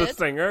painted. The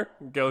singer,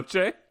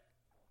 Goche.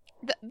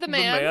 The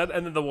man.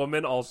 And then the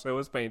woman also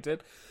is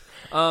painted.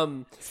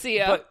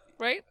 Sia,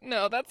 right?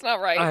 No, that's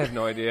not right. I have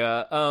no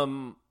idea.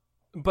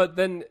 But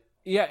then,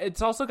 yeah,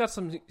 it's also got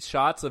some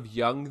shots of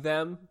young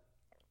them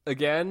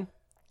again.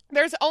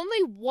 There's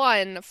only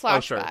one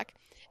flashback.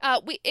 Oh,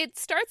 sure. It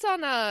starts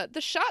on the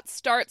shot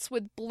starts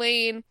with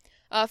Blaine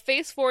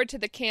face forward to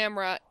the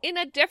camera in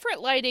a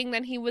different lighting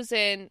than he was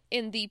in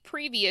the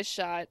previous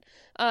shot,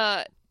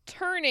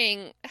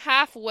 turning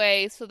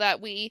halfway so that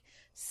we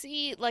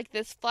see like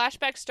this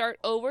flashback start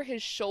over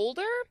his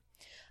shoulder,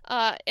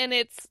 and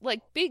it's like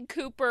Big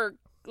Cooper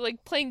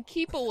like playing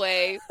keep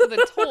away with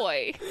a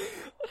toy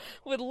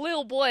with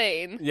Lil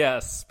Blaine.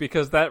 Yes,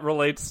 because that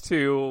relates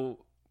to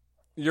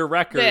your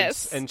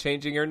records and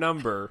changing your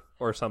number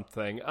or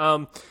something.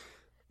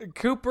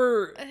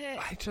 Cooper,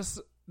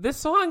 this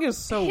song is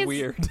so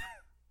weird.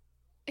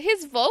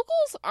 His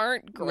vocals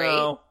aren't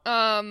great.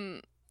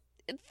 No.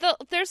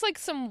 There's like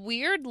some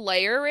weird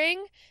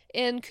layering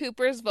in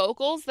Cooper's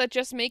vocals that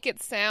just make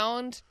it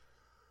sound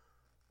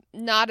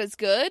not as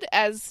good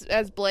as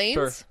Blaine's,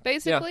 sure.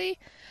 Basically.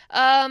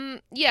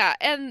 Yeah,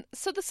 and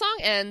so the song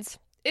ends.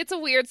 It's a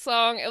weird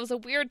song. It was a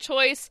weird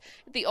choice.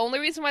 The only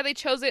reason why they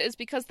chose it is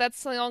because that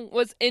song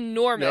was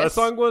enormous. Yeah, that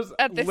song was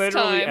at this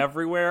literally time.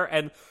 Everywhere.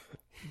 And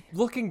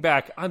looking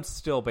back, I'm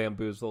still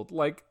bamboozled.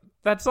 Like,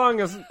 that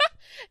song is...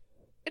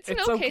 it's an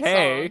okay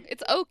song.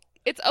 It's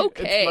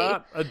okay. It's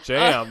not a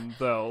jam,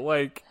 though.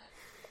 Like,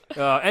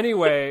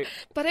 anyway...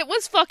 But it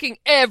was fucking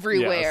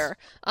everywhere.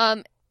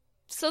 Yes.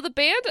 So the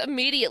band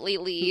immediately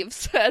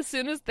leaves as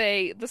soon as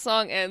the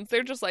song ends.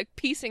 They're just, like,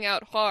 piecing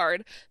out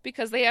hard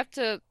because they have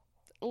to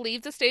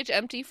leave the stage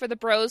empty for the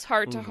bros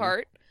heart to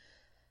heart.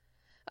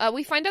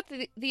 We find out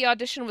that the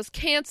audition was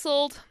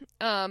canceled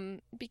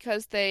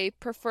because they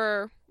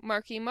prefer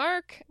Marky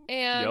Mark.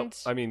 And yep.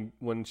 I mean,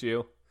 wouldn't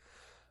you?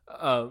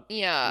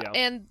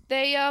 And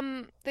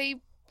they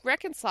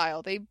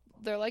reconcile.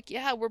 They're like,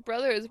 yeah, we're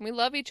brothers and we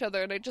love each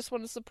other and I just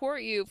want to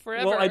support you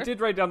forever. Well, I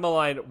did write down the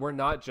line, we're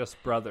not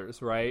just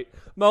brothers, right?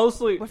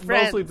 Mostly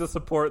to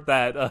support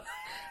that.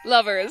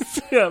 Lovers.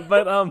 Yeah,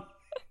 but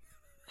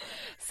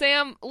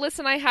Sam,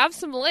 listen, I have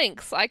some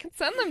links. I can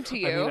send them to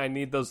you. I mean, I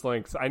need those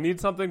links. I need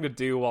something to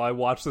do while I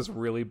watch this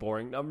really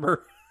boring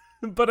number.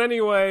 But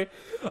anyway,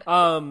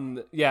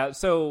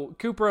 so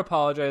Cooper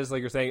apologized,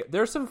 like you're saying.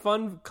 There's some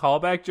fun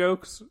callback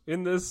jokes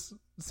in this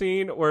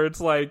scene where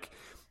it's like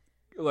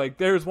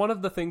there's one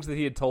of the things that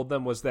he had told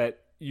them was that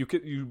you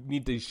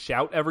need to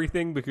shout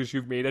everything because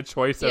you've made a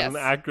choice as an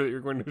actor that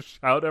you're going to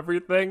shout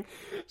everything.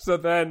 So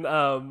then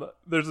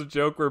there's a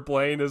joke where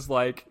Blaine is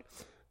like,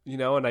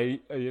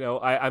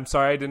 I'm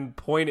sorry I didn't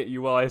point at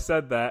you while I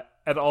said that,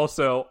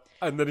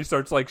 and then he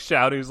starts like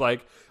shouting. He's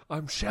like,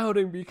 I'm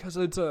shouting because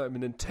I'm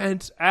an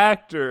intense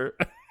actor.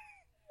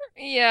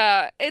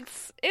 Yeah,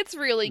 it's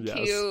really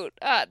cute.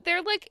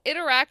 Their like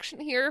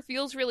interaction here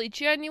feels really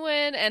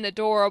genuine and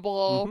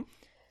adorable. Mm-hmm.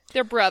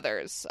 They're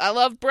brothers. I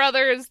love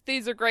brothers.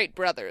 These are great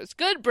brothers.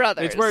 Good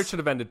brothers. It's where it should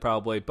have ended,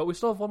 probably, but we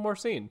still have one more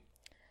scene.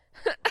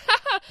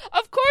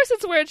 Of course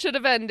it's where it should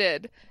have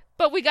ended.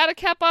 But we got to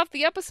cap off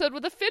the episode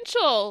with a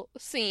Finchel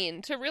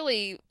scene to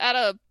really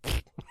add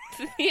to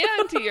the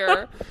end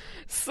here.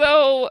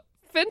 So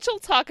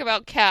Finchel talk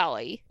about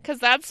Callie, because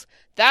that's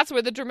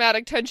where the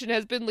dramatic tension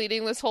has been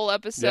leading this whole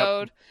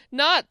episode. Yep.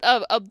 Not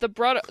of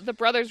the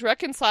brothers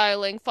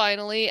reconciling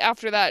finally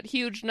after that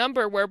huge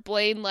number where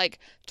Blaine like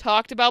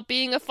talked about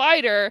being a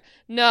fighter.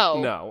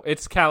 No,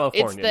 it's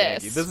California, it's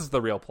Maggie. This is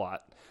the real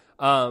plot.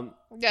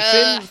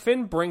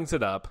 Finn brings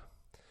it up,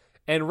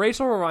 and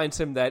Rachel reminds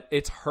him that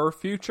it's her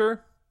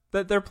future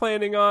that they're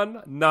planning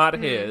on, not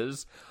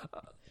his.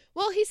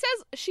 Well,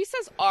 she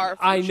says our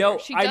future. I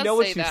know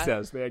what she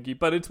says, Maggie,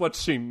 but it's what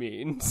she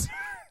means.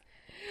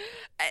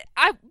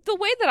 The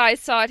way that I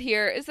saw it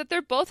here is that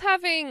they're both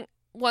having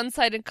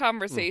one-sided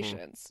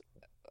conversations.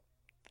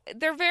 Mm-hmm.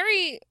 They're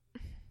very,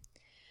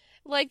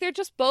 they're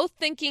just both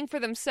thinking for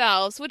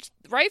themselves, which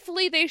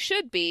rightfully they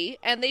should be,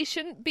 and they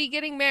shouldn't be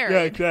getting married.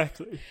 Yeah,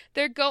 exactly.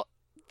 Their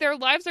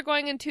lives are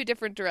going in two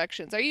different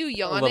directions. Are you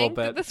yawning? A little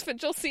bit. Did this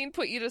Finchel scene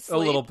put you to sleep? A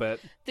little bit.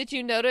 Did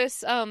you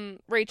notice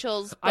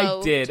Rachel's bow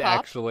I did, top?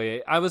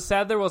 Actually. I was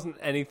sad there wasn't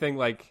anything,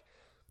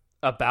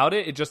 about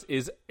it. It just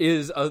is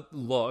a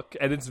look,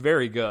 and it's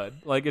very good.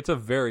 It's a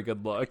very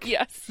good look.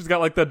 Yes. She's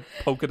got, the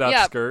polka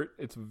dot skirt.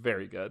 It's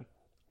very good.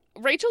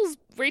 Rachel's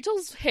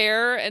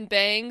hair and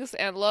bangs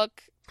and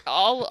look,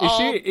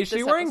 Is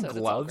she wearing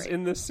gloves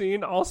in this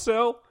scene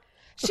also?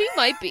 She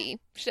might be.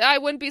 I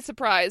wouldn't be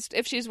surprised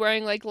if she's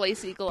wearing,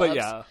 lacy gloves. But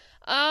yeah.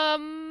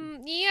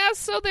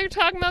 So they're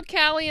talking about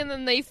Callie, and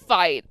then they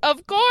fight.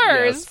 Of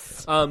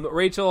course! Yes.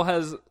 Rachel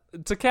has...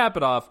 To cap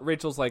it off,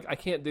 Rachel's like, I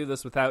can't do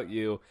this without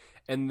you.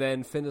 And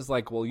then Finn is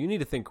like, well, you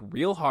need to think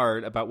real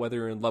hard about whether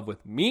you're in love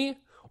with me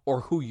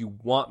or who you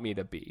want me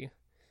to be.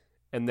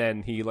 And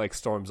then he,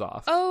 storms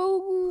off.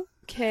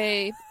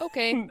 Okay.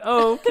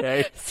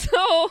 Okay.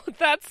 So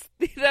that's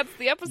the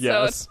episode.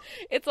 Yes.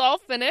 It's all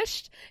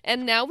finished,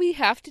 and now we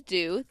have to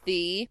do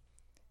the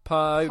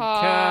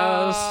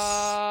podcast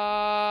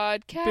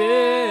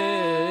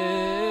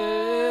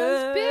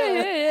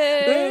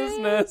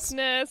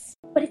business.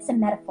 But it's a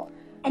metaphor,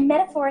 and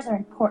metaphors are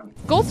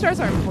important. Gold stars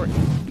are important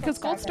because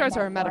gold stars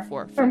are a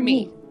metaphor for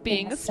me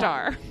being a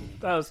star.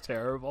 That was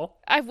terrible.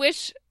 I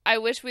wish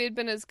we had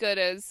been as good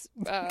as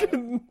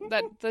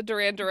the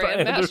Duran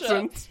Duran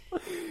mashup.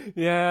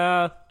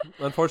 Yeah.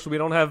 Unfortunately, we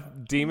don't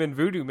have demon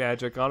voodoo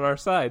magic on our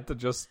side to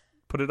just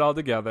put it all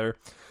together.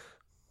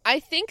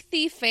 I think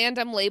the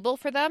fandom label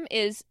for them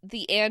is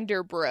the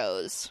Ander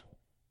Bros.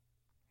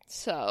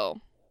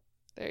 So,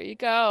 there you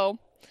go.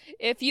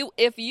 If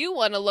you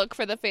want to look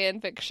for the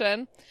fan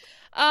fiction.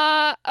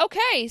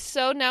 Okay,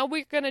 so now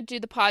we're going to do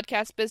the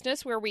podcast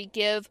business where we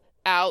give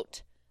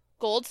out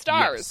gold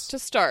stars to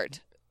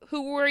start.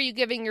 Who were you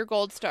giving your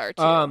gold star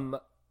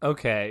to?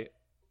 Okay.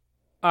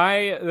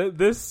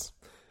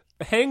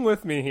 Hang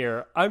with me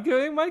here. I'm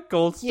giving my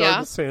gold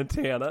star to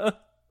Santana.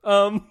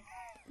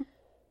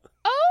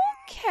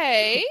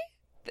 Okay.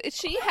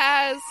 She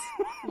has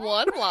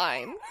one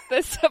line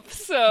this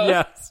episode.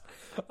 Yes.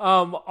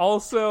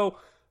 Also,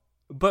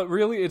 but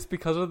really it's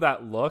because of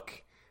that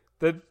look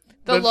that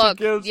look,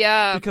 she gives.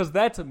 Yeah. Because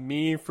that's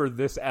me for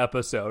this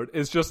episode.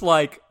 It's just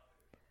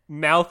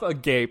mouth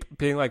agape,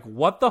 being like,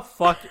 what the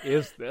fuck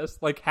is this?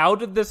 How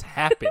did this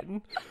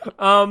happen?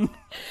 But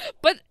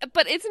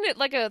isn't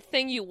it a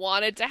thing you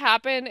wanted to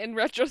happen in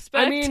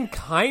retrospect? I mean,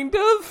 kind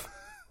of.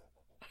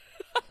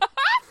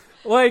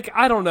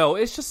 I don't know.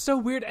 It's just so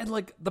weird.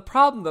 And the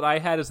problem that I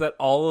had is that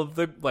all of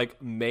the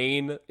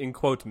main, in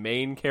quote,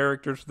 main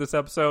characters for this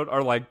episode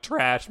are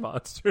trash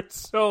monsters.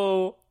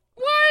 So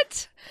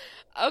what?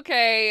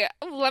 Okay,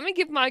 let me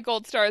give my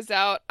gold stars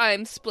out.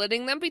 I'm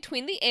splitting them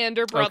between the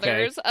Ander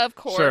brothers, of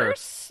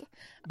course. Sure.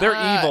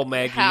 They're evil,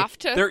 Maggie.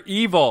 They're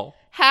evil.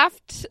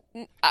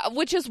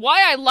 Which is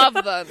why I love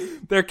them.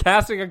 They're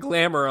casting a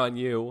glamour on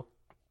you.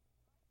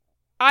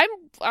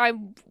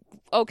 I'm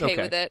okay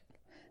with it.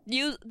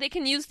 They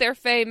can use their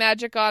Fae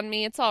magic on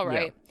me. It's all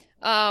right.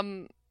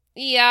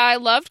 Yeah, I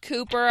loved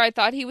Cooper. I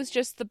thought he was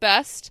just the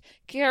best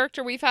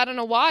character we've had in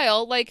a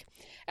while. Like,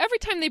 every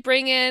time they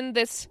bring in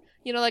this,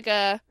 like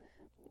a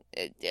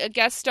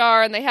guest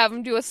star and they have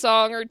him do a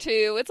song or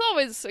two, it's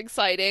always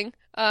exciting.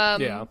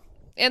 And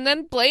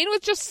then Blaine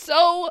was just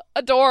so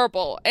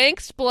adorable.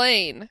 Angst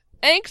Blaine.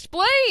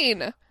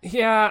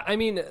 Yeah, I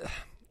mean,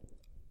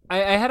 I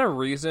had a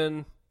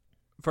reason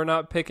for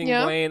not picking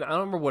Blaine. I don't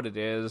remember what it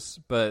is,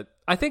 but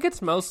I think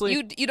it's mostly...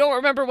 You don't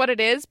remember what it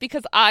is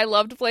because I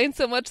loved Blaine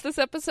so much this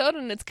episode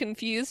and it's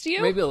confused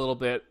you? Maybe a little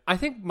bit. I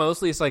think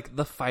mostly it's like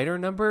the fighter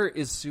number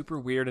is super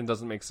weird and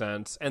doesn't make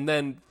sense. And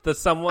then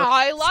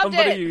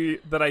somebody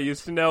that I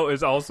used to know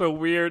is also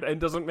weird and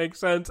doesn't make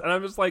sense. And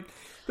I'm just like,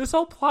 this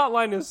whole plot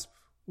line is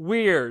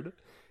weird.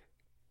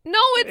 No,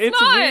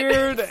 it's not.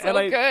 Weird. It's so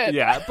good.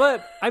 Yeah,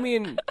 but I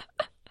mean...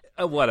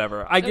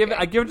 whatever. I give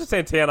it to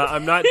Santana.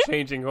 I'm not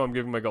changing who I'm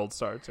giving my gold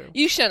star to.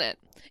 You shouldn't.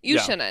 You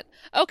shouldn't.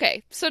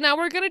 Okay, so now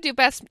we're gonna do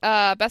best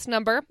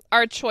number.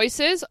 Our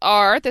choices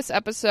are this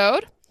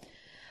episode.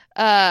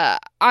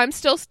 I'm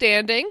Still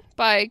Standing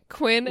by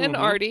Quinn and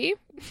Artie.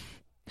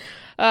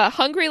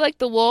 Hungry Like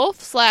the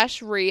Wolf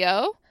 /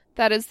 Rio.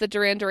 That is the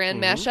Duran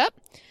Duran mashup.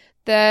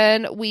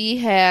 Then we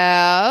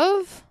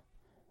have...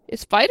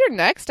 Is Fighter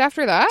next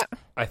after that?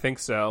 I think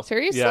so.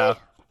 Seriously? Yeah.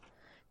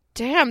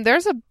 Damn,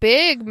 there's a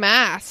big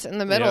mass in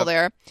the middle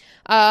there.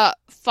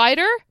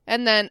 Fighter,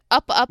 and then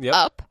Up,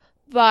 Up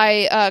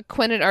by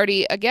Quinn and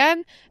Artie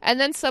again, and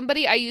then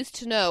Somebody I Used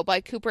to Know by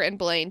Cooper and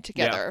Blaine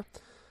together.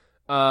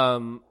 Yeah.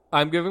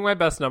 I'm giving my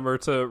best number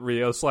to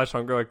Rio /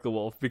 Hungry Like the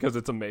Wolf because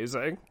it's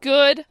amazing.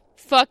 Good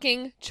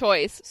fucking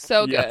choice.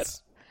 So good.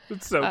 Yes.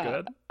 It's so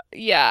good.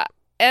 Yeah.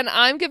 And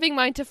I'm giving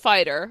mine to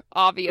Fighter,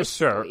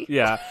 obviously. Sure,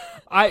 yeah.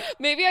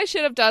 Maybe I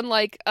should have done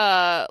like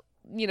an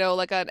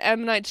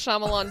M. Night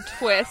Shyamalan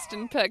twist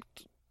and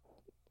picked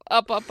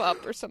Up,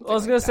 or something. I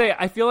was going to say,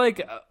 I feel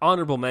like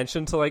honorable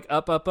mention to like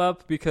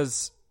Up,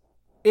 because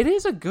it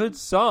is a good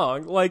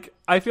song. Like,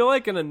 I feel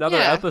like in another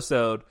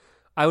episode,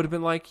 I would have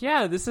been like,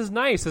 yeah, this is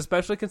nice,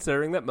 especially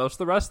considering that most of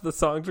the rest of the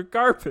songs are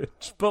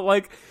garbage.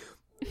 But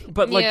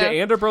the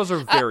Ander Bros are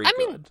very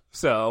good.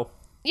 So...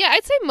 Yeah,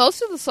 I'd say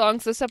most of the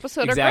songs this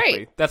episode are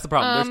great. That's the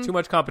problem. There's too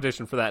much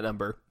competition for that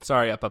number.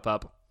 Sorry,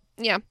 Up.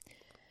 Yeah.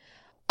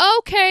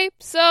 Okay,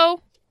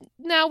 so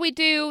now we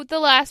do the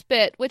last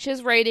bit, which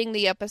is rating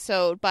the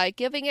episode by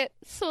giving it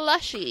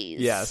slushies.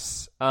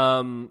 Yes.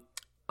 I'm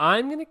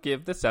going to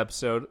give this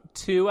episode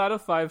 2 out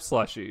of 5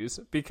 slushies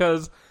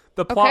because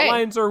the plot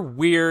lines are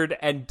weird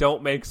and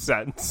don't make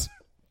sense.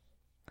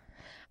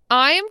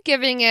 I am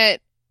giving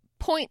it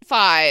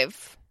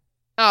 0.5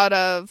 out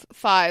of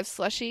 5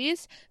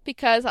 slushies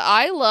because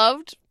I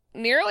loved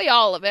nearly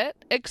all of it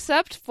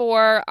except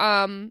for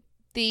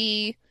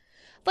the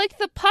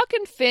Puck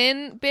and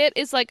Finn bit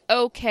is like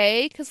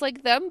okay because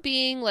like them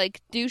being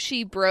like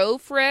douchey bro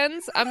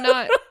friends, I'm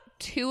not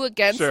too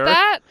against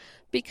that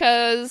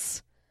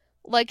because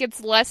like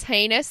it's less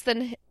heinous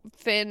than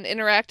Finn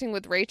interacting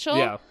with Rachel.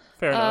 Yeah,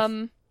 fair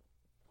enough.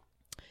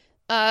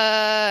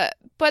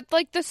 But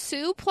like the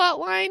Sue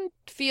plotline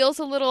feels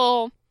a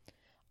little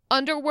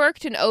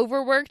underworked and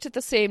overworked at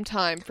the same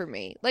time for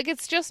me. Like,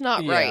 it's just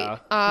not right.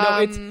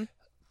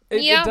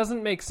 It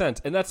doesn't make sense.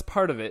 And that's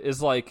part of it,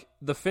 is, like,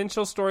 the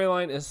Finchel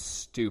storyline is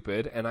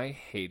stupid, and I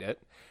hate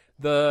it.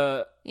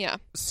 The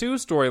Sue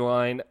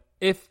storyline,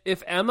 if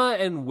Emma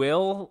and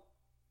Will...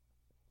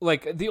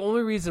 Like, the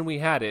only reason we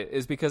had it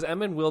is because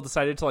Emma and Will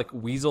decided to, like,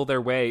 weasel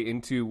their way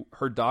into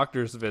her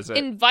doctor's visit.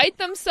 Invite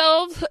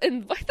themselves to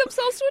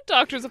a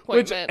doctor's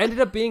appointment. Which ended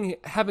up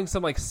having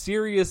some, like,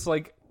 serious,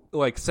 like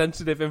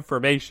sensitive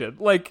information.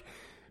 Like,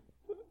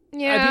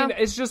 I mean,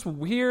 it's just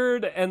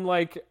weird and,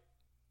 like,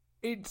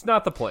 it's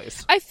not the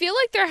place. I feel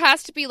like there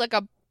has to be, like,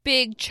 a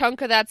big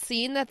chunk of that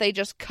scene that they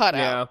just cut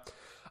out.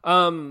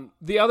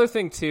 The other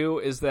thing,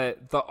 too, is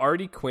that the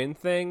Artie Quinn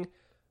thing,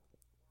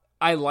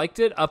 I liked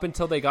it up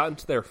until they got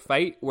into their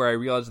fight where I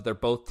realized that they're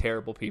both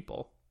terrible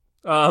people.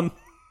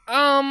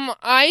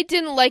 I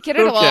didn't like it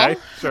at all.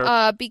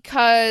 Sure.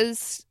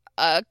 Because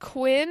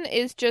Quinn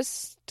is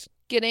just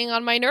getting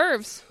on my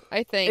nerves.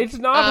 I think it's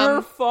not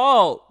her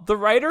fault. The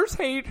writers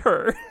hate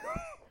her.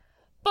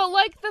 But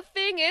like the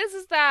thing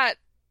is that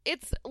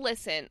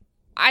listen,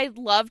 I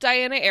love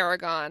Diana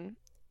Aragon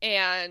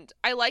and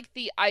I like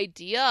the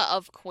idea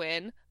of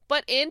Quinn,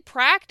 but in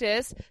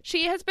practice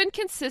she has been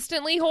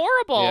consistently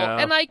horrible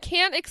and I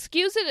can't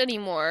excuse it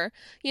anymore.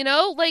 You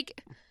know,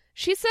 like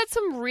she said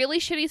some really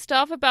shitty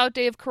stuff about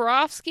Dave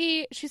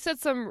Karofsky. She said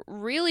some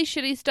really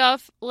shitty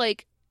stuff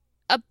like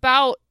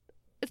about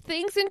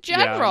things in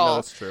general. Yeah, no,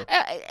 that's true.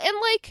 And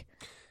like,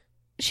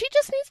 she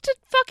just needs to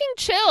fucking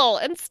chill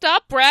and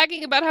stop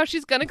bragging about how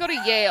she's gonna go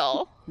to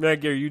Yale.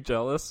 Maggie, are you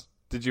jealous?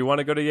 Did you want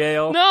to go to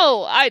Yale?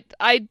 No,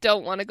 I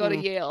don't want to go to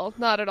Yale.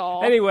 Not at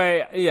all.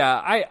 Anyway,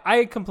 yeah,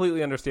 I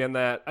completely understand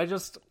that.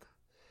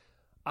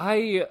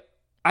 I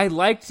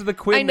liked the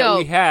Quinn that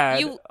we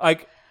had.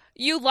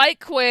 you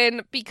like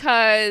Quinn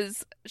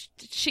because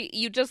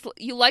you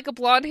like a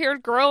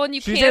blonde-haired girl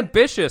and she's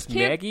ambitious,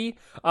 Maggie.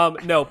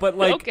 No, but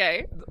like,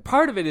 okay.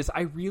 Part of it is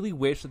I really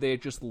wish that they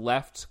had just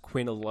left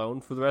Quinn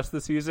alone for the rest of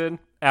the season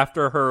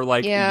after her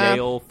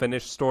Yale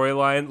finished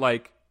storyline.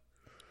 Like,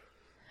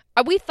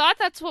 we thought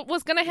that's what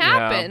was going to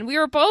happen. Yeah. We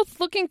were both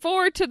looking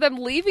forward to them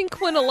leaving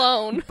Quinn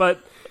alone,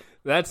 but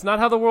that's not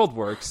how the world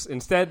works.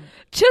 Instead,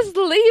 just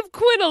leave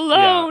Quinn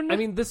alone. Yeah. I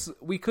mean,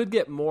 we could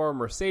get more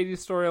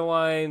Mercedes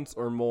storylines,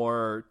 or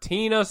more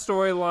Tina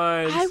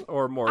storylines,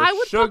 or more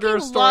Sugar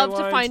storylines. I would love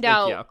to find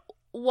out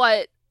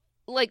what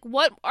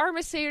are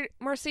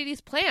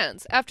Mercedes'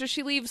 plans after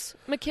she leaves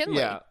McKinley.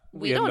 Yeah,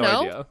 we don't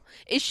know. Idea.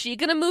 Is she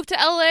gonna move to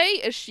LA?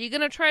 Is she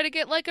gonna try to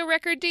get a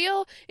record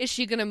deal? Is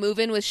she gonna move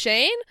in with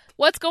Shane?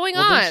 What's going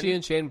on? Did she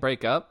and Shane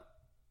break up?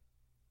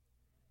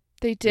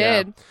 They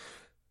did. Yeah.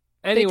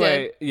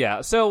 Anyway,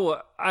 yeah,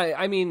 so,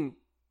 I mean,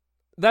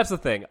 that's the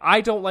thing.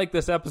 I don't like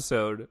this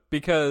episode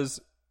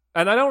because,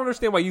 and I don't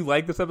understand why you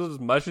like this episode as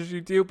much as you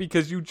do,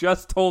 because you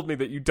just told me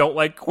that you don't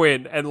like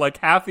Quinn, and,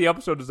 half the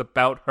episode is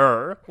about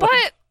her.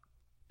 But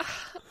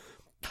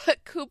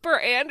Cooper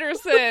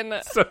Anderson.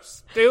 So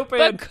stupid.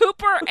 But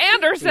Cooper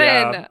Anderson.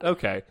 Yeah,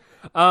 okay.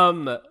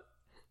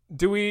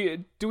 Do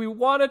we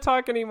want to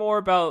talk any more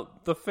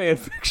about the fan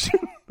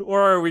fiction,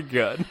 or are we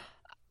good?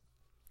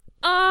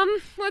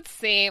 Let's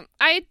see.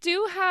 I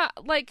do have,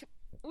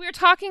 we were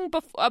talking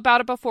about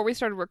it before we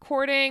started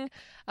recording.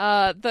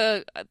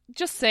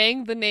 Just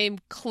saying the name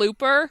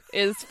Klooper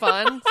is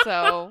fun.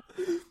 So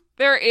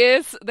there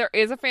is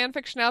a fan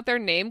fiction out there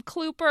named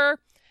Klooper.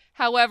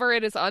 However,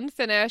 it is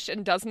unfinished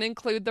and doesn't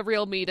include the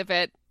real meat of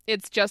it.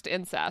 It's just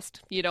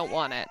incest. You don't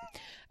want it.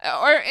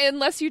 Or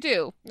unless you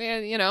do.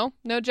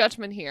 No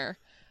judgment here.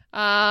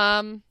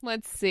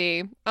 Let's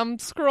see. I'm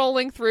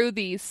scrolling through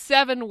the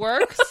 7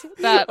 works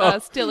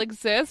that still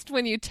exist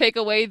when you take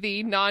away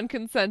the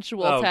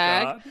non-consensual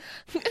tag.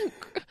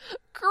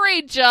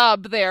 Great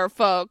job there,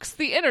 folks.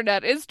 The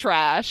internet is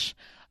trash.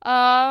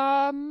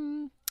 Yeah,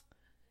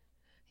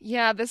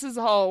 this is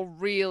all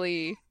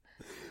really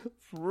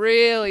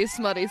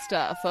smutty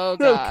stuff. Oh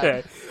god.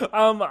 Okay.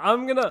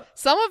 I'm gonna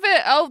some of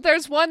it.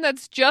 There's one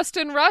that's just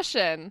in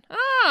Russian.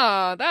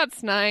 Oh,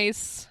 that's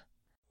nice.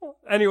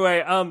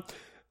 Anyway,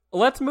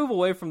 let's move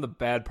away from the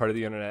bad part of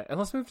the internet, and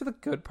let's move to the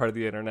good part of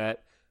the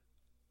internet.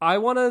 I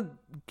want to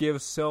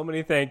give so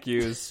many thank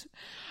yous.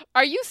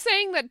 Are you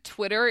saying that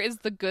Twitter is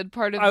the good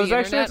part of the internet? I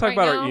was actually going to talk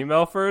about our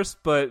email first,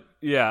 but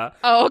yeah.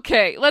 Oh,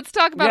 okay. Let's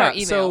talk about our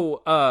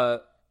email.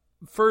 So,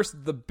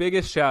 first, the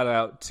biggest shout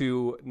out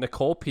to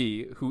Nicole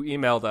P., who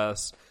emailed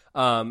us.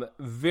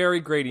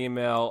 Very great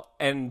email,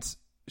 and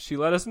she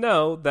let us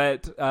know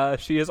that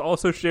she has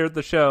also shared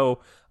the show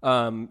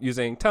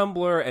using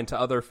Tumblr and to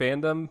other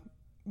fandom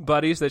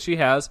buddies that she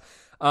has,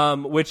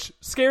 which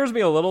scares me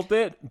a little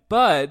bit,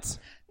 but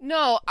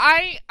no,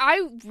 I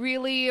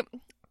really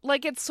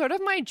it's sort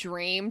of my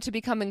dream to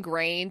become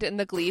ingrained in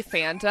the Glee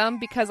fandom,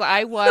 because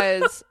I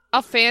was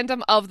a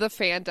fandom of the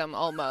fandom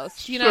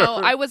almost. Sure.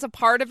 I was a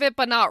part of it,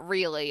 but not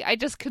really. I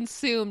just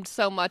consumed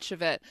so much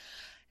of it.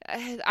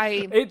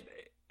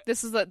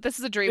 This is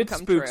a dream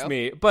come true. It spooks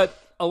me, but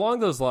along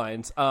those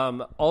lines,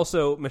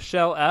 also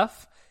Michelle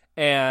F.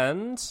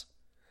 and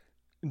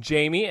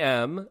Jamie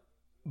M.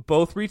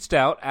 both reached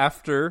out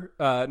after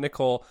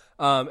Nicole,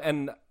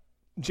 and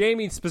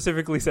Jamie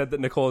specifically said that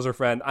Nicole is her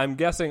friend. I'm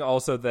guessing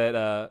also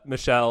that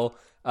Michelle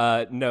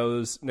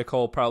knows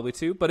Nicole probably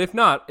too, but if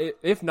not,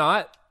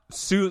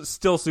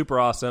 still super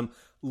awesome.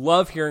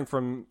 Love hearing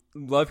from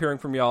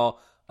y'all.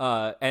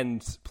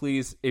 And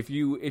please, if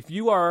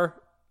you are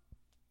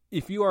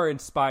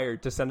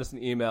inspired to send us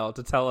an email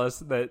to tell us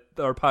that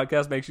our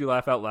podcast makes you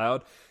laugh out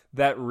loud,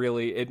 that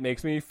really, it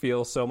makes me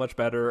feel so much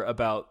better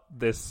about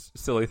this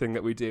silly thing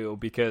that we do,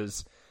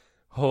 because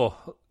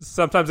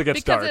sometimes it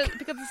gets dark.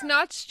 Because it's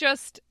not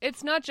just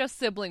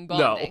sibling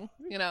bonding.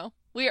 No.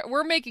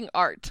 We're making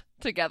art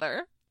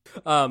together.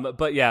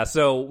 But yeah,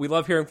 so we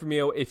love hearing from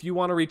you. If you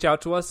want to reach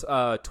out to us,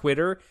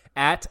 Twitter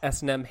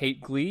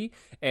 @SNMHateGlee,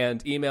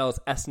 and email is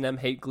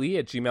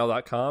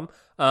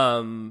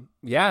snmhateglee@gmail.com.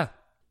 Yeah.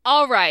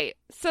 All right,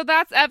 so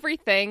that's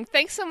everything.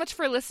 Thanks so much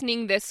for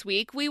listening this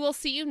week. We will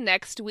see you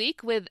next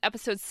week with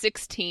episode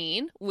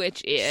 16,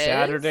 which is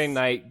Saturday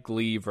Night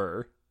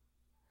Gleaver.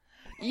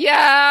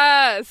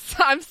 Yes!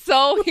 I'm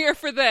so here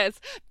for this.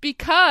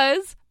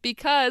 Because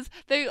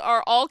they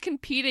are all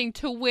competing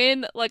to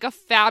win, a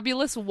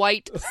fabulous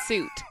white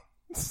suit.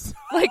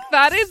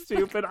 That is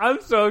stupid.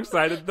 I'm so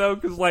excited, though,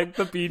 because,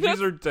 the Bee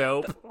Gees are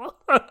dope.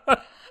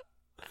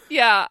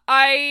 Yeah,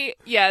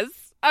 yes.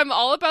 I'm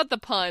all about the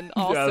pun,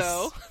 also.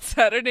 Yes.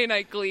 Saturday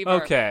Night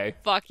Gleaver. Okay.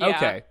 Fuck yeah.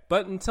 Okay,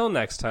 but until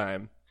next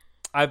time,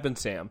 I've been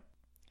Sam.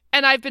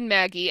 And I've been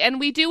Maggie, and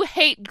we do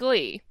hate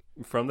Glee.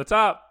 From the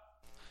top.